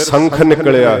 ਫਿਰ ਸੰਖ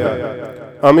ਨਿਕਲਿਆ ਹੈ,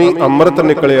 ਅਮੀ ਅੰਮ੍ਰਿਤ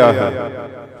ਨਿਕਲਿਆ ਹੈ।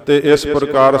 ਤੇ ਇਸ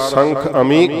ਪ੍ਰਕਾਰ ਸੰਖ,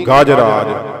 ਅਮੀ, ਗਾਜਰਾਜ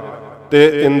ਤੇ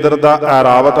ਇੰਦਰ ਦਾ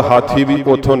ਐਰਾਵਤ ਹਾਥੀ ਵੀ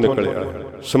ਉੱਥੋਂ ਨਿਕਲਿਆ ਹੈ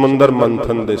ਸਮੁੰਦਰ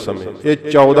ਮੰਥਨ ਦੇ ਸਮੇਂ। ਇਹ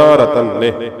 14 ਰਤਨ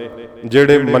ਨੇ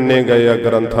ਜਿਹੜੇ ਮੰਨੇ ਗਏ ਆ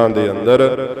ਗ੍ਰੰਥਾਂ ਦੇ ਅੰਦਰ।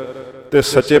 ਤੇ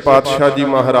ਸੱਚੇ ਪਾਤਸ਼ਾਹ ਜੀ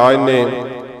ਮਹਾਰਾਜ ਨੇ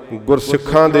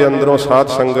ਗੁਰਸਿੱਖਾਂ ਦੇ ਅੰਦਰੋਂ ਸਾਧ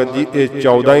ਸੰਗਤ ਜੀ ਇਹ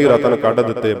 14 ਹੀ ਰਤਨ ਕੱਢ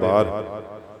ਦਿੱਤੇ ਬਾਹਰ।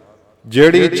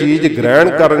 ਜਿਹੜੀ ਚੀਜ਼ ਗ੍ਰਹਿਣ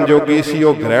ਕਰਨ ਜੋਗੀ ਸੀ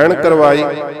ਉਹ ਗ੍ਰਹਿਣ ਕਰਵਾਈ,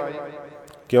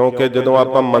 ਕਿਉਂਕਿ ਜਦੋਂ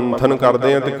ਆਪਾਂ ਮੰਥਨ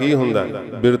ਕਰਦੇ ਹਾਂ ਤਾਂ ਕੀ ਹੁੰਦਾ,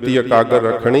 ਬਿਰਤੀ ਇਕਾਗਰ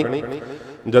ਰੱਖਣੀ।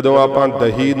 ਜਦੋਂ ਆਪਾਂ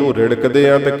ਦਹੀਂ ਨੂੰ ਰਿੜਕਦੇ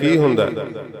ਹਾਂ ਤਾਂ ਕੀ ਹੁੰਦਾ,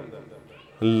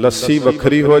 ਲੱਸੀ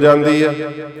ਵੱਖਰੀ ਹੋ ਜਾਂਦੀ ਹੈ,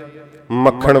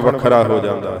 ਮੱਖਣ ਵੱਖਰਾ ਹੋ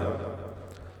ਜਾਂਦਾ ਹੈ,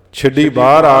 ਛਿੱਡੀ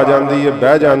ਬਾਹਰ ਆ ਜਾਂਦੀ ਹੈ,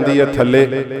 ਬਹਿ ਜਾਂਦੀ ਹੈ ਥੱਲੇ,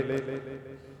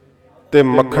 ਤੇ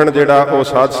ਮੱਖਣ ਜਿਹੜਾ ਉਹ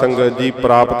ਸਾਧ ਸੰਗਤ ਜੀ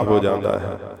ਪ੍ਰਾਪਤ ਹੋ ਜਾਂਦਾ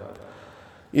ਹੈ।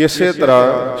 ਇਸੇ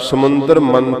ਤਰ੍ਹਾਂ ਸਮੁੰਦਰ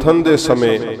ਮੰਥਨ ਦੇ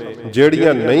ਸਮੇਂ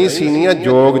ਜਿਹੜੀਆਂ ਨਹੀਂ ਸੀਨੀਆਂ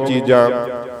ਯੋਗ ਚੀਜ਼ਾਂ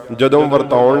ਜਦੋਂ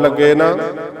ਵਰਤਾਉਣ ਲੱਗੇ ਨਾ,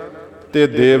 ਤੇ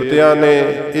ਦੇਵਤਿਆਂ ਨੇ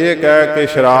ਇਹ ਕਹਿ ਕੇ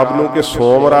ਸ਼ਰਾਬ ਨੂੰ ਕਿ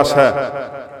ਸੋਮ ਰਸ ਹੈ,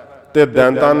 ਤੇ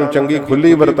ਦੈਂਤਾਂ ਨੂੰ ਚੰਗੀ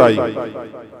ਖੁੱਲੀ ਵਰਤਾਈ।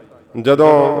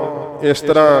 ਜਦੋਂ ਇਸ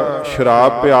ਤਰ੍ਹਾਂ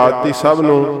ਸ਼ਰਾਬ ਪਿਆਤੀ ਸਭ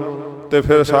ਨੂੰ, ਤੇ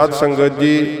ਫਿਰ ਸਾਧ ਸੰਗਤ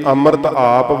ਜੀ ਅੰਮ੍ਰਿਤ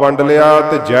ਆਪ ਵੰਡ ਲਿਆ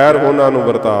ਤੇ ਜ਼ਹਿਰ ਉਹਨਾਂ ਨੂੰ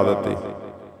ਵਰਤਾ ਦਿੱਤੀ।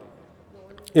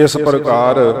 ਇਸ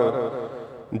ਪ੍ਰਕਾਰ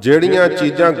ਜਿਹੜੀਆਂ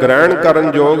ਚੀਜ਼ਾਂ ਗ੍ਰਹਿਣ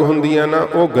ਕਰਨ ਯੋਗ ਹੁੰਦੀਆਂ ਨਾ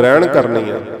ਉਹ ਗ੍ਰਹਿਣ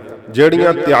ਕਰਨੀਆਂ,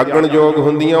 ਜਿਹੜੀਆਂ ਤਿਆਗਣ ਯੋਗ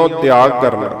ਹੁੰਦੀਆਂ ਉਹ ਤਿਆਗ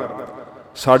ਕਰਨਾ।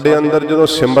 ਸਾਡੇ ਅੰਦਰ ਜਦੋਂ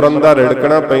ਸਿਮਰਨ ਦਾ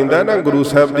ਰਿੜਕਣਾ ਪੈਂਦਾ ਨਾ ਗੁਰੂ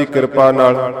ਸਾਹਿਬ ਦੀ ਕਿਰਪਾ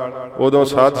ਨਾਲ, ਉਦੋਂ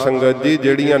ਸਾਧ ਸੰਗਤ ਜੀ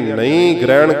ਜਿਹੜੀਆਂ ਨਹੀਂ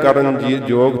ਗ੍ਰਹਿਣ ਕਰਨ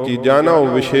ਯੋਗ ਚੀਜ਼ਾਂ ਨਾ ਉਹ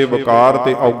ਵਿਸ਼ੇ ਵਿਕਾਰ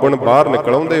ਤੇ ਔਗਣ ਬਾਹਰ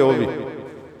ਨਿਕਲ ਆਉਂਦੇ,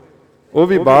 ਉਹ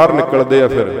ਵੀ ਬਾਹਰ ਨਿਕਲਦੇ ਆ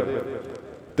ਫਿਰ।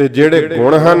 ਤੇ ਜਿਹੜੇ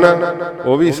ਗੁਣ ਹਨ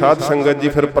ਉਹ ਵੀ ਸਾਧ ਸੰਗਤ ਜੀ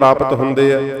ਫਿਰ ਪ੍ਰਾਪਤ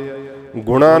ਹੁੰਦੇ ਆ।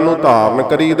 ਗੁਣਾਂ ਨੂੰ ਧਾਰਨ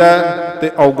ਕਰੀਦਾ ਤੇ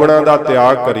ਔਗਣਾਂ ਦਾ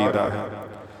ਤਿਆਗ ਕਰੀਦਾ ਹੈ।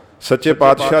 ਸੱਚੇ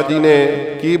ਪਾਤਸ਼ਾਹ ਜੀ ਨੇ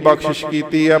ਕੀ ਬਖਸ਼ਿਸ਼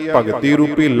ਕੀਤੀ ਹੈ, ਭਗਤੀ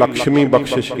ਰੂਪੀ ਲక్ష్ਮੀ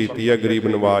ਬਖਸ਼ਿਸ਼ ਕੀਤੀ ਹੈ ਗਰੀਬ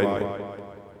ਨਵਾਜ ਨੇ।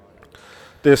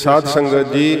 ਤੇ ਸਾਧ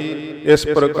ਸੰਗਤ ਜੀ ਇਸ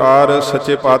ਪ੍ਰਕਾਰ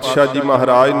ਸੱਚੇ ਪਾਤਸ਼ਾਹ ਜੀ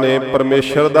ਮਹਾਰਾਜ ਨੇ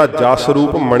ਪਰਮੇਸ਼ਰ ਦਾ ਜਸ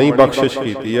ਰੂਪ ਮਣੀ ਬਖਸ਼ਿਸ਼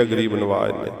ਕੀਤੀ ਹੈ ਗਰੀਬ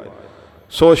ਨਵਾਜ ਨੇ।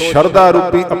 ਸੋ ਸ਼ਰਧਾ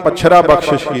ਰੂਪੀ ਅਪਛਰਾ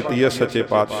ਬਖਸ਼ਿਸ਼ ਕੀਤੀ ਹੈ ਸੱਚੇ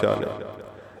ਪਾਤਸ਼ਾਹ ਨੇ।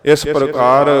 ਇਸ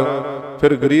ਪ੍ਰਕਾਰ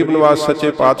ਫਿਰ ਗਰੀਬ ਨਵਾਜ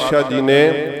ਸੱਚੇ ਪਾਤਸ਼ਾਹ ਜੀ ਨੇ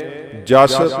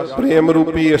ਜਸ ਪ੍ਰੇਮ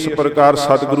ਰੂਪੀ ਇਸ ਪ੍ਰਕਾਰ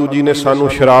ਸਤਿਗੁਰੂ ਜੀ ਨੇ ਸਾਨੂੰ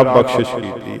ਸ਼ਰਾਬ ਬਖਸ਼ਿਸ਼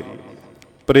ਕੀਤੀ ਹੈ,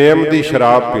 ਪ੍ਰੇਮ ਦੀ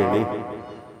ਸ਼ਰਾਬ ਪੀਣੀ।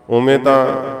 ਉਵੇਂ ਤਾਂ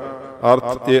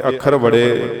ਅਰਥ ਇਹ ਅੱਖਰ ਬੜੇ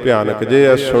ਭਿਆਨਕ ਜੇ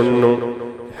ਆ ਸੁਣਨ ਨੂੰ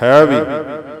ਹੈ ਵੀ,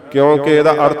 ਕਿਉਂਕਿ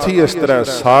ਇਹਦਾ ਅਰਥ ਹੀ ਇਸ ਤਰ੍ਹਾਂ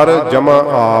ਸਰ ਜਮਾ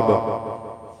ਆਬ।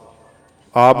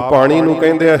 ਆਬ ਪਾਣੀ ਨੂੰ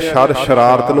ਕਹਿੰਦੇ ਆ, ਸ਼ਰ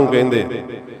ਸ਼ਰਾਰਤ ਨੂੰ ਕਹਿੰਦੇ।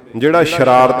 ਜਿਹੜਾ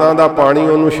ਸ਼ਰਾਰਤਾਂ ਦਾ ਪਾਣੀ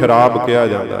ਉਹਨੂੰ ਸ਼ਰਾਬ ਕਿਹਾ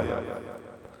ਜਾਂਦਾ ਹੈ।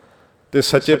 ਤੇ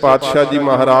ਸੱਚੇ ਪਾਤਸ਼ਾਹ ਜੀ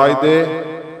ਮਹਾਰਾਜ ਦੇ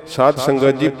ਸਾਧ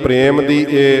ਸੰਗਤ ਜੀ ਪ੍ਰੇਮ ਦੀ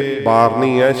ਇਹ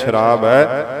ਬਾਰਨੀ ਹੈ, ਸ਼ਰਾਬ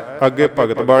ਹੈ। ਅੱਗੇ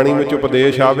ਭਗਤ ਬਾਣੀ ਵਿੱਚ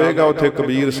ਉਪਦੇਸ਼ ਆਵੇਗਾ, ਉੱਥੇ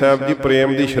ਕਬੀਰ ਸਾਹਿਬ ਜੀ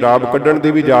ਪ੍ਰੇਮ ਦੀ ਸ਼ਰਾਬ ਕੱਢਣ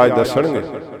ਦੀ ਵੀ ਜਾਚ ਦੱਸਣਗੇ।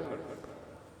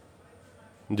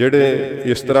 ਜਿਹੜੇ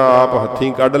ਇਸ ਤਰ੍ਹਾਂ ਆਪ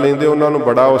ਹੱਥੀਂ ਕੱਢ ਲੈਂਦੇ ਉਹਨਾਂ ਨੂੰ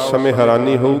ਬੜਾ ਉਸ ਸਮੇਂ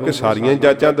ਹੈਰਾਨੀ ਹੋਊ ਕਿ ਸਾਰੀਆਂ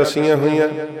ਜਾਚਾਂ ਦੱਸੀਆਂ ਹੋਈਆਂ।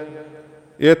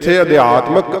 ਇੱਥੇ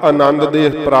ਅਧਿਆਤਮਕ ਆਨੰਦ ਦੇ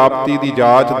ਪ੍ਰਾਪਤੀ ਦੀ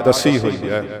ਜਾਚ ਦੱਸੀ ਹੋਈ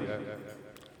ਹੈ।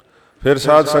 ਫਿਰ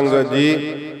ਸਾਧ ਸੰਗਤ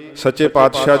ਜੀ ਸੱਚੇ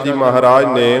ਪਾਤਸ਼ਾਹ ਜੀ ਮਹਾਰਾਜ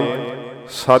ਨੇ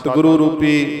ਸਤਿਗੁਰੂ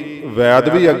ਰੂਪੀ ਵੈਦ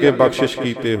ਵੀ ਅੱਗੇ ਬਖਸ਼ਿਸ਼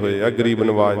ਕੀਤੇ ਹੋਏ ਆ ਗਰੀਬ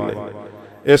ਨਵਾਜ ਨੇ।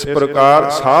 ਇਸ ਪ੍ਰਕਾਰ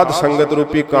ਸਾਧ ਸੰਗਤ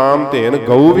ਰੂਪੀ ਕਾਮ ਧੇਨ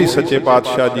ਗਊ ਵੀ ਸੱਚੇ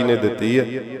ਪਾਤਸ਼ਾਹ ਜੀ ਨੇ ਦਿੱਤੀ ਹੈ।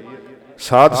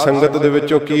 ਸਾਧ ਸੰਗਤ ਦੇ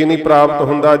ਵਿੱਚੋਂ ਕੀ ਨਹੀਂ ਪ੍ਰਾਪਤ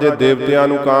ਹੁੰਦਾ ਜੇ ਦੇਵਤਿਆਂ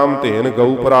ਨੂੰ ਕਾਮ ਧੇਨ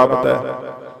ਗਊ ਪ੍ਰਾਪਤ ਹੈ।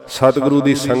 ਸਤਿਗੁਰੂ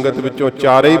ਦੀ ਸੰਗਤ ਵਿੱਚੋਂ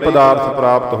ਚਾਰੇ ਹੀ ਪਦਾਰਥ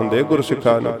ਪ੍ਰਾਪਤ ਹੁੰਦੇ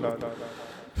ਗੁਰਸਿੱਖਾਂ ਨੂੰ।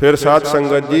 ਫਿਰ ਸਾਧ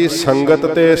ਸੰਗਤ ਜੀ ਸੰਗਤ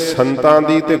ਤੇ ਸੰਤਾਂ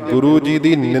ਦੀ ਤੇ ਗੁਰੂ ਜੀ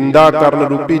ਦੀ ਨਿੰਦਾ ਕਰਨ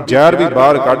ਰੂਪੀ ਜ਼ਹਿਰ ਵੀ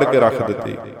ਬਾਹਰ ਕੱਢ ਕੇ ਰੱਖ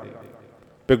ਦਿੱਤੀ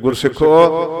ਤੇ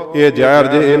ਗੁਰਸਿੱਖੋ ਇਹ ਜ਼ਹਿਰ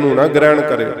ਜੇ ਇਹਨੂੰ ਨਾ ਗ੍ਰਹਿਣ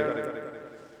ਕਰਿਓ।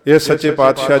 ਇਹ ਸੱਚੇ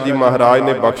ਪਾਤਸ਼ਾਹ ਜੀ ਮਹਾਰਾਜ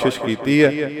ਨੇ ਬਖਸ਼ਿਸ਼ ਕੀਤੀ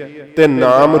ਹੈ। ਤੇ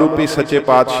ਨਾਮ ਰੂਪੀ ਸੱਚੇ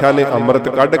ਪਾਤਸ਼ਾਹ ਨੇ ਅੰਮ੍ਰਿਤ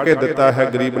ਕੱਢ ਕੇ ਦਿੱਤਾ ਹੈ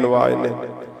ਗਰੀਬ ਨਵਾਜ ਨੇ।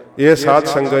 ਇਹ ਸਾਧ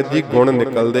ਸੰਗਤ ਜੀ ਗੁਣ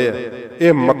ਨਿਕਲਦੇ ਆ,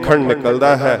 ਇਹ ਮੱਖਣ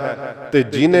ਨਿਕਲਦਾ ਹੈ। ਤੇ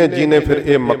ਜਿਹਨੇ ਫਿਰ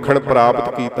ਇਹ ਮੱਖਣ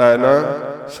ਪ੍ਰਾਪਤ ਕੀਤਾ ਹੈ ਨਾ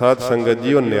ਸਾਧ ਸੰਗਤ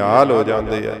ਜੀ ਉਹ ਨਿਹਾਲ ਹੋ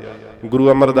ਜਾਂਦੇ ਆ।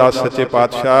 ਗੁਰੂ ਅਮਰਦਾਸ ਸੱਚੇ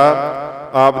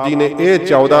ਪਾਤਸ਼ਾਹ ਆਪ ਜੀ ਨੇ ਇਹ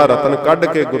 14 ਰਤਨ ਕੱਢ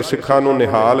ਕੇ ਗੁਰਸਿੱਖਾਂ ਨੂੰ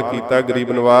ਨਿਹਾਲ ਕੀਤਾ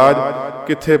ਗਰੀਬ ਨਵਾਜ।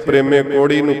 ਕਿੱਥੇ ਪ੍ਰੇਮੇ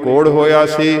ਕੋੜੀ ਨੂੰ ਕੋੜ ਹੋਇਆ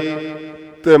ਸੀ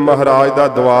ਤੇ ਮਹਾਰਾਜ ਦਾ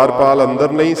ਦਵਾਰਪਾਲ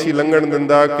ਅੰਦਰ ਨਹੀਂ ਸੀ ਲੰਘਣ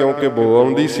ਦਿੰਦਾ, ਕਿਉਂਕਿ ਬੋ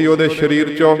ਆਉਂਦੀ ਸੀ ਉਹਦੇ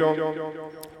ਸਰੀਰ ਚੋਂ।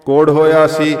 ਕੋੜ ਹੋਇਆ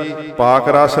ਸੀ, ਪਾਕ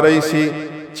ਰਸ ਰਹੀ ਸੀ,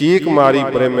 ਚੀਕ ਮਾਰੀ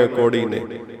ਪ੍ਰੇਮੇ ਕੋੜੀ ਨੇ।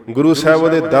 ਗੁਰੂ ਸਾਹਿਬ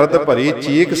ਉਹਦੇ ਦਰਦ ਭਰੀ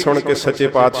ਚੀਕ ਸੁਣ ਕੇ ਸੱਚੇ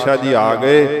ਪਾਤਸ਼ਾਹ ਜੀ ਆ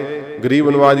ਗਏ। ਗਰੀਬ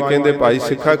ਨਵਾਜ ਕਹਿੰਦੇ ਭਾਈ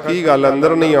ਸਿੱਖਾ ਕੀ ਗੱਲ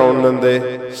ਅੰਦਰ ਨਹੀਂ ਆਉਣ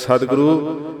ਦਿੰਦੇ?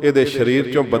 ਸਤਿਗੁਰੂ ਇਹਦੇ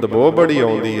ਸਰੀਰ ਚੋਂ ਬਦਬੂ ਬੜੀ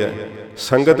ਆਉਂਦੀ ਹੈ,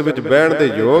 ਸੰਗਤ ਵਿੱਚ ਬਹਿਣ ਦੇ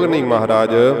ਯੋਗ ਨਹੀਂ ਮਹਾਰਾਜ,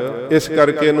 ਇਸ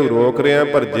ਕਰਕੇ ਇਹਨੂੰ ਰੋਕ ਰਿਹਾ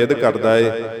ਪਰ ਜਿੱਦ ਕਰਦਾ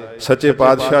ਏ। ਸੱਚੇ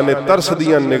ਪਾਤਸ਼ਾਹ ਨੇ ਤਰਸ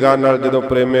ਦੀਆਂ ਨਿਗਾਹ ਨਾਲ ਜਦੋਂ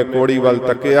ਪ੍ਰੇਮੇ ਕੋੜੀ ਵੱਲ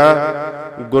ਤੱਕਿਆ,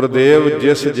 ਗੁਰਦੇਵ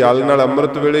ਜਿਸ ਜਲ ਨਾਲ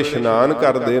ਅੰਮ੍ਰਿਤ ਵੇਲੇ ਇਸ਼ਨਾਨ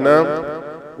ਕਰਦੇ ਨਾ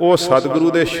ਉਹ ਸਤਿਗੁਰੂ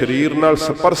ਦੇ ਸਰੀਰ ਨਾਲ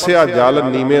ਸਪਰਸਿਆ ਜਲ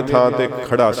ਨੀਵੇਂ ਥਾਂ ਤੇ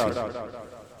ਖੜਾ ਸੀ।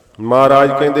 ਮਹਾਰਾਜ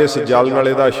ਕਹਿੰਦੇ ਇਸ ਜਲ ਨਾਲ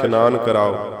ਇਹਦਾ ਇਸ਼ਨਾਨ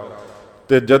ਕਰਾਓ।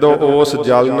 ਤੇ ਜਦੋਂ ਉਸ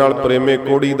ਜਲ ਨਾਲ ਪ੍ਰੇਮੇ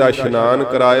ਕੋੜੀ ਦਾ ਇਸ਼ਨਾਨ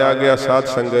ਕਰਾਇਆ ਗਿਆ ਸਾਧ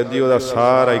ਸੰਗਤ ਜੀ ਉਹਦਾ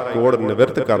ਸਾਰਾ ਹੀ ਕੋੜ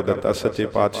ਨਿਵਰਤ ਕਰ ਦਿੱਤਾ ਸੱਚੇ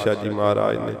ਪਾਤਸ਼ਾਹ ਜੀ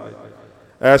ਮਹਾਰਾਜ ਨੇ।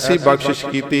 ਐਸੀ ਬਖਸ਼ਿਸ਼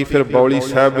ਕੀਤੀ। ਫਿਰ ਬੌਲੀ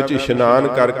ਸਾਹਿਬ ਵਿੱਚ ਇਸ਼ਨਾਨ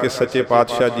ਕਰਕੇ ਸੱਚੇ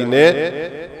ਪਾਤਸ਼ਾਹ ਜੀ ਨੇ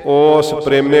ਉਸ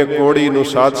ਪ੍ਰੇਮੇ ਕੋੜੀ ਨੂੰ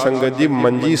ਸਾਧ ਸੰਗਤ ਜੀ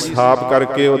ਮੰਜੀ ਸਾਫ਼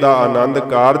ਕਰਕੇ ਉਹਦਾ ਆਨੰਦ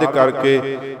ਕਾਰਜ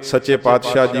ਕਰਕੇ ਸੱਚੇ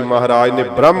ਪਾਤਸ਼ਾਹ ਜੀ ਮਹਾਰਾਜ ਨੇ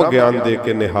ਬ੍ਰਹਮ ਗਿਆਨ ਦੇ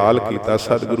ਕੇ ਨਿਹਾਲ ਕੀਤਾ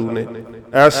ਸਤਿਗੁਰੂ ਨੇ।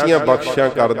 ਐਸੀਆਂ ਬਖਸ਼ਿਸ਼ਾਂ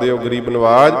ਕਰਦੇ ਹੋ ਗਰੀਬ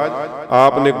ਨਵਾਜ।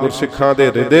 ਆਪ ਨੇ ਗੁਰਸਿੱਖਾਂ ਦੇ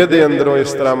ਹਿਰਦੇ ਦੇ ਅੰਦਰੋਂ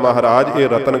ਇਸ ਤਰ੍ਹਾਂ ਮਹਾਰਾਜ ਇਹ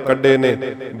ਰਤਨ ਕੱਢੇ ਨੇ,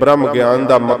 ਬ੍ਰਹਮ ਗਿਆਨ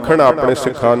ਦਾ ਮੱਖਣ ਆਪਣੇ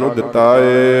ਸਿੱਖਾਂ ਨੂੰ ਦਿੱਤਾ ਏ।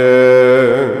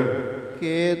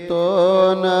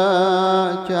 ਕੀਤੋ ਨ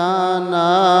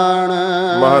ਚਾਨਣ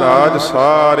ਮਹਾਰਾਜ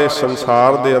ਸਾਰੇ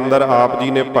ਸੰਸਾਰ ਦੇ ਅੰਦਰ ਆਪ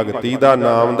ਜੀ ਨੇ ਭਗਤੀ ਦਾ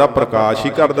ਨਾਮ ਦਾ ਪ੍ਰਕਾਸ਼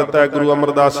ਹੀ ਕਰ ਦਿੱਤਾ ਹੈ। ਗੁਰੂ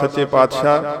ਅਮਰਦਾਸ ਸੱਚੇ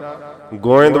ਪਾਤਸ਼ਾਹ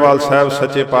ਗੋਇੰਦਵਾਲ ਸਾਹਿਬ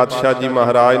ਸੱਚੇ ਪਾਤਸ਼ਾਹ ਜੀ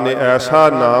ਮਹਾਰਾਜ ਨੇ ਐਸਾ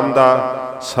ਨਾਮ ਦਾ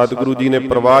ਸਤਿਗੁਰੂ ਜੀ ਨੇ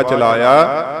ਪ੍ਰਵਾਹ ਚਲਾਇਆ।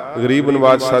 ਗਰੀਬ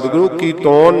ਨਵਾਜ ਸਤਿਗੁਰੂ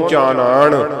ਕੀਤੋਨ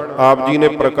ਚਾਨਣ ਆਪ ਜੀ ਨੇ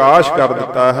ਪ੍ਰਕਾਸ਼ ਕਰ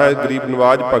ਦਿੱਤਾ ਹੈ ਗਰੀਬ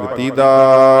ਨਵਾਜ ਭਗਤੀ ਦਾ।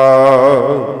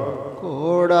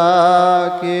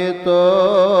 ਘੋੜਾ ਕੀਤੋ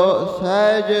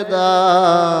ਸਹਿਜਦਾ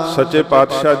ਸੱਚੇ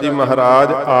ਪਾਤਸ਼ਾਹ ਜੀ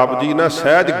ਮਹਾਰਾਜ ਆਪ ਜੀ ਨਾ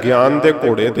ਸਹਿਜ ਗਿਆਨ ਦੇ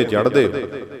ਘੋੜੇ ਤੇ ਚੜ੍ਹਦੇ,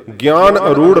 ਗਿਆਨ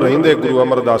ਅਰੂੜ ਰਹਿੰਦੇ ਗੁਰੂ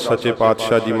ਅਮਰਦਾਸ ਸੱਚੇ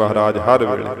ਪਾਤਸ਼ਾਹ ਜੀ ਮਹਾਰਾਜ ਹਰ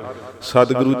ਵੇਲੇ।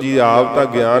 ਸਤਿਗੁਰੂ ਜੀ ਆਪ ਤਾਂ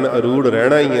ਗਿਆਨ ਅਰੂੜ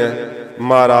ਰਹਿਣਾ ਹੀ ਹੈ,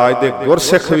 ਮਹਾਰਾਜ ਦੇ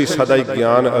ਗੁਰਸਿੱਖ ਵੀ ਸਦਾ ਹੀ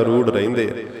ਗਿਆਨ ਅਰੂੜ ਰਹਿੰਦੇ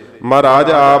ਆ।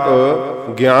 ਮਹਾਰਾਜ ਆਪ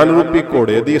ਗਿਆਨ ਰੂਪੀ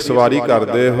ਘੋੜੇ ਦੀ ਸਵਾਰੀ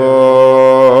ਕਰਦੇ ਹੋ।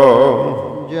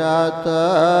 ਜਤ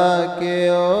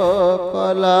ਕਿਉ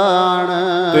ਪਲਾਣ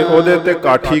ਤੇ ਉਹਦੇ ਤੇ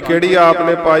ਕਾਠੀ ਕਿਹੜੀ ਆਪ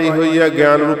ਨੇ ਪਾਈ ਹੋਈ ਹੈ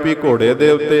ਗਿਆਨ ਰੂਪੀ ਘੋੜੇ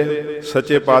ਦੇ ਉੱਤੇ?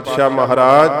 ਸੱਚੇ ਪਾਤਸ਼ਾਹ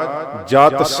ਮਹਾਰਾਜ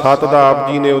ਜਤ ਸਤ ਦਾ ਆਪ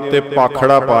ਜੀ ਨੇ ਉੱਤੇ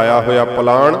ਪਾਖੜਾ ਪਾਇਆ ਹੋਇਆ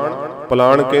ਪਲਾਣ।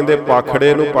 ਪਲਾਣ ਕਹਿੰਦੇ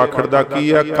ਪਾਖੜੇ ਨੂੰ, ਪਾਖੜ ਦਾ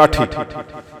ਕੀ ਹੈ? ਕਾਠੀ।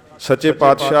 ਸੱਚੇ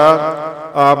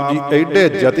ਪਾਤਸ਼ਾਹ ਆਪ ਜੀ ਐਡੇ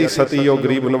ਜਤੀ ਸਤੀ ਹੋ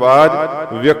ਗਰੀਬ ਨਵਾਜ,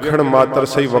 ਵੇਖਣ ਮਾਤਰ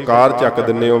ਸਹੀ ਵਕਾਰ ਚੱਕ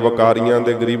ਦਿੰਦੇ ਹੋ ਵਕਾਰੀਆਂ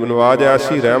ਦੇ ਗਰੀਬ ਨਵਾਜ।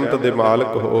 ਐਸੀ ਰਹਿਮਤ ਦੇ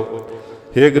ਮਾਲਕ ਹੋ।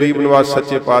 ਹੇ ਗਰੀਬ ਨਵਾਜ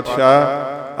ਸੱਚੇ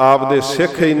ਪਾਤਸ਼ਾਹ ਆਪ ਦੇ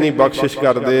ਸਿੱਖ ਇੰਨੀ ਬਖਸ਼ਿਸ਼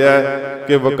ਕਰਦੇ ਆ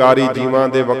ਕਿ ਵਕਾਰੀ ਜੀਵਾਂ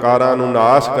ਦੇ ਵਕਾਰਾਂ ਨੂੰ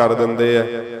ਨਾਸ ਕਰ ਦਿੰਦੇ ਆ।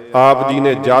 ਆਪ ਜੀ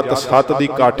ਨੇ ਜਤ ਸਤ ਦੀ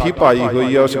ਕਾਠੀ ਪਾਈ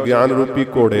ਹੋਈ ਹੈ ਉਸ ਗਿਆਨ ਰੂਪੀ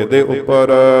ਘੋੜੇ ਦੇ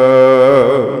ਉੱਪਰ।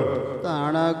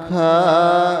 ਤਣਖ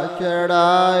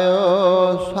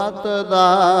ਚੜਾਇਓ ਸਤ ਦਾ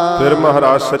ਫਿਰ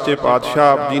ਮਹਾਰਾਜ ਸੱਚੇ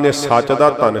ਪਾਤਸ਼ਾਹ ਆਪ ਜੀ ਨੇ ਸੱਚ ਦਾ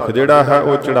ਧਨਖ ਜਿਹੜਾ ਹੈ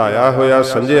ਉਹ ਚੜਾਇਆ ਹੋਇਆ,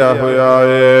 ਸੰਜਿਆ ਹੋਇਆ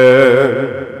ਏ।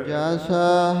 ਜਸ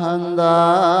ਹੰਦਾ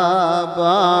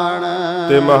ਬਾਣ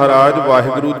ਤੇ ਮਹਾਰਾਜ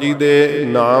ਵਾਹਿਗੁਰੂ ਜੀ ਦੇ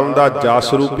ਨਾਮ ਦਾ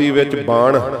ਜਸ ਰੂਪੀ ਵਿੱਚ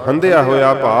ਬਾਣ ਹੰਧਿਆ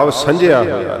ਹੋਇਆ, ਭਾਵ ਸੰਜਿਆ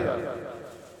ਹੋਇਆ।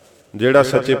 ਜਿਹੜਾ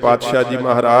ਸੱਚੇ ਪਾਤਸ਼ਾਹ ਜੀ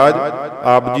ਮਹਾਰਾਜ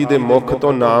ਆਪ ਜੀ ਦੇ ਮੁਖ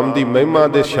ਤੋਂ ਨਾਮ ਦੀ ਮਹਿਮਾ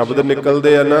ਦੇ ਸ਼ਬਦ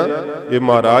ਨਿਕਲਦੇ ਆ ਨਾ, ਇਹ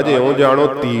ਮਹਾਰਾਜ ਇਉਂ ਜਾਣੋ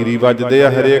ਤੀਰ ਹੀ ਵੱਜਦੇ ਆ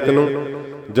ਹਰੇਕ ਨੂੰ।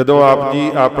 ਜਦੋਂ ਆਪ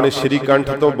ਜੀ ਆਪਣੇ ਸ਼੍ਰੀ ਕੰਠ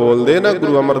ਤੋਂ ਬੋਲਦੇ ਨਾ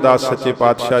ਗੁਰੂ ਅਮਰਦਾਸ ਸੱਚੇ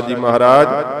ਪਾਤਸ਼ਾਹ ਜੀ ਮਹਾਰਾਜ,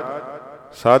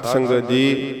 ਸਾਧ ਸੰਗਤ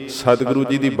ਜੀ ਸਤਿਗੁਰੂ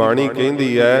ਜੀ ਦੀ ਬਾਣੀ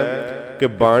ਕਹਿੰਦੀ ਹੈ ਕਿ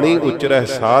ਬਾਣੀ ਉਚਰਹਿ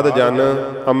ਸਾਧ ਜਨ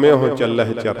ਅੰਮਿਓ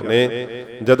ਚੱਲਹਿ ਚਰਨੇ।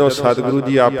 ਜਦੋਂ ਸਤਿਗੁਰੂ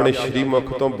ਜੀ ਆਪਣੇ ਸ਼੍ਰੀ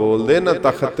ਮੁਖ ਤੋਂ ਬੋਲਦੇ ਨਾ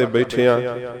ਤਖਤ ਤੇ ਬੈਠਿਆਂ,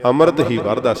 ਅੰਮ੍ਰਿਤ ਹੀ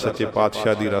ਵਰਦਾ ਸੱਚੇ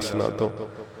ਪਾਤਸ਼ਾਹ ਦੀ ਰਸਨਾ ਤੋਂ।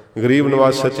 ਗਰੀਬ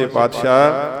ਨਵਾਜ ਸੱਚੇ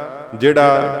ਪਾਤਸ਼ਾਹ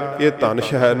ਜਿਹੜਾ ਇਹ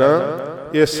ਧਨਸ਼ ਹੈ ਨਾ,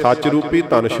 ਇਹ ਸੱਚ ਰੂਪੀ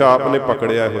ਧਨਸ਼ ਆਪ ਨੇ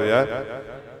ਪਕੜਿਆ ਹੋਇਆ।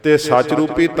 ਤੇ ਸੱਚ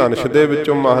ਰੂਪੀ ਧਨਸ਼ ਦੇ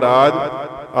ਵਿੱਚੋਂ ਮਹਾਰਾਜ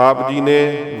ਆਪ ਜੀ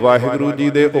ਨੇ ਵਾਹਿਗੁਰੂ ਜੀ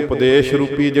ਦੇ ਉਪਦੇਸ਼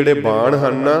ਰੂਪੀ ਜਿਹੜੇ ਬਾਣ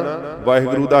ਹਨ ਨਾ,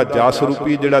 ਵਾਹਿਗੁਰੂ ਦਾ ਜਸ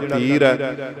ਰੂਪੀ ਜਿਹੜਾ ਤੀਰ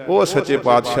ਹੈ, ਉਹ ਸੱਚੇ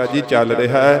ਪਾਤਸ਼ਾਹ ਜੀ ਚੱਲ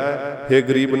ਰਿਹਾ ਹੈ। ਹੇ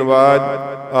ਗਰੀਬ ਨਵਾਜ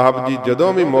ਆਪ ਜੀ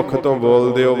ਜਦੋਂ ਵੀ ਮੁਖ ਤੋਂ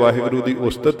ਬੋਲਦੇ ਹੋ ਵਾਹਿਗੁਰੂ ਦੀ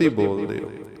ਉਸਤਤ ਹੀ ਬੋਲਦੇ ਹੋ।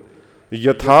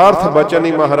 ਯਥਾਰਥ ਬਚਨ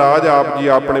ਹੀ ਮਹਾਰਾਜ ਆਪ ਜੀ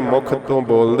ਆਪਣੇ ਮੁਖ ਤੋਂ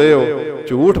ਬੋਲਦੇ ਹੋ,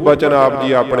 ਝੂਠ ਬਚਨ ਆਪ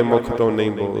ਜੀ ਆਪਣੇ ਮੁਖ ਤੋਂ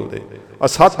ਨਹੀਂ ਬੋਲਦੇ,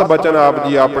 ਅਸਤ ਬਚਨ ਆਪ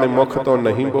ਜੀ ਆਪਣੇ ਮੁਖ ਤੋਂ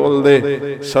ਨਹੀਂ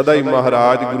ਬੋਲਦੇ। ਸਦਾ ਹੀ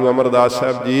ਮਹਾਰਾਜ ਗੁਰੂ ਅਮਰਦਾਸ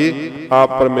ਸਾਹਿਬ ਜੀ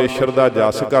ਆਪ ਪਰਮੇਸ਼ਰ ਦਾ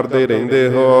ਜਸ ਕਰਦੇ ਰਹਿੰਦੇ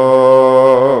ਹੋ।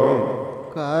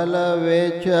 ਕਲ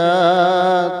ਵਿੱਚ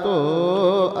ਤੋ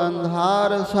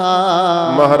ਅੰਧਾਰ ਸਾ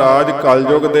ਮਹਾਰਾਜ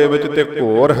ਕਲਯੁਗ ਦੇ ਵਿੱਚ ਤੇ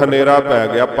ਘੋਰ ਹਨੇਰਾ ਪੈ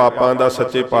ਗਿਆ ਪਾਪਾਂ ਦਾ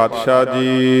ਸੱਚੇ ਪਾਤਸ਼ਾਹ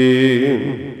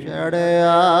ਜੀ।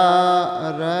 ਚੜਿਆ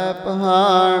ਰਹਿ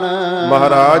ਪਹਾਣ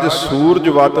ਮਹਾਰਾਜ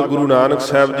ਸੂਰਜਵਤ ਗੁਰੂ ਨਾਨਕ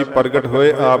ਸਾਹਿਬ ਜੀ ਪ੍ਰਗਟ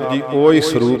ਹੋਏ। ਆਪ ਜੀ ਉਹੀ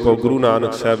ਸਰੂਪ ਹੋ ਗੁਰੂ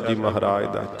ਨਾਨਕ ਸਾਹਿਬ ਜੀ ਮਹਾਰਾਜ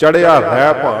ਦਾ। ਚੜਿਆ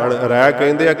ਰਹਿ ਭਾਣ, ਰਹਿ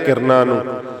ਕਹਿੰਦੇ ਆ ਕਿਰਨਾਂ ਨੂੰ।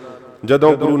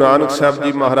 ਜਦੋਂ ਗੁਰੂ ਨਾਨਕ ਸਾਹਿਬ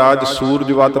ਜੀ ਮਹਾਰਾਜ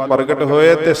ਸੂਰਜਵਤ ਪ੍ਰਗਟ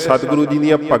ਹੋਏ ਤੇ ਸਤਿਗੁਰੂ ਜੀ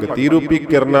ਦੀਆਂ ਭਗਤੀ ਰੂਪੀ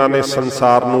ਕਿਰਨਾਂ ਨੇ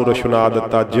ਸੰਸਾਰ ਨੂੰ ਰੋਸ਼ਨਾ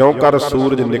ਦਿੱਤਾ। ਜਿਉਂ ਕਰ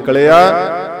ਸੂਰਜ ਨਿਕਲਿਆ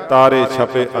ਤਾਰੇ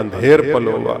ਛਪੇ ਅੰਧੇਰ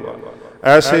ਪਲੋਵਾ।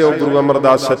 ਐਸੇ ਉਹ ਗੁਰੂ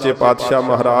ਅਮਰਦਾਸ ਸੱਚੇ ਪਾਤਸ਼ਾਹ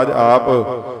ਮਹਾਰਾਜ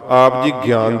ਆਪ ਜੀ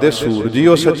ਗਿਆਨ ਦੇ ਸੂਰਜ ਹੀ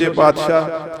ਉਹ ਸੱਚੇ ਪਾਤਸ਼ਾਹ।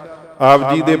 ਆਪ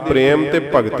ਜੀ ਦੇ ਪ੍ਰੇਮ ਤੇ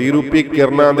ਭਗਤੀ ਰੂਪੀ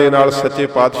ਕਿਰਨਾਂ ਦੇ ਨਾਲ ਸੱਚੇ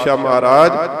ਪਾਤਸ਼ਾਹ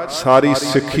ਮਹਾਰਾਜ ਸਾਰੀ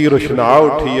ਸਿੱਖੀ ਰੋਸ਼ਨਾ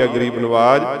ਉੱਠੀ ਹੈ ਗਰੀਬ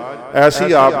ਨਵਾਜ।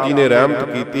 ਐਸੀ ਆਪ ਜੀ ਨੇ ਰਹਿਮਤ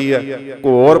ਕੀਤੀ ਹੈ।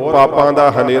 ਘੋਰ ਪਾਪਾਂ ਦਾ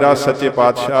ਹਨੇਰਾ ਸੱਚੇ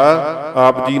ਪਾਤਸ਼ਾਹ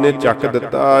ਆਪ ਜੀ ਨੇ ਚੱਕ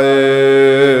ਦਿੱਤਾ ਏ।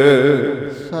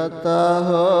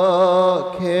 ਸਤਹੁ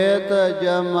ਖੇਤ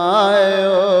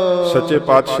ਜਮਾਇਓ ਸੱਚੇ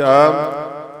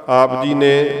ਪਾਤਸ਼ਾਹ ਆਪ ਜੀ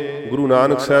ਨੇ ਗੁਰੂ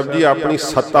ਨਾਨਕ ਸਾਹਿਬ ਜੀ ਆਪਣੀ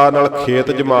ਸੱਤਾ ਨਾਲ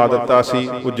ਖੇਤ ਜਮਾ ਦਿੱਤਾ ਸੀ।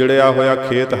 ਉਜੜਿਆ ਹੋਇਆ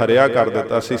ਖੇਤ ਹਰਿਆ ਕਰ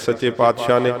ਦਿੱਤਾ ਸੀ। ਸੱਚੇ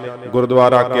ਪਾਤਸ਼ਾਹ ਨੇ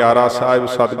ਗੁਰਦੁਆਰਾ ਕਿਆਰਾ ਸਾਹਿਬ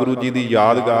ਸਤਿਗੁਰੂ ਜੀ ਦੀ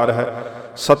ਯਾਦਗਾਰ ਹੈ।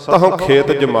 ਸੱਤੋਂ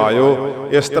ਖੇਤ ਜਮਾਇਓ।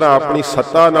 ਇਸ ਤਰ੍ਹਾਂ ਆਪਣੀ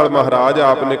ਸੱਤਾ ਨਾਲ ਮਹਾਰਾਜ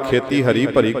ਆਪ ਨੇ ਖੇਤੀ ਹਰੀ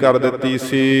ਭਰੀ ਕਰ ਦਿੱਤੀ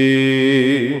ਸੀ।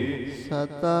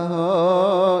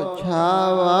 ਸਤਹੁ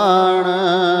ਛਾਵਣ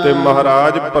ਤੇ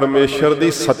ਮਹਾਰਾਜ ਪਰਮੇਸ਼ਰ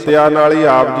ਦੀ ਸੱਤਿਆ ਨਾਲ ਹੀ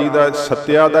ਆਪ ਜੀ ਦਾ,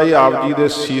 ਸੱਤਿਆ ਦਾ ਹੀ ਆਪ ਜੀ ਦੇ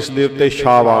ਸੀਸ ਦੇ ਉੱਤੇ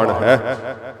ਛਾਵਾਣ ਹੈ।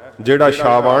 ਜਿਹੜਾ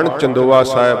ਛਾਵਾਣ ਚੰਦੋਆ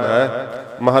ਸਾਹਿਬ ਹੈ,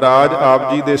 ਮਹਾਰਾਜ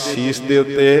ਆਪ ਜੀ ਦੇ ਸੀਸ ਦੇ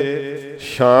ਉੱਤੇ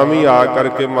ਸ਼ਾਮ ਹੀ ਆ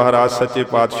ਕਰਕੇ ਮਹਾਰਾਜ ਸੱਚੇ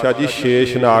ਪਾਤਸ਼ਾਹ ਜੀ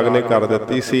ਸ਼ੇਸ਼ ਨਾਗ ਨੇ ਕਰ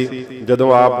ਦਿੱਤੀ ਸੀ।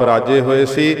 ਜਦੋਂ ਆਪ ਬਰਾਜੇ ਹੋਏ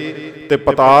ਸੀ ਤੇ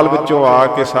ਪਤਾਲ ਵਿੱਚੋਂ ਆ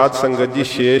ਕੇ ਸਾਧ ਸੰਗਤ ਜੀ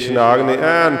ਸ਼ੇਸ਼ ਨਾਗ ਨੇ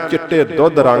ਐਨ ਚਿੱਟੇ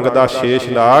ਦੁੱਧ ਰੰਗ ਦਾ ਸ਼ੇਸ਼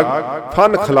ਨਾਗ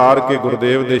ਫਨ ਖਿਲਾਰ ਕੇ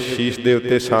ਗੁਰਦੇਵ ਦੇ ਸ਼ੀਸ਼ ਦੇ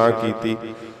ਉੱਤੇ ਛਾਂ ਕੀਤੀ।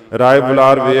 ਰਾਏ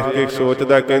ਬੁਲਾਰ ਵੇਖ ਕੇ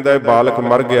ਸੋਚਦਾ, ਕਹਿੰਦਾ ਇਹ ਬਾਲਕ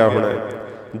ਮਰ ਗਿਆ ਹੋਣਾ,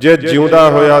 ਜੇ ਜਿਉਂਦਾ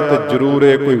ਹੋਇਆ ਤੇ ਜ਼ਰੂਰ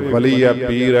ਇਹ ਕੋਈ ਵਲੀ ਹੈ,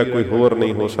 ਪੀਰ ਹੈ, ਕੋਈ ਹੋਰ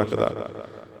ਨਹੀਂ ਹੋ ਸਕਦਾ।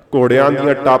 ਘੋੜਿਆਂ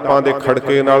ਦੀਆਂ ਟਾਪਾਂ ਦੇ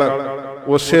ਖੜਕੇ ਨਾਲ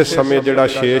ਉਸੇ ਸਮੇਂ ਜਿਹੜਾ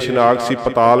ਸ਼ੇਸ਼ ਨਾਗ ਸੀ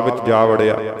ਪਤਾਲ ਵਿੱਚ ਜਾ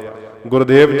ਵੜਿਆ।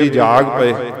 ਗੁਰਦੇਵ ਜੀ ਜਾਗ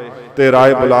ਪਏ ਤੇ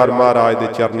ਰਾਏ ਬੁਲਾਰ ਮਹਾਰਾਜ ਦੇ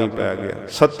ਚਰਨੀ ਪੈ ਗਿਆ।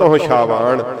 ਸੱਤੋਂ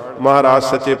ਛਾਵਾਣ ਮਹਾਰਾਜ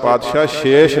ਸੱਚੇ ਪਾਤਸ਼ਾਹ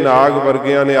ਸ਼ੇਸ਼ ਨਾਗ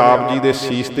ਵਰਗਿਆਂ ਨੇ ਆਪ ਜੀ ਦੇ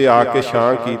ਸੀਸ ਤੇ ਆ ਕੇ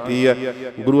ਛਾਂ ਕੀਤੀ ਹੈ।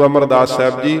 ਗੁਰੂ ਅਮਰਦਾਸ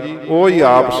ਸਾਹਿਬ ਜੀ ਉਹ ਹੀ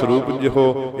ਆਪ ਸਰੂਪ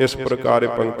ਜਿਹੋ। ਇਸ ਪ੍ਰਕਾਰ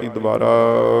ਪੰਕਤੀ ਦੁਬਾਰਾ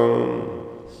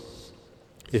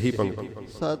ਇਹੀ ਪੰਕਤੀ।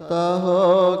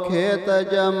 ਸਤਹੁ ਖੇਤ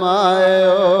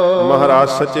ਜਮਾਇਓ। ਮਹਾਰਾਜ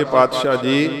ਸੱਚੇ ਪਾਤਸ਼ਾਹ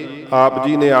ਜੀ ਆਪ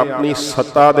ਜੀ ਨੇ ਆਪਣੀ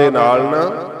ਸੱਤਾ ਦੇ ਨਾਲ ਨਾ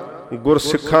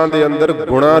ਗੁਰਸਿੱਖਾਂ ਦੇ ਅੰਦਰ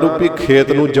ਗੁਣਾ ਰੂਪੀ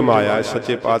ਖੇਤ ਨੂੰ ਜਮਾਇਆ ਹੈ।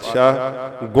 ਸੱਚੇ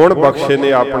ਪਾਤਸ਼ਾਹ ਗੁਣ ਬਖਸ਼ੇ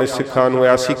ਨੇ ਆਪਣੇ ਸਿੱਖਾਂ ਨੂੰ।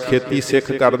 ਐਸੀ ਖੇਤੀ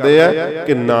ਸਿੱਖ ਕਰਦੇ ਆ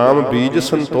ਕਿ ਨਾਮ ਬੀਜ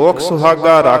ਸੰਤੋਖ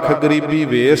ਸੁਹਾਗਾ, ਰੱਖ ਗਰੀਬੀ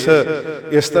ਵੇਸ।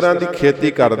 ਇਸ ਤਰ੍ਹਾਂ ਦੀ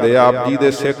ਖੇਤੀ ਕਰਦੇ ਆ ਆਪ ਜੀ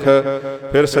ਦੇ ਸਿੱਖ।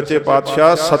 ਫਿਰ ਸੱਚੇ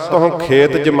ਪਾਤਸ਼ਾਹ ਸੱਤੋਂ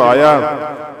ਖੇਤ ਜਮਾਇਆ।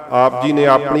 ਆਪ ਜੀ ਨੇ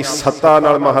ਆਪਣੀ ਸੱਤਾ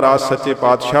ਨਾਲ ਮਹਾਰਾਜ ਸੱਚੇ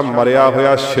ਪਾਤਸ਼ਾਹ ਮਰਿਆ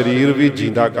ਹੋਇਆ ਸਰੀਰ ਵੀ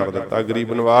ਜਿੰਦਾ ਕਰ ਦਿੱਤਾ।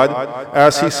 ਗਰੀਬ ਨਵਾਜ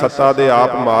ਐਸੀ ਸੱਤਾ ਦੇ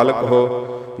ਆਪ ਮਾਲਕ ਹੋ।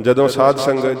 ਜਦੋਂ ਸਾਧ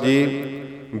ਸੰਗਤ ਜੀ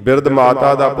ਬਿਰਧ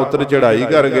ਮਾਤਾ ਦਾ ਪੁੱਤਰ ਚੜ੍ਹਾਈ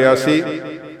ਕਰ ਗਿਆ ਸੀ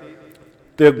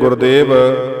ਤੇ ਗੁਰਦੇਵ,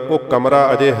 ਉਹ ਕਮਰਾ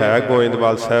ਅਜੇ ਹੈ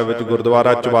ਗੋਇੰਦਵਾਲ ਸਾਹਿਬ ਵਿੱਚ,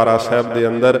 ਗੁਰਦੁਆਰਾ ਚੁਬਾਰਾ ਸਾਹਿਬ ਦੇ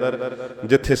ਅੰਦਰ,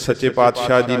 ਜਿੱਥੇ ਸੱਚੇ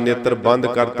ਪਾਤਸ਼ਾਹ ਜੀ ਨੇਤਰ ਬੰਦ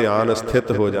ਕਰ ਧਿਆਨ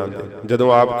ਸਥਿਤ ਹੋ ਜਾਂਦੇ।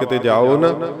 ਜਦੋਂ ਆਪ ਕਿਤੇ ਜਾਓ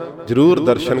ਨਾ ਜ਼ਰੂਰ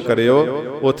ਦਰਸ਼ਨ ਕਰਿਓ।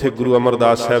 ਉੱਥੇ ਗੁਰੂ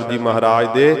ਅਮਰਦਾਸ ਸਾਹਿਬ ਜੀ ਮਹਾਰਾਜ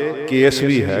ਦੇ ਕੇਸ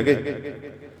ਵੀ ਹੈਗੇ।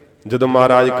 ਜਦੋਂ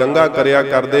ਮਹਾਰਾਜ ਕੰਘਾ ਕਰਿਆ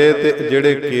ਕਰਦੇ ਤੇ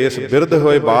ਜਿਹੜੇ ਕੇਸ ਬਿਰਧ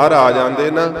ਹੋਏ ਬਾਹਰ ਆ ਜਾਂਦੇ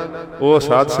ਨਾ, ਉਹ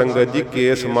ਸਾਧ ਸੰਗਤ ਜੀ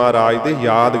ਕੇਸ ਮਹਾਰਾਜ ਦੇ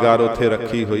ਯਾਦਗਾਰ ਉੱਥੇ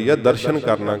ਰੱਖੀ ਹੋਈ ਹੈ। ਦਰਸ਼ਨ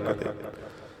ਕਰਨਾ ਕਦੇ।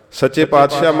 ਸੱਚੇ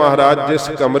ਪਾਤਸ਼ਾਹ ਮਹਾਰਾਜ ਜਿਸ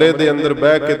ਕਮਰੇ ਦੇ ਅੰਦਰ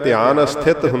ਬਹਿ ਕੇ ਧਿਆਨ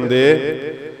ਅਸਥਿਤ ਹੁੰਦੇ,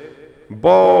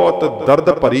 ਬਹੁਤ ਦਰਦ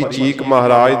ਭਰੀ ਚੀਕ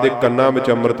ਮਹਾਰਾਜ ਦੇ ਕੰਨਾਂ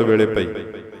ਵਿੱਚ ਅੰਮ੍ਰਿਤ ਵੇਲੇ ਪਈ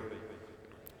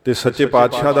ਤੇ ਸੱਚੇ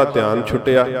ਪਾਤਸ਼ਾਹ ਦਾ ਧਿਆਨ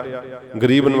ਛੁੱਟਿਆ।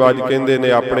 ਗਰੀਬ ਨਵਾਜ ਕਹਿੰਦੇ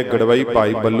ਨੇ ਆਪਣੇ ਗੜਵਈ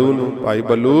ਭਾਈ ਬੱਲੂ ਨੂੰ, ਭਾਈ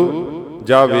ਬੱਲੂ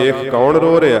ਜਾ ਵੇਖ ਕੌਣ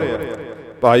ਰੋ ਰਿਹਾ।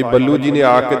 ਭਾਈ ਬੱਲੂ ਜੀ ਨੇ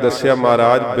ਆ ਕੇ ਦੱਸਿਆ,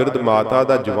 ਮਹਾਰਾਜ ਬਿਰਧ ਮਾਤਾ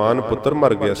ਦਾ ਜਵਾਨ ਪੁੱਤਰ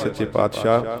ਮਰ ਗਿਆ। ਸੱਚੇ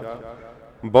ਪਾਤਸ਼ਾਹ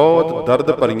ਬਹੁਤ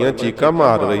ਦਰਦ ਭਰੀਆਂ ਚੀਕਾਂ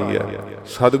ਮਾਰ ਰਹੀ ਹੈ।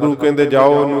 ਸਤਿਗੁਰੂ ਕਹਿੰਦੇ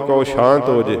ਜਾਓ ਉਹਨੂੰ ਕਹੋ ਸ਼ਾਂਤ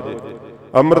ਹੋ ਜੇ,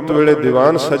 ਅੰਮ੍ਰਿਤ ਵੇਲੇ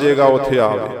ਦੀਵਾਨ ਸਜੇਗਾ ਉੱਥੇ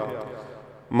ਆਵੇ।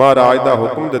 ਮਹਾਰਾਜ ਦਾ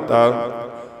ਹੁਕਮ ਦਿੱਤਾ,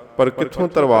 ਪਰ ਕਿੱਥੋਂ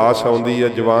ਧਰਵਾਸ ਆਉਂਦੀ ਹੈ।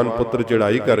 ਜਵਾਨ ਪੁੱਤਰ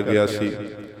ਚੜ੍ਹਾਈ ਕਰ ਗਿਆ ਸੀ।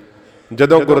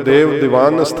 ਜਦੋਂ ਗੁਰਦੇਵ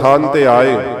ਦੀਵਾਨ ਸਥਾਨ ਤੇ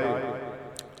ਆਏ,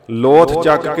 ਲੋਥ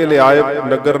ਚੱਕ ਕੇ ਲਿਆਏ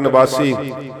ਨਗਰ ਨਿਵਾਸੀ।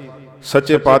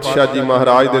 ਸੱਚੇ ਪਾਤਸ਼ਾਹ ਜੀ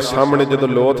ਮਹਾਰਾਜ ਦੇ ਸਾਹਮਣੇ ਜਦੋਂ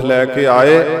ਲੋਥ ਲੈ ਕੇ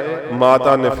ਆਏ,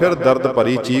 ਮਾਤਾ ਨੇ ਫਿਰ ਦਰਦ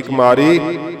ਭਰੀ ਚੀਕ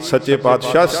ਮਾਰੀ। ਸੱਚੇ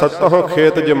ਪਾਤਸ਼ਾਹ ਸੱਤੋਂ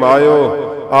ਖੇਤ ਜਮਾਇਓ।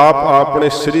 ਆਪ ਆਪਣੇ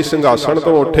ਸ੍ਰੀ ਸਿੰਘਾਸਣ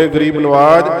ਤੋਂ ਉੱਠੇ ਗਰੀਬ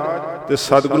ਨਵਾਜ ਤੇ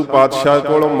ਸਤਿਗੁਰੂ ਪਾਤਸ਼ਾਹ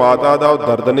ਕੋਲੋਂ ਮਾਤਾ ਦਾ ਉਹ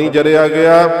ਦਰਦ ਨਹੀਂ ਜਰਿਆ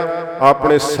ਗਿਆ।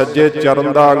 ਆਪਣੇ ਸੱਜੇ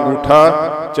ਚਰਨ ਦਾ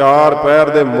ਅੰਗੂਠਾ ਚਾਰ ਪੈਰ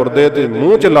ਦੇ ਮੁਰਦੇ ਦੇ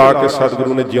ਮੂੰਹ 'ਚ ਲਾ ਕੇ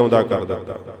ਸਤਿਗੁਰੂ ਨੇ ਜਿਉਂਦਾ ਕਰ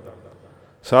ਦਿੱਤਾ।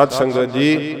 ਸਾਧ ਸੰਗਤ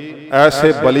ਜੀ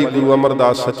ਐਸੇ ਬਲੀ ਗੁਰੂ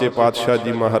ਅਮਰਦਾਸ ਸੱਚੇ ਪਾਤਸ਼ਾਹ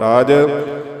ਜੀ ਮਹਾਰਾਜ,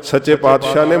 ਸੱਚੇ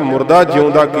ਪਾਤਸ਼ਾਹ ਨੇ ਮੁਰਦਾ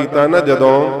ਜਿਉਂਦਾ ਕੀਤਾ ਨਾ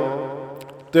ਜਦੋਂ,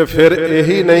 ਤੇ ਫਿਰ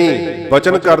ਇਹੀ ਨਹੀਂ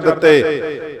ਬਚਨ ਕਰ ਦਿੱਤੇ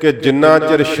ਕਿ ਜਿੰਨਾ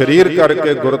ਚਿਰ ਸਰੀਰ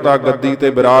ਕਰਕੇ ਗੁਰਤਾ ਗੱਦੀ ਤੇ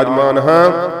ਬਿਰਾਜਮਾਨ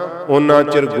ਹਾਂ, ਉਹਨਾਂ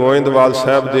ਚਿਰ ਗੋਇੰਦਵਾਲ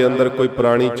ਸਾਹਿਬ ਦੇ ਅੰਦਰ ਕੋਈ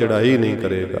ਪੁਰਾਣੀ ਚੜ੍ਹਾਈ ਨਹੀਂ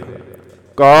ਕਰੇਗਾ।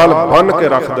 ਕਾਲ ਬੰਨ ਕੇ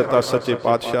ਰੱਖ ਦਿੱਤਾ ਸੱਚੇ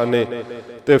ਪਾਤਸ਼ਾਹ ਨੇ।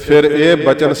 ਤੇ ਫਿਰ ਇਹ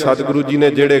ਬਚਨ ਸਤਿਗੁਰੂ ਜੀ ਨੇ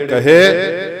ਜਿਹੜੇ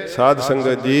ਕਹੇ, ਸਾਧ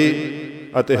ਸੰਗਤ ਜੀ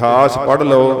ਇਤਿਹਾਸ ਪੜ੍ਹ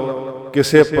ਲਓ।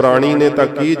 ਕਿਸੇ ਪੁਰਾਣੀ ਨੇ ਤਾਂ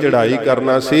ਕੀ ਚੜ੍ਹਾਈ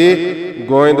ਕਰਨਾ ਸੀ,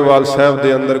 ਗੋਇੰਦਵਾਲ ਸਾਹਿਬ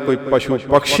ਦੇ ਅੰਦਰ ਕੋਈ ਪਸ਼ੂ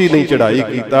ਪਕਸ਼ੀ ਨਹੀਂ ਚੜ੍ਹਾਈ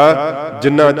ਕੀਤਾ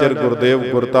ਜਿੰਨਾ ਚਿਰ ਗੁਰਦੇਵ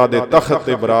ਗੁਰਤਾ ਦੇ ਤਖਤ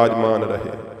ਤੇ ਬਿਰਾਜਮਾਨ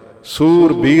ਰਹੇ।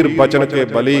 ਸੂਰ ਵੀਰ ਬਚਨ ਕੇ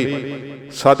ਬਲੀ।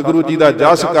 ਸਤਿਗੁਰੂ ਜੀ ਦਾ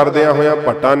ਜਸ ਕਰਦਿਆਂ ਹੋਇਆਂ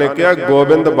ਭੱਟਾਂ ਨੇ ਕਿਹਾ,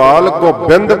 ਗੋਬਿੰਦ ਬਾਲ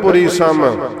ਗੋਬਿੰਦਪੁਰੀ ਸਮ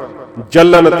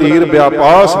ਜਲਨ ਤੀਰ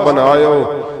ਵਿਆਪਾਸ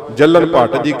ਬਣਾਇਓ। ਜਲਨ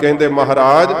ਭੱਟ ਜੀ ਕਹਿੰਦੇ,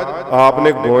 ਮਹਾਰਾਜ ਆਪ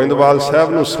ਨੇ ਗੋਇੰਦਵਾਲ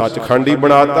ਸਾਹਿਬ ਨੂੰ ਸੱਚਖੰਡ ਹੀ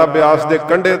ਬਣਾਤਾ, ਬਿਆਸ ਦੇ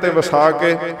ਕੰਢੇ ਤੇ ਵਸਾ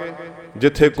ਕੇ।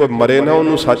 ਜਿੱਥੇ ਕੋਈ ਮਰੇ ਨਾ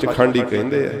ਉਹਨੂੰ ਸੱਚਖੰਡ ਹੀ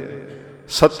ਕਹਿੰਦੇ ਆ।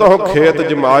 ਸੱਤੋਂ ਖੇਤ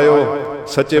ਜਮਾਇਓ।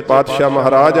 ਸੱਚੇ ਪਾਤਸ਼ਾਹ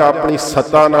ਮਹਾਰਾਜ ਆਪਣੀ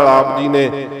ਸੱਤਾ ਨਾਲ ਆਪ ਜੀ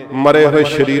ਨੇ ਮਰੇ ਹੋਏ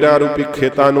ਸ਼ਰੀਰਾਂ ਰੂਪੀ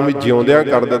ਖੇਤਾਂ ਨੂੰ ਵੀ ਜਿਉਂਦਿਆਂ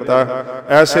ਕਰ ਦਿੱਤਾ।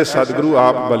 ਐਸੇ ਸਤਿਗੁਰੂ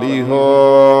ਆਪ ਬਲੀ ਹੋ।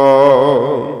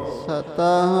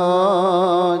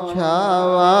 ਸਤਹੁ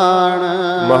ਛਾਵਣ।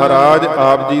 ਮਹਾਰਾਜ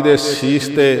ਆਪ ਜੀ ਦੇ ਸੀਸ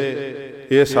ਤੇ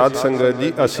ਇਹ ਸਾਧ ਸੰਗਤ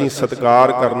ਜੀ ਅਸੀਂ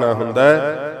ਸਤਿਕਾਰ ਕਰਨਾ ਹੁੰਦਾ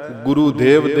ਹੈ। ਗੁਰੂ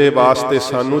ਦੇਵ ਦੇ ਵਾਸਤੇ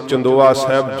ਸਾਨੂੰ ਚੰਦੋਆ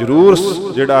ਸਾਹਿਬ ਜ਼ਰੂਰ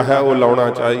ਜਿਹੜਾ ਹੈ ਉਹ ਲਾਉਣਾ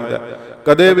ਚਾਹੀਦਾ।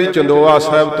 ਕਦੇ ਵੀ ਚੰਦੋਆ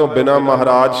ਸਾਹਿਬ ਤੋਂ ਬਿਨਾਂ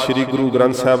ਮਹਾਰਾਜ ਸ੍ਰੀ ਗੁਰੂ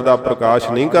ਗ੍ਰੰਥ ਸਾਹਿਬ ਦਾ ਪ੍ਰਕਾਸ਼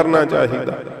ਨਹੀਂ ਕਰਨਾ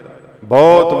ਚਾਹੀਦਾ।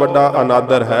 ਬਹੁਤ ਵੱਡਾ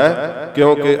ਅਨਾਦਰ ਹੈ,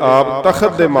 ਕਿਉਂਕਿ ਆਪ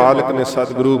ਤਖਤ ਦੇ ਮਾਲਕ ਨੇ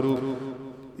ਸਤਿਗੁਰੂ।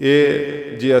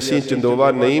 ਇਹ ਜੇ ਅਸੀਂ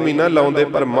ਚੰਦੋਵਾ ਨਹੀਂ ਵੀ ਨਾ ਲਾਉਂਦੇ,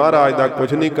 ਪਰ ਮਹਾਰਾਜ ਦਾ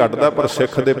ਕੁਝ ਨਹੀਂ ਘਟਦਾ, ਪਰ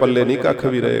ਸਿੱਖ ਦੇ ਪੱਲੇ ਨਹੀਂ ਕੱਖ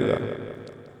ਵੀ ਰਹੇਗਾ।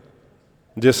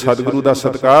 ਜੇ ਸਤਿਗੁਰੂ ਦਾ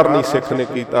ਸਤਿਕਾਰ ਨਹੀਂ ਸਿੱਖ ਨੇ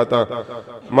ਕੀਤਾ ਤਾਂ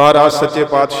ਮਹਾਰਾਜ ਸੱਚੇ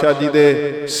ਪਾਤਸ਼ਾਹ ਜੀ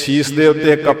ਦੇ ਸੀਸ ਦੇ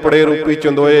ਉੱਤੇ ਕੱਪੜੇ ਰੂਪੀ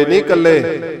ਚੰਦੋਏ ਨਹੀਂ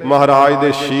ਕੱਲੇ, ਮਹਾਰਾਜ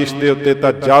ਦੇ ਸੀਸ ਦੇ ਉੱਤੇ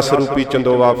ਤਾਂ ਜਸ ਰੂਪੀ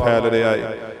ਚੰਦੋਵਾ ਫੈਲ ਰਿਹਾ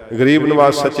ਹੈ। ਗਰੀਬ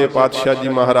ਨਵਾਜ਼ ਸੱਚੇ ਪਾਤਸ਼ਾਹ ਜੀ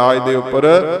ਮਹਾਰਾਜ ਦੇ ਉੱਪਰ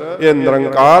ਇਹ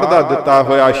ਨਿਰੰਕਾਰ ਦਾ ਦਿੱਤਾ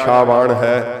ਹੋਇਆ ਸ਼ਾਵਾਨ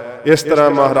ਹੈ। ਇਸ ਤਰ੍ਹਾਂ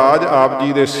ਮਹਾਰਾਜ ਆਪ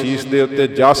ਜੀ ਦੇ ਸੀਸ ਦੇ ਉੱਤੇ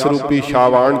ਜਸ ਰੂਪੀ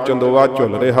ਸ਼ਾਵਾਨ ਚੰਦੋਵਾ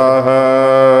ਝੁੱਲ ਰਿਹਾ ਹੈ।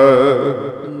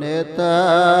 ਨਿਤ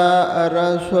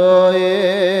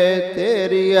ਰਸੋਏ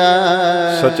ਤੇਰੀਆ।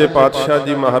 ਸੱਚੇ ਪਾਤਸ਼ਾਹ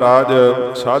ਜੀ ਮਹਾਰਾਜ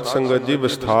ਸਾਧ ਸੰਗਤ ਜੀ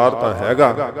ਵਿਸਥਾਰ ਤਾਂ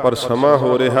ਹੈਗਾ, ਪਰ ਸਮਾਂ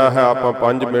ਹੋ ਰਿਹਾ ਹੈ, ਆਪਾਂ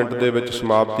 5 ਮਿੰਟ ਦੇ ਵਿੱਚ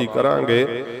ਸਮਾਪਤੀ ਕਰਾਂਗੇ।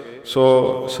 ਸੋ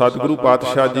ਸਤਿਗੁਰੂ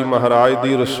ਪਾਤਸ਼ਾਹ ਜੀ ਮਹਾਰਾਜ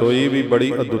ਦੀ ਰਸੋਈ ਵੀ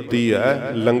ਬੜੀ ਅਦੁੱਤੀ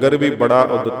ਹੈ, ਲੰਗਰ ਵੀ ਬੜਾ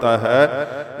ਅਦੁੱਤਾ ਹੈ।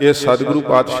 ਇਹ ਸਤਿਗੁਰੂ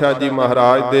ਪਾਤਸ਼ਾਹ ਜੀ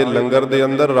ਮਹਾਰਾਜ ਦੇ ਲੰਗਰ ਦੇ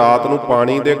ਅੰਦਰ ਰਾਤ ਨੂੰ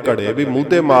ਪਾਣੀ ਦੇ ਘੜੇ ਵੀ ਮੂੰਹ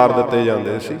ਤੇ ਮਾਰ ਦਿੱਤੇ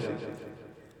ਜਾਂਦੇ ਸੀ।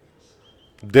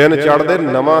 ਦਿਨ ਚੜ੍ਹਦੇ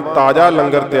ਨਵਾਂ ਤਾਜ਼ਾ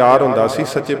ਲੰਗਰ ਤਿਆਰ ਹੁੰਦਾ ਸੀ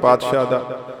ਸੱਚੇ ਪਾਤਸ਼ਾਹ ਦਾ।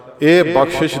 ਇਹ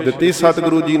ਬਖਸ਼ਿਸ਼ ਦਿੱਤੀ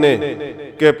ਸਤਿਗੁਰੂ ਜੀ ਨੇ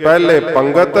ਕਿ ਪਹਿਲੇ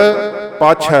ਪੰਗਤ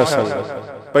ਪਾਛੈ ਸੰਗਤ,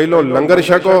 ਪਹਿਲੋਂ ਲੰਗਰ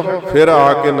ਛਕੋ ਫਿਰ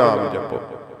ਆ ਕੇ ਨਾਮ ਜਪੋ।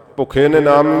 ਭੁੱਖੇ ਨੇ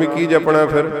ਨਾਮ ਵੀ ਕੀ ਜਪਣਾ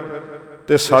ਫਿਰ।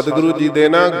 ਤੇ ਸਤਿਗੁਰੂ ਜੀ ਦੇ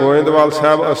ਨਾ ਗੋਇੰਦਵਾਲ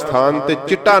ਸਾਹਿਬ ਅਸਥਾਨ ਤੇ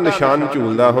ਚਿੱਟਾ ਨਿਸ਼ਾਨ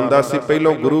ਝੂਲਦਾ ਹੁੰਦਾ ਸੀ।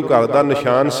 ਪਹਿਲੋਂ ਗੁਰੂ ਘਰ ਦਾ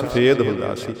ਨਿਸ਼ਾਨ ਸਫੇਦ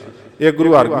ਹੁੰਦਾ ਸੀ। ਇਹ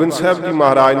ਗੁਰੂ ਹਰਗੋਬਿੰਦ ਸਾਹਿਬ ਜੀ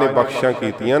ਮਹਾਰਾਜ ਨੇ ਬਖਸ਼ਾਂ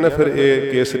ਕੀਤੀਆਂ ਨੇ ਫਿਰ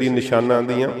ਇਹ ਕੇਸਰੀ ਨਿਸ਼ਾਨਾਂ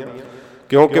ਦੀਆਂ,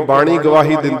 ਕਿਉਂਕਿ ਬਾਣੀ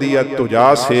ਗਵਾਹੀ ਦਿੰਦੀ ਹੈ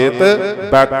ਤੁਜਾ ਸੇਤ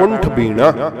ਬੈਕੁੰਠ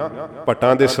ਬੀਣਾ।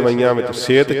 ਪਟਾਂ ਦੇ ਸਵਈਆਂ ਵਿੱਚ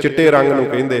ਸੇਤ ਚਿੱਟੇ ਰੰਗ ਨੂੰ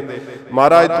ਕਹਿੰਦੇ।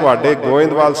 ਮਹਾਰਾਜ ਤੁਹਾਡੇ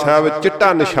ਗੋਇੰਦਵਾਲ ਸਾਹਿਬ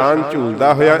ਚਿੱਟਾ ਨਿਸ਼ਾਨ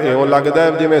ਝੂਲਦਾ ਹੋਇਆ ਇਉਂ ਲੱਗਦਾ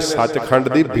ਜਿਵੇਂ ਸੱਚਖੰਡ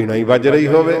ਦੀ ਬੀਣਾ ਹੀ ਵੱਜ ਰਹੀ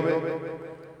ਹੋਵੇ।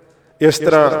 ਇਸ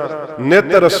ਤਰ੍ਹਾਂ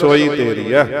ਨਿਤ ਰਸੋਈ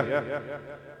ਤੇਰੀ ਹੈ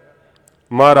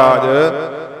ਮਹਾਰਾਜ।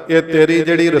 ਇਹ ਤੇਰੀ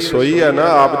ਜਿਹੜੀ ਰਸੋਈ ਹੈ ਨਾ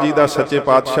ਆਪ ਜੀ ਦਾ ਸੱਚੇ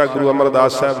ਪਾਤਸ਼ਾਹ ਗੁਰੂ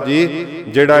ਅਮਰਦਾਸ ਸਾਹਿਬ ਜੀ,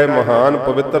 ਜਿਹੜਾ ਇਹ ਮਹਾਨ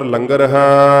ਪਵਿੱਤਰ ਲੰਗਰ ਹੈ।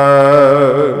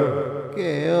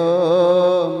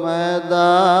 ਘਿਓ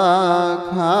ਮੈਦਾ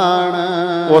ਖਾਣ,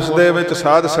 ਉਸ ਦੇ ਵਿੱਚ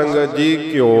ਸਾਧ ਸੰਗਤ ਜੀ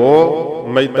ਘਿਓ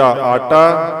ਮੈਦਾ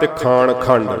ਆਟਾ ਤੇ ਖਾਣ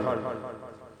ਖੰਡ।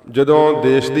 ਜਦੋਂ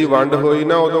ਦੇਸ਼ ਦੀ ਵੰਡ ਹੋਈ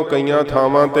ਨਾ ਉਦੋਂ ਕਈਆਂ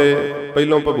ਥਾਵਾਂ ਤੇ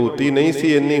ਪਹਿਲੋਂ ਭਭੂਤੀ ਨਹੀਂ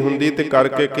ਸੀ ਇੰਨੀ ਹੁੰਦੀ, ਤੇ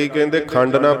ਕਰਕੇ ਕੀ ਕਹਿੰਦੇ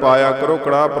ਖੰਡ ਨਾ ਪਾਇਆ ਕਰੋ,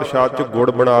 ਕੜਾਹ ਪ੍ਰਸ਼ਾਦ ਚ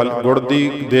ਗੁੜ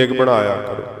ਦੀ ਦੇਗ ਬਣਾਇਆ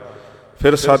ਕਰੋ।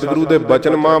 ਫਿਰ ਸਤਿਗੁਰੂ ਦੇ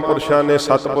ਬਚਨ ਮਹਾਂਪੁਰਸ਼ਾਂ ਨੇ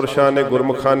ਸਤਿਪੁਰਸ਼ਾਂ ਨੇ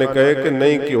ਗੁਰਮੁਖਾਂ ਨੇ ਕਹੇ ਕਿ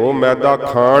ਨਹੀਂ ਘਿਓ ਮੈਦਾ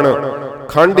ਖਾਣ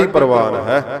ਖੰਡ ਹੀ ਪ੍ਰਵਾਨ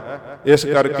ਹੈ। ਇਸ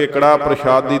ਕਰਕੇ ਕੜਾਹ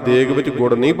ਪ੍ਰਸ਼ਾਦ ਦੀ ਦੇਗ ਵਿੱਚ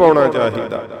ਗੁੜ ਨਹੀਂ ਪਾਉਣਾ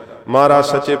ਚਾਹੀਦਾ। ਮਹਾਰਾਜ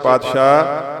ਸੱਚੇ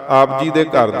ਪਾਤਸ਼ਾਹ ਆਪ ਜੀ ਦੇ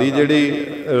ਘਰ ਦੀ ਜਿਹੜੀ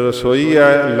ਰਸੋਈ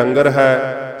ਹੈ ਲੰਗਰ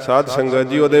ਹੈ ਸਾਧ ਸੰਗਤ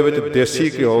ਜੀ, ਉਹਦੇ ਵਿੱਚ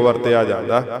ਦੇਸੀ ਘਿਓ ਵਰਤਿਆ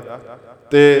ਜਾਂਦਾ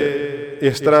ਤੇ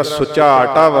ਇਸ ਤਰ੍ਹਾਂ ਸੁੱਚਾ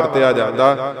ਆਟਾ ਵਰਤਿਆ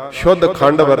ਜਾਂਦਾ, ਸ਼ੁੱਧ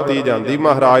ਖੰਡ ਵਰਤੀ ਜਾਂਦੀ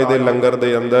ਮਹਾਰਾਜ ਦੇ ਲੰਗਰ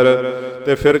ਦੇ ਅੰਦਰ।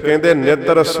 ਤੇ ਫਿਰ ਕਹਿੰਦੇ ਨਿਤ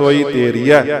ਰਸੋਈ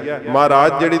ਤੇਰੀ ਹੈ।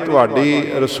 ਮਹਾਰਾਜ ਜਿਹੜੀ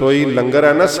ਤੁਹਾਡੀ ਰਸੋਈ ਲੰਗਰ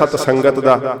ਹੈ ਨਾ ਸਤ ਸੰਗਤ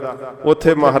ਦਾ,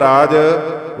 ਉੱਥੇ ਮਹਾਰਾਜ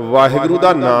ਵਾਹਿਗੁਰੂ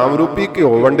ਦਾ ਨਾਮ ਰੂਪੀ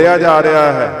ਘਿਓ ਵੰਡਿਆ ਜਾ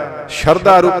ਰਿਹਾ ਹੈ,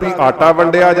 ਸ਼ਰਧਾ ਰੂਪੀ ਆਟਾ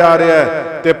ਵੰਡਿਆ ਜਾ ਰਿਹਾ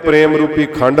ਹੈ ਤੇ ਪ੍ਰੇਮ ਰੂਪੀ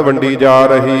ਖੰਡ ਵੰਡੀ ਜਾ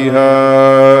ਰਹੀ ਹੈ।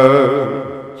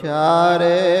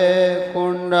 ਚਾਰੇ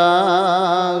ਕੁੰਡਾ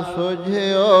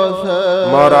ਸੁਝਿਓਸ।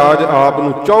 ਮਹਾਰਾਜ ਆਪ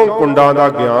ਨੂੰ 4 ਕੁੰਡਾਂ ਦਾ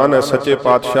ਗਿਆਨ ਹੈ ਸੱਚੇ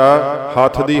ਪਾਤਸ਼ਾਹ।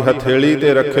 ਹੱਥ ਦੀ ਹਥੇਲੀ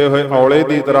ਤੇ ਰੱਖੇ ਹੋਏ ਔਲੇ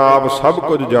ਦੀ ਤਰ੍ਹਾਂ ਆਪ ਸਭ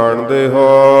ਕੁਝ ਜਾਣਦੇ ਹੋ।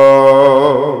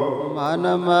 ਮਨ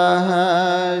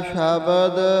ਮਹਿ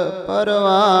ਸ਼ਬਦ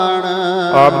ਪਰਵਾਨ।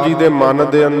 ਆਪ ਜੀ ਦੇ ਮਨ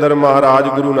ਦੇ ਅੰਦਰ ਮਹਾਰਾਜ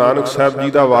ਗੁਰੂ ਨਾਨਕ ਸਾਹਿਬ ਜੀ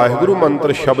ਦਾ ਵਾਹਿਗੁਰੂ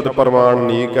ਮੰਤਰ ਸ਼ਬਦ ਪਰਵਾਨ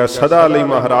ਨੀਕ ਹੈ, ਸਦਾ ਲਈ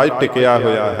ਮਹਾਰਾਜ ਟਿਕਿਆ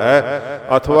ਹੋਇਆ ਹੈ।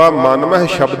 ਅਥਵਾ ਮਨ ਮਹਿ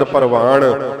ਸ਼ਬਦ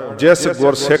ਪਰਵਾਨ, ਜਿਸ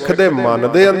ਗੁਰਸਿੱਖ ਦੇ ਮਨ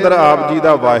ਦੇ ਅੰਦਰ ਆਪ ਜੀ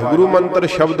ਦਾ ਵਾਹਿਗੁਰੂ ਮੰਤਰ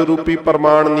ਸ਼ਬਦ ਰੂਪੀ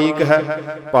ਪ੍ਰਮਾਣ ਨੀਕ ਹੈ,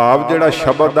 ਭਾਵ ਜਿਹੜਾ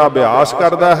ਸ਼ਬਦ ਦਾ ਅਭਿਆਸ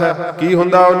ਕਰਦਾ ਹੈ, ਕੀ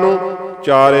ਹੁੰਦਾ ਉਹਨੂੰ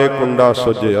ਚਾਰੇ ਕੁੰਡਾ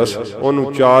ਸੁਝਿਅਸ,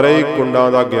 ਉਹਨੂੰ ਚਾਰੇ ਹੀ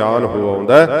ਕੁੰਡਾਂ ਦਾ ਗਿਆਨ ਹੋ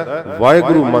ਆਉਂਦਾ।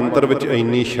 ਵਾਹਿਗੁਰੂ ਮੰਤਰ ਵਿੱਚ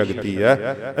ਇੰਨੀ ਸ਼ਕਤੀ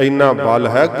ਹੈ, ਇੰਨਾ ਬਲ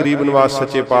ਹੈ ਗਰੀਬ ਨਿਵਾਸ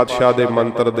ਸੱਚੇ ਪਾਤਸ਼ਾਹ ਦੇ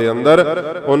ਮੰਤਰ ਦੇ ਅੰਦਰ।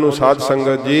 ਉਹਨੂੰ ਸਾਧ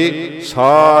ਸੰਗਤ ਜੀ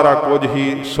ਸਾਰਾ ਕੁਝ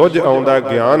ਹੀ ਸੁਝ ਆਉਂਦਾ,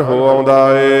 ਗਿਆਨ ਹੋ ਆਉਂਦਾ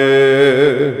ਏ।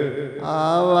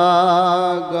 ਆਵਾ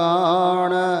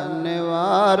ਗਾਉਣ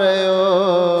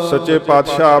ਨਿਵਾਰਿਓ। ਸੱਚੇ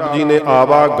ਪਾਤਸ਼ਾਹ ਆਪ ਜੀ ਨੇ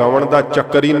ਆਵਾ ਗਾਉਣ ਦਾ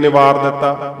ਚੱਕਰ ਹੀ ਨਿਵਾਰ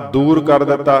ਦਿੱਤਾ, ਦੂਰ ਕਰ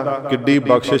ਦਿੱਤਾ। ਕਿੱਡੀ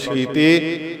ਬਖਸ਼ਿਸ਼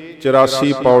ਕੀਤੀ।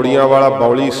 84 ਪੌੜੀਆਂ ਵਾਲਾ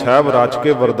ਬੌਲੀ ਸਾਹਿਬ ਰਚ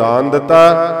ਕੇ ਵਰਦਾਨ ਦਿੱਤਾ,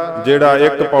 ਜਿਹੜਾ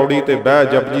ਇੱਕ ਪੌੜੀ ਤੇ ਬਹਿ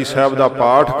ਜਪਜੀ ਸਾਹਿਬ ਦਾ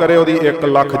ਪਾਠ ਕਰੇ ਉਹਦੀ 1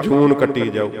 ਲੱਖ ਜੂਨ ਕੱਟੀ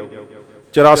ਜਾਊ।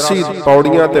 84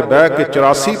 ਪੌੜੀਆਂ ਤੇ ਬਹਿ ਕੇ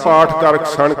 84 ਪਾਠ ਕਰ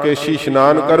ਸਣ ਕੇਸ਼ੀ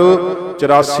ਇਸ਼ਨਾਨ ਕਰੋ,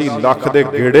 84 ਲੱਖ ਦੇ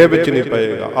ਗੇੜੇ ਵਿੱਚ ਨਹੀਂ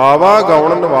ਪਏਗਾ। ਆਵਾ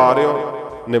ਗਾਉਣ ਨਿਵਾਰਿਓ,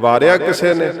 ਨਿਵਾਰਿਆ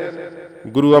ਕਿਸੇ ਨੇ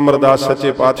ਗੁਰੂ ਅਮਰਦਾਸ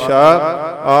ਸੱਚੇ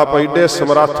ਪਾਤਸ਼ਾਹ ਆਪ ਐਡੇ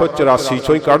ਸਮਰੱਥ 84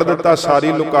 ਚੋਂ ਹੀ ਕੱਢ ਦਿੱਤਾ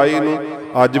ਸਾਰੀ ਲੁਕਾਈ ਨੂੰ।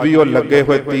 ਅੱਜ ਵੀ ਉਹ ਲੱਗੇ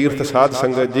ਹੋਏ ਤੀਰਥ ਸਾਧ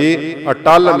ਸੰਗਤ ਜੀ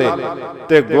ਅਟੱਲ ਨੇ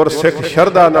ਤੇ ਗੁਰਸਿੱਖ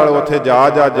ਸ਼ਰਧਾ ਨਾਲ ਉੱਥੇ ਜਾ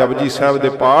ਜਪਜੀ ਸਾਹਿਬ ਦੇ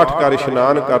ਪਾਠ ਕਰ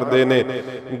ਇਸ਼ਨਾਨ ਕਰਦੇ ਨੇ।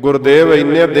 ਗੁਰਦੇਵ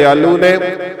ਇੰਨੇ ਦਿਆਲੂ ਨੇ,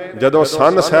 ਜਦੋਂ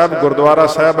ਸੰਨ ਸਾਹਿਬ ਗੁਰਦੁਆਰਾ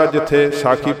ਸਾਹਿਬ ਹੈ ਜਿੱਥੇ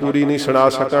ਸਾਖੀ ਪੂਰੀ ਨਹੀਂ ਸੁਣਾ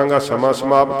ਸਕਾਂਗਾ, ਸਮਾਂ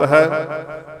ਸਮਾਪਤ ਹੈ।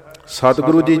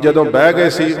 ਸਤਿਗੁਰੂ ਜੀ ਜਦੋਂ ਬਹਿ ਗਏ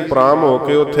ਸੀ ਉਪਰਾਮ ਹੋ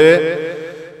ਕੇ ਉੱਥੇ,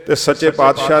 ਤੇ ਸੱਚੇ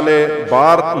ਪਾਤਸ਼ਾਹ ਨੇ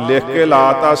ਬਾਹਰ ਲਿਖ ਕੇ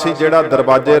ਲਾਤਾ ਸੀ ਜਿਹੜਾ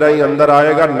ਦਰਵਾਜ਼ੇ ਰਾਹੀਂ ਅੰਦਰ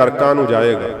ਆਏਗਾ ਨਰਕਾਂ ਨੂੰ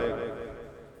ਜਾਏਗਾ।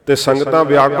 ਤੇ ਸੰਗਤਾਂ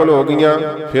ਵਿਆਕੁਲ ਹੋ ਗਈਆਂ।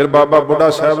 ਫਿਰ ਬਾਬਾ ਬੁੱਢਾ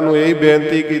ਸਾਹਿਬ ਨੂੰ ਇਹੀ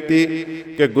ਬੇਨਤੀ ਕੀਤੀ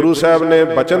ਕਿ ਗੁਰੂ ਸਾਹਿਬ ਨੇ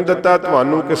ਬਚਨ ਦਿੱਤਾ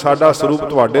ਤੁਹਾਨੂੰ ਕਿ ਸਾਡਾ ਸਰੂਪ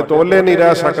ਤੁਹਾਡੇ ਤੋਂ ਓਹਲੇ ਨਹੀਂ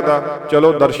ਰਹਿ ਸਕਦਾ,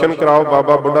 ਚਲੋ ਦਰਸ਼ਨ ਕਰਾਓ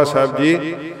ਬਾਬਾ ਬੁੱਢਾ ਸਾਹਿਬ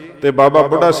ਜੀ। ਤੇ ਬਾਬਾ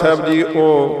ਬੁੱਢਾ ਸਾਹਿਬ ਜੀ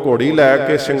ਉਹ ਘੋੜੀ ਲੈ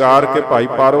ਕੇ ਸ਼ਿੰਗਾਰ ਕੇ ਭਾਈ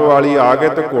ਪਾਰੋ ਵਾਲੀ ਆ ਗਏ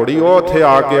ਤੇ ਘੋੜੀ ਉਹ ਉੱਥੇ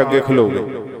ਆ ਕੇ ਅੱਗੇ ਖਲੋ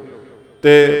ਗਈ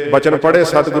ਤੇ ਬਚਨ ਪੜ੍ਹੇ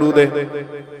ਸਤਿਗੁਰੂ ਦੇ।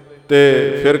 ਤੇ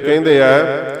ਫਿਰ ਕਹਿੰਦੇ ਆ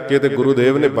ਕਿ ਤੇ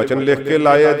ਗੁਰੂਦੇਵ ਨੇ ਬਚਨ ਲਿਖ ਕੇ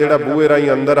ਲਾਏ ਆ ਜਿਹੜਾ ਬੂਹੇ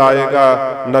ਰਾਹੀਂ ਅੰਦਰ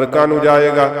ਆਏਗਾ ਨਰਕਾਂ ਨੂੰ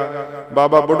ਜਾਏਗਾ।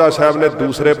 ਬਾਬਾ ਬੁੱਢਾ ਸਾਹਿਬ ਨੇ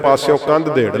ਦੂਸਰੇ ਪਾਸਿਓਂ ਕੰਧ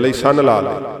ਦੇੜ ਲਈ, ਸੰਨ ਲਾ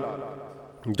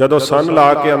ਲਈ। ਜਦੋਂ ਸੰਨ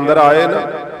ਲਾ ਕੇ ਅੰਦਰ ਆਏ ਨਾ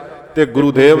ਤੇ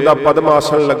ਗੁਰੂਦੇਵ ਦਾ ਪਦਮ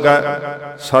ਆਸਣ ਲੱਗਾ,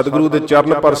 ਸਤਿਗੁਰੂ ਦੇ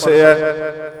ਚਰਨ ਪਰਸੇ ਐ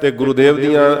ਤੇ ਗੁਰੂਦੇਵ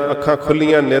ਦੀਆਂ ਅੱਖਾਂ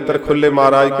ਖੁੱਲੀਆਂ, ਨੇਤਰ ਖੁੱਲੇ।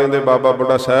 ਮਹਾਰਾਜ ਕਹਿੰਦੇ ਬਾਬਾ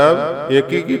ਬੁੱਢਾ ਸਾਹਿਬ ਇਹ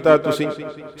ਕੀ ਕੀਤਾ ਤੁਸੀਂ?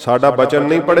 ਸਾਡਾ ਬਚਨ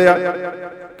ਨਹੀਂ ਪੜਿਆ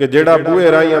ਕਿ ਜਿਹੜਾ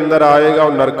ਬੂਹੇ ਰਾਹੀਂ ਅੰਦਰ ਆਏਗਾ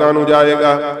ਉਹ ਨਰਕਾਂ ਨੂੰ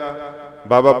ਜਾਏਗਾ।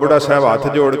 ਬਾਬਾ ਬੁੱਢਾ ਸਾਹਿਬ ਹੱਥ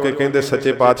ਜੋੜ ਕੇ ਕਹਿੰਦੇ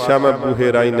ਸੱਚੇ ਪਾਤਸ਼ਾਹ ਮੈਂ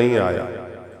ਬੂਹੇ ਰਾਹੀਂ ਨਹੀਂ ਆਇਆ,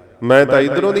 ਮੈਂ ਤਾਂ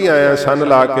ਇਧਰੋਂ ਦੀ ਆਇਆ ਸੰਨ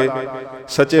ਲਾ ਕੇ।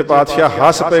 ਸੱਚੇ ਪਾਤਸ਼ਾਹ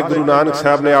ਹੱਸ ਪਏ। ਗੁਰੂ ਨਾਨਕ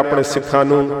ਸਾਹਿਬ ਨੇ ਆਪਣੇ ਸਿੱਖਾਂ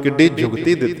ਨੂੰ ਕਿੱਡੀ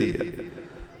ਜੁਗਤੀ ਦਿੱਤੀ ਹੈ।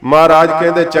 ਮਹਾਰਾਜ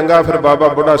ਕਹਿੰਦੇ ਚੰਗਾ ਫਿਰ ਬਾਬਾ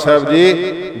ਬੁੱਢਾ ਸਾਹਿਬ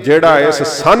ਜੀ ਜਿਹੜਾ ਇਸ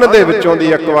ਸੰਨ ਦੇ ਵਿੱਚੋਂ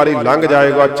ਦੀ ਇੱਕ ਵਾਰੀ ਲੰਘ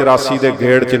ਜਾਏਗਾ 84 ਦੇ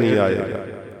ਗੇੜ 'ਚ ਨਹੀਂ ਆਏਗਾ।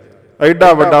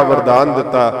 ਐਡਾ ਵੱਡਾ ਵਰਦਾਨ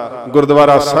ਦਿੱਤਾ।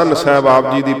 ਗੁਰਦੁਆਰਾ ਸੰਨ ਸਾਹਿਬ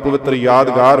ਆਪ ਜੀ ਦੀ ਪਵਿੱਤਰ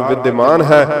ਯਾਦਗਾਰ ਵਿਦਿਆਮਾਨ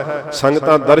ਹੈ।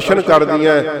 ਸੰਗਤਾਂ ਦਰਸ਼ਨ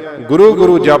ਕਰਦੀਆਂ, ਗੁਰੂ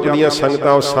ਗੁਰੂ ਜਪਦੀਆਂ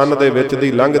ਸੰਗਤਾਂ ਉਸ ਸੰਨ ਦੇ ਵਿੱਚ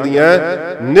ਦੀ ਲੰਘਦੀਆਂ।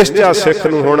 ਨਿਸ਼ਚਾ ਸਿੱਖ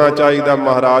ਨੂੰ ਹੋਣਾ ਚਾਹੀਦਾ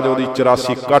ਮਹਾਰਾਜ ਉਹਦੀ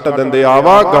 84 ਕੱਟ ਦਿੰਦੇ।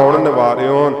 ਆਵਾ ਗਾਉਣ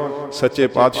ਨਿਵਾਰਿਓ। ਸੱਚੇ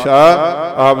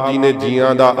ਪਾਤਸ਼ਾਹ ਆਪ ਜੀ ਨੇ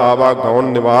ਜੀਆਂ ਦਾ ਆਵਾ ਗਾਉਣ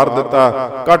ਨਿਵਾਰ ਦਿੱਤਾ,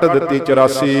 ਕੱਟ ਦਿੱਤੀ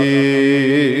 84।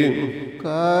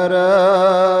 ਕਰ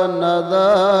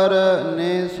ਨਦਰ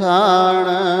ਨਿਸ਼ਾਨ,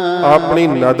 ਆਪਣੀ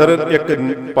ਨਦਰ ਇੱਕ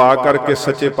ਪਾ ਕਰਕੇ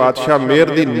ਸੱਚੇ ਪਾਤਸ਼ਾਹ ਮਿਹਰ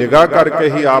ਦੀ ਨਿਗਾਹ ਕਰਕੇ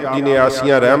ਹੀ ਆਪ ਜੀ ਨੇ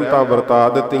ਐਸੀਆਂ ਰਹਿਮਤਾਂ ਵਰਤਾ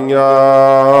ਦਿੱਤੀਆਂ।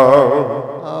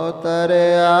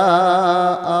 ਅਵਤਰਿਆ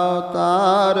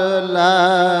ਅਵਤਾਰ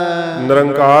ਲੈ,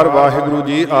 ਨਿਰੰਕਾਰ ਵਾਹਿਗੁਰੂ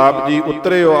ਜੀ ਆਪ ਜੀ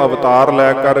ਉਤਰਿਓ ਅਵਤਾਰ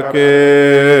ਲੈ ਕਰਕੇ।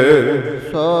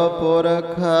 ਸੋ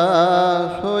ਪੁਰਖ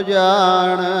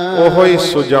ਸੁਜਾਨ, ਉਹੋ ਹੀ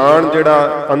ਸੁਜਾਨ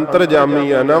ਜਿਹੜਾ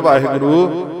ਅੰਤਰਜਾਮੀ ਹੈ ਨਾ ਵਾਹਿਗੁਰੂ,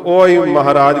 ਉਹ ਹੀ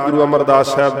ਮਹਾਰਾਜ ਗੁਰੂ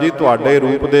ਅਮਰਦਾਸ ਸਾਹਿਬ ਜੀ ਤੁਹਾਡੇ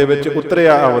ਰੂਪ ਦੇ ਵਿੱਚ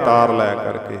ਉਤਰਿਆ ਅਵਤਾਰ ਲੈ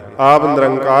ਕਰਕੇ। ਆਪ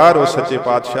ਨਿਰੰਕਾਰ ਉਹ ਸੱਚੇ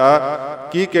ਪਾਤਸ਼ਾਹ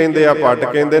ਕੀ ਕਹਿੰਦੇ ਆ ਭੱਟ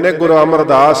ਕਹਿੰਦੇ ਨੇ ਗੁਰੂ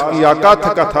ਅਮਰਦਾਸ ਕੀ ਅਕਥ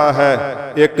ਕਥਾ ਹੈ,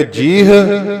 ਇੱਕ ਜੀਹ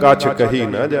ਕਛ ਕਹੀ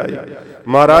ਨਾ ਜਾਏ।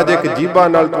 ਮਹਾਰਾਜ ਇੱਕ ਜੀਭਾ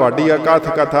ਨਾਲ ਤੁਹਾਡੀ ਅਕਥ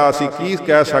ਕਥਾ ਅਸੀਂ ਕੀ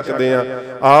ਕਹਿ ਸਕਦੇ ਹਾਂ।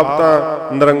 ਆਪ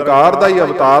ਤਾਂ ਨਿਰੰਕਾਰ ਦਾ ਹੀ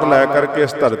ਅਵਤਾਰ ਲੈ ਕਰਕੇ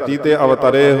ਇਸ ਧਰਤੀ ਤੇ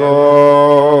ਅਵਤਰੇ ਹੋ।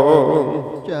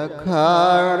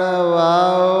 ਚਖੜ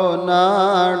ਵਾਓ ਨਾ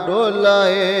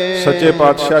ਡੋਲਾਏ, ਸੱਚੇ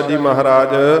ਪਾਤਸ਼ਾਹ ਜੀ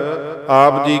ਮਹਾਰਾਜ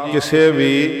ਆਪ ਜੀ ਕਿਸੇ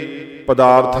ਵੀ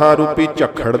ਪਦਾਰਥਾਂ ਰੂਪੀ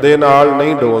ਝੱਖੜ ਦੇ ਨਾਲ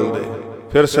ਨਹੀਂ ਡੋਲਦੇ।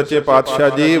 ਫਿਰ ਸੱਚੇ ਪਾਤਸ਼ਾਹ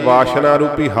ਜੀ ਵਾਸ਼ਨਾ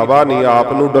ਰੂਪੀ ਹਵਾ ਨਹੀਂ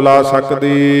ਆਪ ਨੂੰ ਡੁਲਾ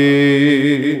ਸਕਦੀ।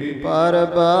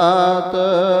 ਪਰਬਤ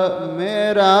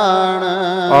ਮੇਰਾਣ,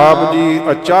 ਆਪ ਜੀ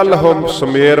ਅਚਲ ਹੋ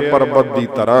ਸਮੇਰ ਪਰਬਤ ਦੀ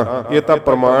ਤਰ੍ਹਾਂ। ਇਹ ਤਾਂ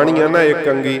ਪ੍ਰਮਾਣ ਹੀ ਹੈ ਨਾ ਇੱਕ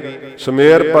ਅੰਗੀ।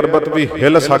 ਸਮੇਰ ਪਰਬਤ ਵੀ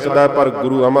ਹਿੱਲ ਸਕਦਾ ਪਰ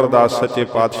ਗੁਰੂ ਅਮਰਦਾਸ ਸੱਚੇ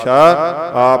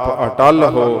ਪਾਤਸ਼ਾਹ ਆਪ ਅਟਲ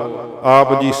ਹੋ,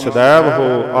 ਆਪ ਜੀ ਸदैव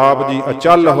ਹੋ, ਆਪ ਜੀ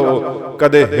ਅਚਲ ਹੋ,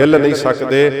 ਕਦੇ ਹਿੱਲ ਨਹੀਂ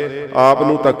ਸਕਦੇ। ਆਪ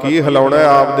ਨੂੰ ਤਾਂ ਕੀ ਹਿਲਾਉਣਾ,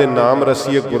 ਆਪ ਦੇ ਨਾਮ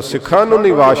ਰਸੀਏ ਗੁਰਸਿੱਖਾਂ ਨੂੰ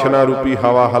ਨਹੀਂ ਵਾਸ਼ਨਾ ਰੂਪੀ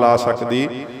ਹਵਾ ਹਿਲਾ ਸਕਦੀ।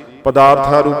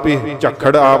 ਪਦਾਰਥਾਂ ਰੂਪੀ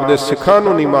ਝੱਖੜ ਆਪ ਦੇ ਸਿੱਖਾਂ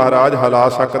ਨੂੰ ਨਹੀਂ ਮਹਾਰਾਜ ਹਿਲਾ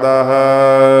ਸਕਦਾ ਹੈ।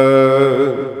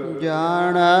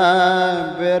 ਜਾਣਾ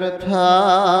ਬਿਰਥਾ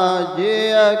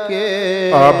ਜੇ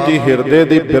ਕੇ, ਆਪ ਜੀ ਹਿਰਦੇ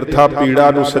ਦੀ ਬਿਰਥਾ ਪੀੜਾ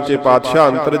ਨੂੰ ਸੱਚੇ ਪਾਤਸ਼ਾਹ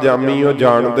ਅੰਤਰਜਾਮੀ ਹੋ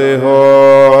ਜਾਣਦੇ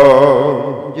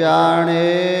ਹੋ।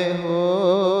 ਜਾਣੇ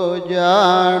ਹੋ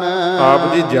ਜਾਣ,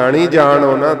 ਆਪ ਜੀ ਜਾਣੀ ਜਾਣ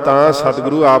ਹੋ ਨਾ, ਤਾਂ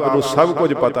ਸਤਿਗੁਰੂ ਆਪ ਨੂੰ ਸਭ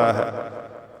ਕੁਝ ਪਤਾ ਹੈ।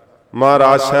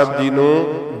 ਮਹਾਰਾਜ ਸਾਹਿਬ ਜੀ ਨੂੰ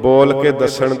ਬੋਲ ਕੇ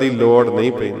ਦੱਸਣ ਦੀ ਲੋੜ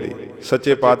ਨਹੀਂ ਪੈਂਦੀ।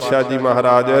 ਸੱਚੇ ਪਾਤਸ਼ਾਹ ਜੀ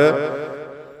ਮਹਾਰਾਜ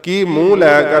ਕੀ ਮੂੰਹ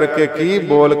ਲੈ ਕਰਕੇ ਕੀ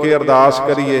ਬੋਲ ਕੇ ਅਰਦਾਸ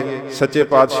ਕਰੀਏ। ਸੱਚੇ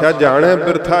ਪਾਤਸ਼ਾਹ ਜਾਣੇ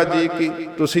ਬਿਰਥਾ ਜੀ ਕੀ,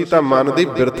 ਤੁਸੀਂ ਤਾਂ ਮਨ ਦੀ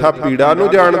ਬਿਰਥਾ ਪੀੜਾ ਨੂੰ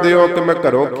ਜਾਣਦੇ ਹੋ ਕਿ ਮੈਂ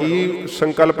ਘਰੋਂ ਕੀ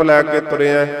ਸੰਕਲਪ ਲੈ ਕੇ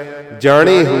ਤੁਰਿਆ।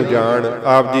 ਜਾਣੀ ਹੂੰ ਜਾਣ,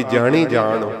 ਆਪ ਜੀ ਜਾਣੀ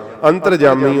ਜਾਣ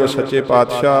ਅੰਤਰਜਾਮੀ ਹੋ ਸੱਚੇ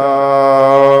ਪਾਤਸ਼ਾਹ।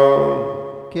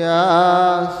 ਕਿਆ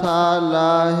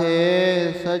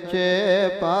ਸਾਲਾਹੇ ਸੱਚੇ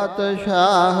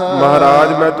ਪਾਤਸ਼ਾਹ,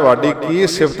 ਮਹਾਰਾਜ ਮੈਂ ਤੁਹਾਡੀ ਕੀ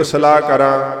ਸਿਫਤ ਸਲਾਹ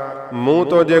ਕਰਾਂ। ਮੂੰਹ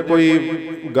ਤੋਂ ਜੇ ਕੋਈ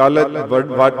ਗੱਲ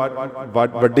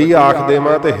ਵੱਡੀ ਆਖ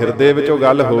ਦੇਵਾਂ ਤੇ ਹਿਰਦੇ ਵਿੱਚੋਂ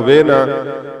ਗੱਲ ਹੋਵੇ ਨਾ,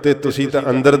 ਤੇ ਤੁਸੀਂ ਤਾਂ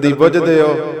ਅੰਦਰ ਦੀ ਬੁੱਝਦੇ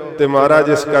ਹੋ। ਤੇ ਮਹਾਰਾਜ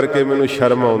ਇਸ ਕਰਕੇ ਮੈਨੂੰ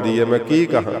ਸ਼ਰਮ ਆਉਂਦੀ ਹੈ, ਮੈਂ ਕੀ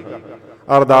ਕਹਾਂ।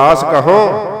 ਅਰਦਾਸ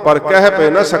ਕਹੋ ਪਰ ਕਹਿ ਪੈ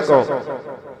ਨਾ ਸਕੋ।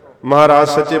 ਮਹਾਰਾਜ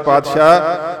ਸੱਚੇ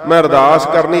ਪਾਤਸ਼ਾਹ ਮੈਂ ਅਰਦਾਸ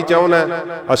ਕਰਨੀ ਚਾਹੁੰਦਾ।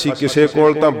 ਅਸੀਂ ਕਿਸੇ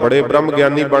ਕੋਲ ਤਾਂ ਬੜੇ ਬ੍ਰਹਮ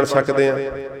ਗਿਆਨੀ ਬਣ ਸਕਦੇ ਹਾਂ,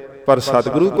 ਪਰ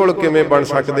ਸਤਿਗੁਰੂ ਕੋਲ ਕਿਵੇਂ ਬਣ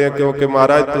ਸਕਦੇ ਹਾਂ, ਕਿਉਂਕਿ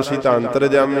ਮਹਾਰਾਜ ਤੁਸੀਂ ਤਾਂ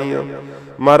ਅੰਤਰਜਾਮੀ ਹੋ।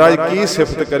 ਮਹਾਰਾਜ ਕੀ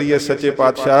ਸਿਫਤ ਕਰੀਏ ਸੱਚੇ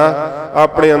ਪਾਤਸ਼ਾਹ।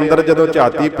 ਆਪਣੇ ਅੰਦਰ ਜਦੋਂ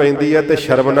ਝਾਤੀ ਪੈਂਦੀ ਹੈ ਤੇ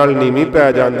ਸ਼ਰਮ ਨਾਲ ਨੀਵੀਂ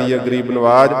ਪੈ ਜਾਂਦੀ ਹੈ ਗਰੀਬ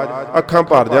ਨਵਾਜ, ਅੱਖਾਂ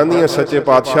ਭਰ ਜਾਂਦੀਆਂ ਸੱਚੇ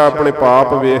ਪਾਤਸ਼ਾਹ ਆਪਣੇ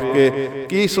ਪਾਪ ਵੇਖ ਕੇ।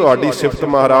 ਕੀ ਤੁਹਾਡੀ ਸਿਫਤ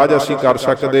ਮਹਾਰਾਜ ਅਸੀਂ ਕਰ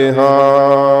ਸਕਦੇ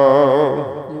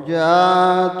ਹਾਂ।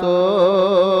 ਜਾ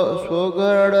ਤੋ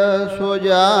ਸੁਗੜ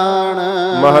ਸੁਜਾਨ।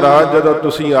 ਮਹਾਰਾਜ ਜਦੋਂ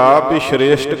ਤੁਸੀਂ ਆਪ ਹੀ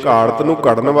ਸ਼੍ਰੇਸ਼ਟ ਘਾੜਤ ਨੂੰ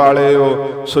ਘੜਨ ਵਾਲੇ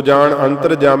ਹੋ, ਸੁਜਾਨ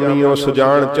ਅੰਤਰਜਾਮੀ ਹੋ,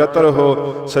 ਸੁਜਾਨ ਚਤਰ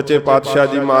ਹੋ ਸੱਚੇ ਪਾਤਸ਼ਾਹ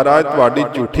ਜੀ। ਮਹਾਰਾਜ ਤੁਹਾਡੀ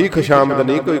ਝੂਠੀ ਖੁਸ਼ਾਮਦ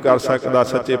ਨਹੀਂ ਕੋਈ ਕਰ ਸਕਦਾ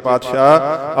ਸੱਚੇ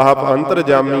ਪਾਤਸ਼ਾਹ। ਆਪ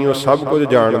ਅੰਤਰਜਾਮੀ ਹੋ, ਸਭ ਕੁਝ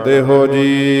ਜਾਣਦੇ ਹੋ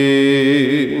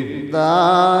ਜੀ।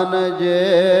 ਦਾਨ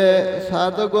ਜੇ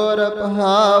ਸਤਿਗੁਰ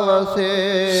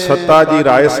ਭਾਵਸੇ। ਸੱਤਾ ਜੀ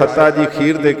ਰਾਏ ਸੱਤਾ ਜੀ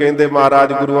ਖੀਰ ਦੇ ਕਹਿੰਦੇ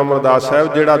ਮਹਾਰਾਜ ਗੁਰੂ ਅਮਰਦਾਸ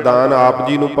ਸਾਹਿਬ, ਜਿਹੜਾ ਦਾਨ ਆਪ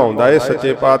ਜੀ ਨੂੰ ਪਾਉਂਦਾ ਏ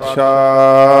ਸੱਚੇ ਪਾਤਸ਼ਾਹ,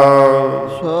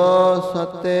 ਸੋ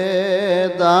ਸੱਤੇ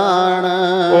ਦਾਨ।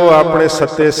 ਉਹ ਆਪਣੇ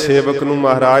ਸੱਤੇ ਸੇਵਕ ਨੂੰ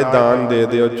ਮਹਾਰਾਜ ਦਾਨ ਦੇ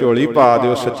ਦਿਓ, ਝੋਲੀ ਪਾ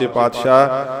ਦਿਓ ਸੱਚੇ ਪਾਤਸ਼ਾਹ।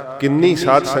 ਕਿੰਨੀ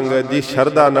ਸਾਧ ਸੰਗਤ ਜੀ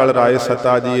ਸ਼ਰਧਾ ਨਾਲ ਰਾਏ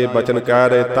ਸੱਤਾ ਜੀ ਇਹ ਬਚਨ ਕਹਿ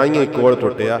ਰਹੇ, ਤਾਈਂ ਕੋਲ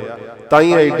ਟੁੱਟਿਆ,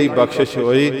 ਤਾਈਂ ਐਡੀ ਬਖਸ਼ਿਸ਼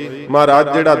ਹੋਈ।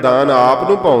 ਮਹਾਰਾਜ ਜਿਹੜਾ ਦਾਨ ਆਪ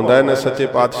ਨੂੰ ਪਾਉਂਦਾ ਹੈ ਨਾ ਸੱਚੇ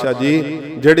ਪਾਤਸ਼ਾਹ ਜੀ,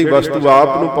 ਜਿਹੜੀ ਵਸਤੂ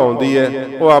ਆਪ ਨੂੰ ਪਾਉਂਦੀ ਹੈ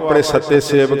ਉਹ ਆਪਣੇ ਸੱਤੇ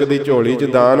ਸੇਵਕ ਦੀ ਝੋਲੀ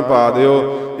 'ਚ ਦਾਨ ਪਾ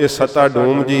ਦਿਓ। ਇਹ ਸੱਤਾ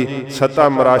ਡੂਮ ਜੀ, ਸੱਤਾ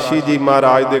ਮਰਾਸ਼ੀ ਜੀ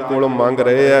ਮਹਾਰਾਜ ਦੇ ਕੋਲੋਂ ਮੰਗ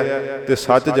ਰਹੇ ਹੈ। ਤੇ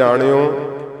ਸੱਚ ਜਾਣਿਓ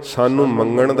ਸਾਨੂੰ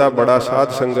ਮੰਗਣ ਦਾ ਬੜਾ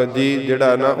ਸਾਧ ਸੰਗਤ ਜੀ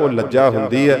ਜਿਹੜਾ ਨਾ ਉਹ ਲੱਜਾ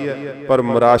ਹੁੰਦੀ ਹੈ, ਪਰ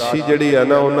ਮਰਾਸ਼ੀ ਜਿਹੜੀ ਹੈ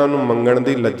ਨਾ ਉਹਨਾਂ ਨੂੰ ਮੰਗਣ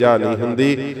ਦੀ ਲੱਜਾ ਨਹੀਂ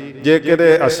ਹੁੰਦੀ। ਜੇ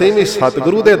ਕਿਤੇ ਅਸੀਂ ਵੀ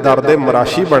ਸਤਿਗੁਰੂ ਦੇ ਦਰ ਦੇ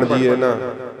ਮਰਾਸ਼ੀ ਬਣ ਜਾਈਏ ਨਾ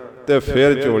ਤੇ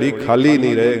ਫਿਰ ਝੋਲੀ ਖਾਲੀ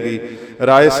ਨਹੀਂ ਰਹੇਗੀ।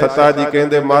 ਰਾਏ ਸੱਤਾ ਜੀ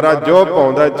ਕਹਿੰਦੇ ਮਹਾਰਾਜ ਜੋ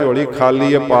ਪਾਉਂਦਾ ਝੋਲੀ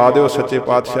ਖਾਲੀ ਹੈ, ਪਾ ਦਿਓ ਸੱਚੇ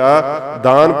ਪਾਤਸ਼ਾਹ,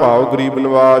 ਦਾਨ ਪਾਓ ਗਰੀਬ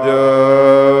ਨਵਾਜ।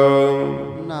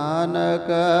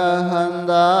 ਨਾਨਕ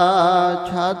ਹੰਦਾ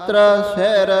ਛਾਤਰ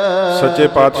ਸਿਰ। ਸੱਚੇ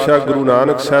ਪਾਤਸ਼ਾਹ ਗੁਰੂ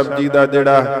ਨਾਨਕ ਸਾਹਿਬ ਜੀ ਦਾ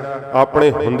ਜਿਹੜਾ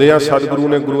ਆਪਣੇ ਹੁੰਦਿਆਂ ਸਤਿਗੁਰੂ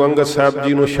ਨੇ ਗੁਰੂ ਅੰਗਦ ਸਾਹਿਬ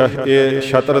ਜੀ ਨੂੰ ਇਹ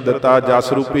ਛਤਰ ਦਿੱਤਾ,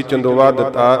 ਜਸ ਰੂਪੀ ਚੰਦੋਵਾ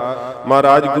ਦਿੱਤਾ।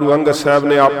 ਮਹਾਰਾਜ ਗੁਰੂ ਅੰਗਦ ਸਾਹਿਬ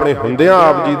ਨੇ ਆਪਣੇ ਹੁੰਦਿਆਂ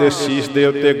ਆਪ ਜੀ ਦੇ ਸੀਸ ਦੇ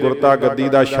ਉੱਤੇ ਗੁਰਤਾ ਗੱਦੀ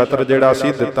ਦਾ ਛਤਰ ਜਿਹੜਾ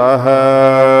ਸੀ ਦਿੱਤਾ ਹੈ।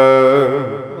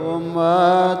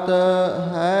 ਉਮਤ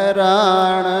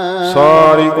ਹੈਰਾਨ।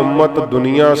 ਸਾਰੀ ਉਮਤ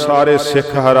ਦੁਨੀਆ ਸਾਰੇ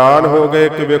ਸਿੱਖ ਹੈਰਾਨ ਹੋ ਗਏ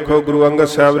ਕਿ ਵੇਖੋ ਗੁਰੂ ਅੰਗਦ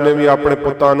ਸਾਹਿਬ ਨੇ ਵੀ ਆਪਣੇ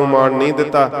ਪੁੱਤਾਂ ਨੂੰ ਮਾਣ ਨਹੀਂ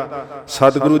ਦਿੱਤਾ,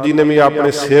 ਸਤਿਗੁਰੂ ਜੀ ਨੇ ਵੀ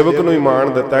ਆਪਣੇ ਸੇਵਕ ਨੂੰ ਹੀ ਮਾਣ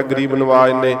ਦਿੱਤਾ ਗਰੀਬ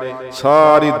ਨਵਾਜ ਨੇ।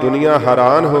 ਸਾਰੀ ਦੁਨੀਆ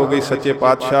ਹੈਰਾਨ ਹੋ ਗਈ ਸੱਚੇ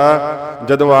ਪਾਤਸ਼ਾਹ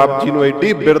ਜਦੋਂ ਆਪ ਜੀ ਨੂੰ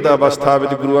ਐਡੀ ਬਿਰਧ ਅਵਸਥਾ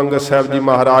ਵਿੱਚ ਗੁਰੂ ਅੰਗਦ ਸਾਹਿਬ ਜੀ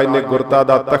ਮਹਾਰਾਜ ਨੇ ਗੁਰਤਾ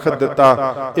ਦਾ ਤਖਤ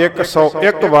ਦਿੱਤਾ,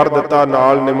 101 ਵਰ ਦਿੱਤਾ,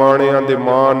 ਨਾਲ ਨਿਮਾਣਿਆਂ ਦੇ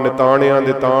ਮਾਣ, ਨਿਤਾਣਿਆਂ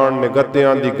ਦੇ ਤਾਣ,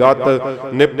 ਨਿਗੱਤਿਆਂ ਦੀ ਗੱਤ,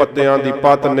 ਨਿਪੱਤਿਆਂ ਦੀ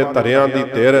ਪੱਤ, ਨਿਧਰਿਆਂ ਦੀ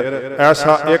ਧਿਰ,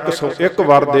 ਐਸਾ 101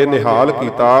 ਵਰ ਦੇ ਨਿਹਾਲ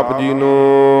ਕੀਤਾ ਆਪ ਜੀ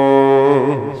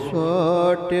ਨੂੰ।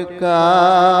 ਸੋ ਟਿਕਾ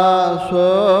ਸੋ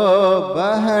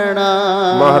ਬਹਿਣਾ।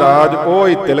 ਮਹਾਰਾਜ ਉਹ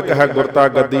ਹੀ ਤਿਲਕ ਹੈ ਗੁਰਤਾ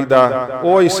ਗੱਦੀ ਦਾ,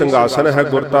 ਉਹ ਹੀ ਸਿੰਘਾਸਨ ਹੈ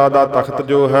ਗੁਰਤਾ ਦਾ ਤਖਤ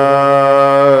ਜੋ ਹੈ।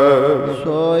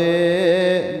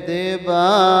 ਸੋਏ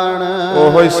ਦੀਵਾਨ।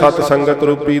 ਉਹੋ ਹੀ ਸਤ ਸੰਗਤ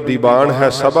ਰੂਪੀ ਦੀਵਾਨ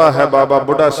ਹੈ, ਸਭਾ ਹੈ ਬਾਬਾ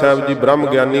ਬੁੱਢਾ ਸਾਹਿਬ ਜੀ ਬ੍ਰਹਮ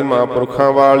ਗਿਆਨੀ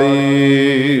ਮਹਾਂਪੁਰਖਾਂ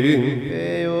ਵਾਲੀ।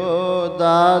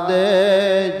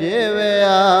 ਦਾਦੇ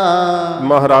ਜਿਵਿਆ।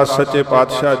 ਮਹਾਰਾਜ ਸੱਚੇ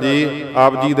ਪਾਤਸ਼ਾਹ ਜੀ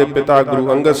ਆਪ ਜੀ ਦੇ ਪਿਤਾ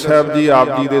ਗੁਰੂ ਅੰਗਦ ਸਾਹਿਬ ਜੀ,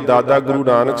 ਆਪ ਜੀ ਦੇ ਦਾਦਾ ਗੁਰੂ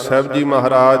ਨਾਨਕ ਸਾਹਿਬ ਜੀ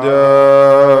ਮਹਾਰਾਜ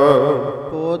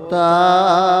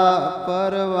ਪੋਤਾ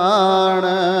ਪਰਵਾਨ।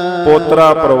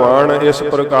 ਪੋਤਰਾ ਪ੍ਰਵਾਨ। ਇਸ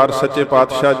ਪ੍ਰਕਾਰ ਸੱਚੇ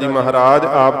ਪਾਤਸ਼ਾਹ ਜੀ ਮਹਾਰਾਜ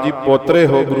ਆਪ ਜੀ ਪੋਤਰੇ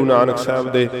ਹੋ ਗੁਰੂ ਨਾਨਕ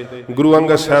ਸਾਹਿਬ ਦੇ, ਗੁਰੂ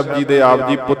ਅੰਗਦ ਸਾਹਿਬ ਜੀ ਦੇ ਆਪ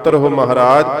ਜੀ ਪੁੱਤਰ ਹੋ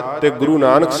ਮਹਾਰਾਜ, ਤੇ ਗੁਰੂ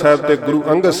ਨਾਨਕ ਸਾਹਿਬ ਤੇ ਗੁਰੂ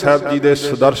ਅੰਗਦ ਸਾਹਿਬ ਜੀ ਦੇ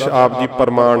ਸੁਦਰਸ਼ ਆਪ ਜੀ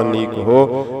ਪ੍ਰਮਾਣਨੀਕ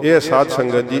ਹੋ। ਇਹ ਸਾਧ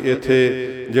ਸੰਗਤ ਜੀ ਇੱਥੇ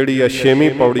ਜਿਹੜੀ ਹੈ 6ਵੀਂ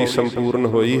ਪੌੜੀ ਸੰਪੂਰਨ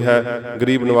ਹੋਈ ਹੈ।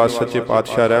 ਗਰੀਬ ਨਵਾਜ਼ ਸੱਚੇ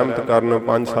ਪਾਤਸ਼ਾਹ ਰਹਿਮਤ ਕਰਨ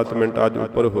 5-7 ਮਿੰਟ ਅੱਜ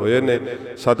ਉੱਪਰ ਹੋਏ ਨੇ।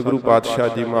 ਸਤਿਗੁਰੂ ਪਾਤਸ਼ਾਹ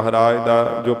ਜੀ ਮਹਾਰਾਜ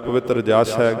ਦਾ ਜੋ ਪਵਿੱਤਰ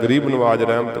ਜਸ ਹੈ, ਗਰੀਬ ਨਵਾਜ਼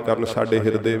ਰਹਿਮਤ ਕਰਨ ਸਾਡੇ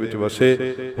ਹਿਰਦੇ ਵਿੱਚ ਵਸੇ,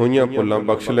 ਹੋਈਆਂ ਭੁੱਲਾਂ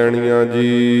ਬਖਸ਼ ਲੈਣੀਆਂ ਜੀ।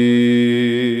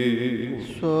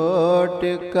 ਸੋ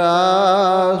ਟਿਕਾ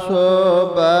ਸੋ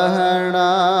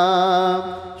ਬਹਿਣਾ,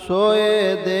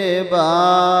 ਸੋਏ ਦੇ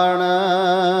ਬਾਣ।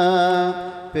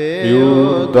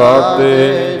 ਪਿਉ ਦਾਤੇ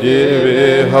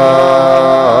ਜਿਵੇਹਾ,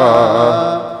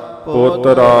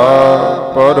 ਪੁੱਤਰਾ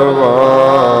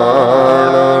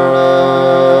ਪਰਵਾਨ।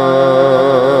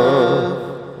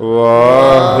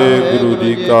 ਵਾਹਿਗੁਰੂ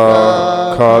ਜੀ ਕਾ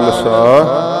ਖਾਲਸਾ,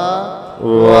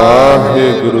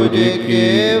 ਵਾਹਿਗੁਰੂ ਜੀ ਕੀ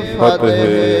ਫਤਿਹ।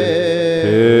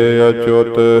 ਹੇ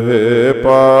ਅਚੁੱਤ ਹੈ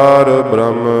ਪਾਰ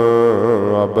ਬ੍ਰਹਮ,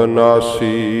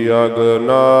 ਅਬਨਾਸੀ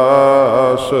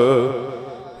ਅਗਨਾਸ।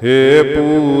 ਹੇ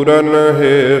ਪੂਰਨ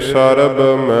ਹੈ ਸਰਬ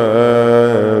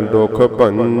ਮੈਂ, ਦੁਖ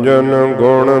ਭੰਜਨ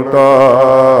ਗੁਣ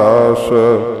ਤਾਸ।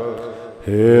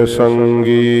 ਹੇ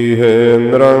ਸੰਗੀ ਹੈ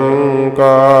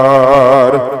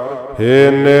ਨਿਰੰਕਾਰ, हे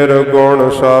निर्गुण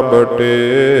सब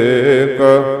टेक,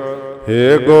 हे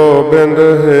गोबिंद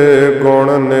हे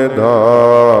गुण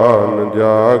निधान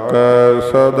जाकै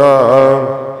सदा।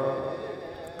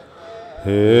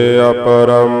 हे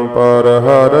अपरंपर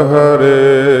हर हरे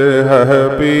है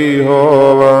पी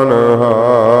होवनहार,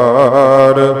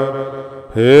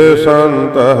 हे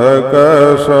संत कै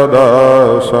सदा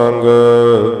संग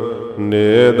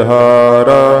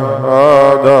निधारा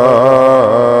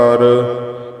आधार।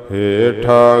 हे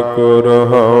ठाकुर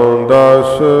हूँ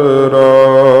दस रो,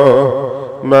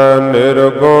 मैं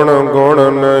निर्गुण गुण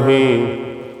नहीं,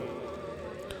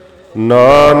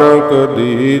 नानक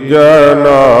दीजै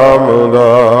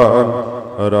नामदान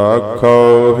राखो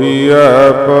हियै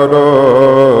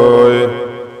परोए।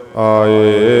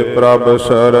 आए प्रभ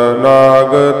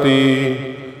शरनागति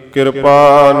कृपा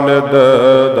निध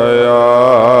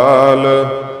दयाल,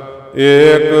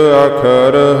 एक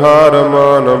अखर हर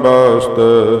मन बस्त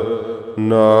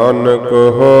नानक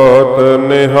होत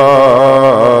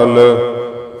निहाल।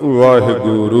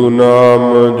 वाहिगुरु नाम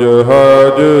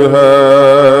जहाज है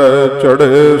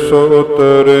चढ़े सो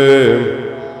उतरे,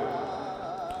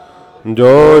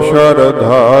 जो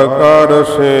शरधा कर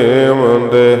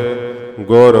सेवंदे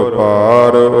गुर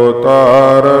पार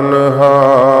उतारन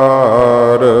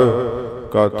हार।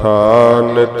 कथा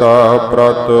निता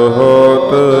प्रत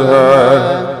होत है,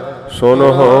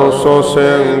 सुनहो सो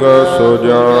सिंह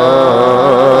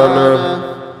सुजान।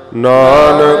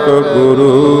 नानक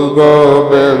गुरु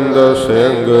गोबिंद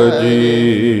सिंह जी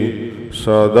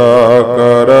सदा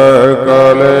कर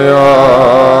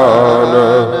कल्याण।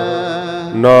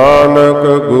 नानक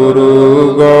गुरु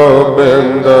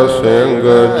गोबिंद सिंह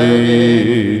जी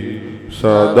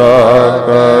सदा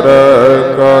कर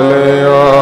कल्याण।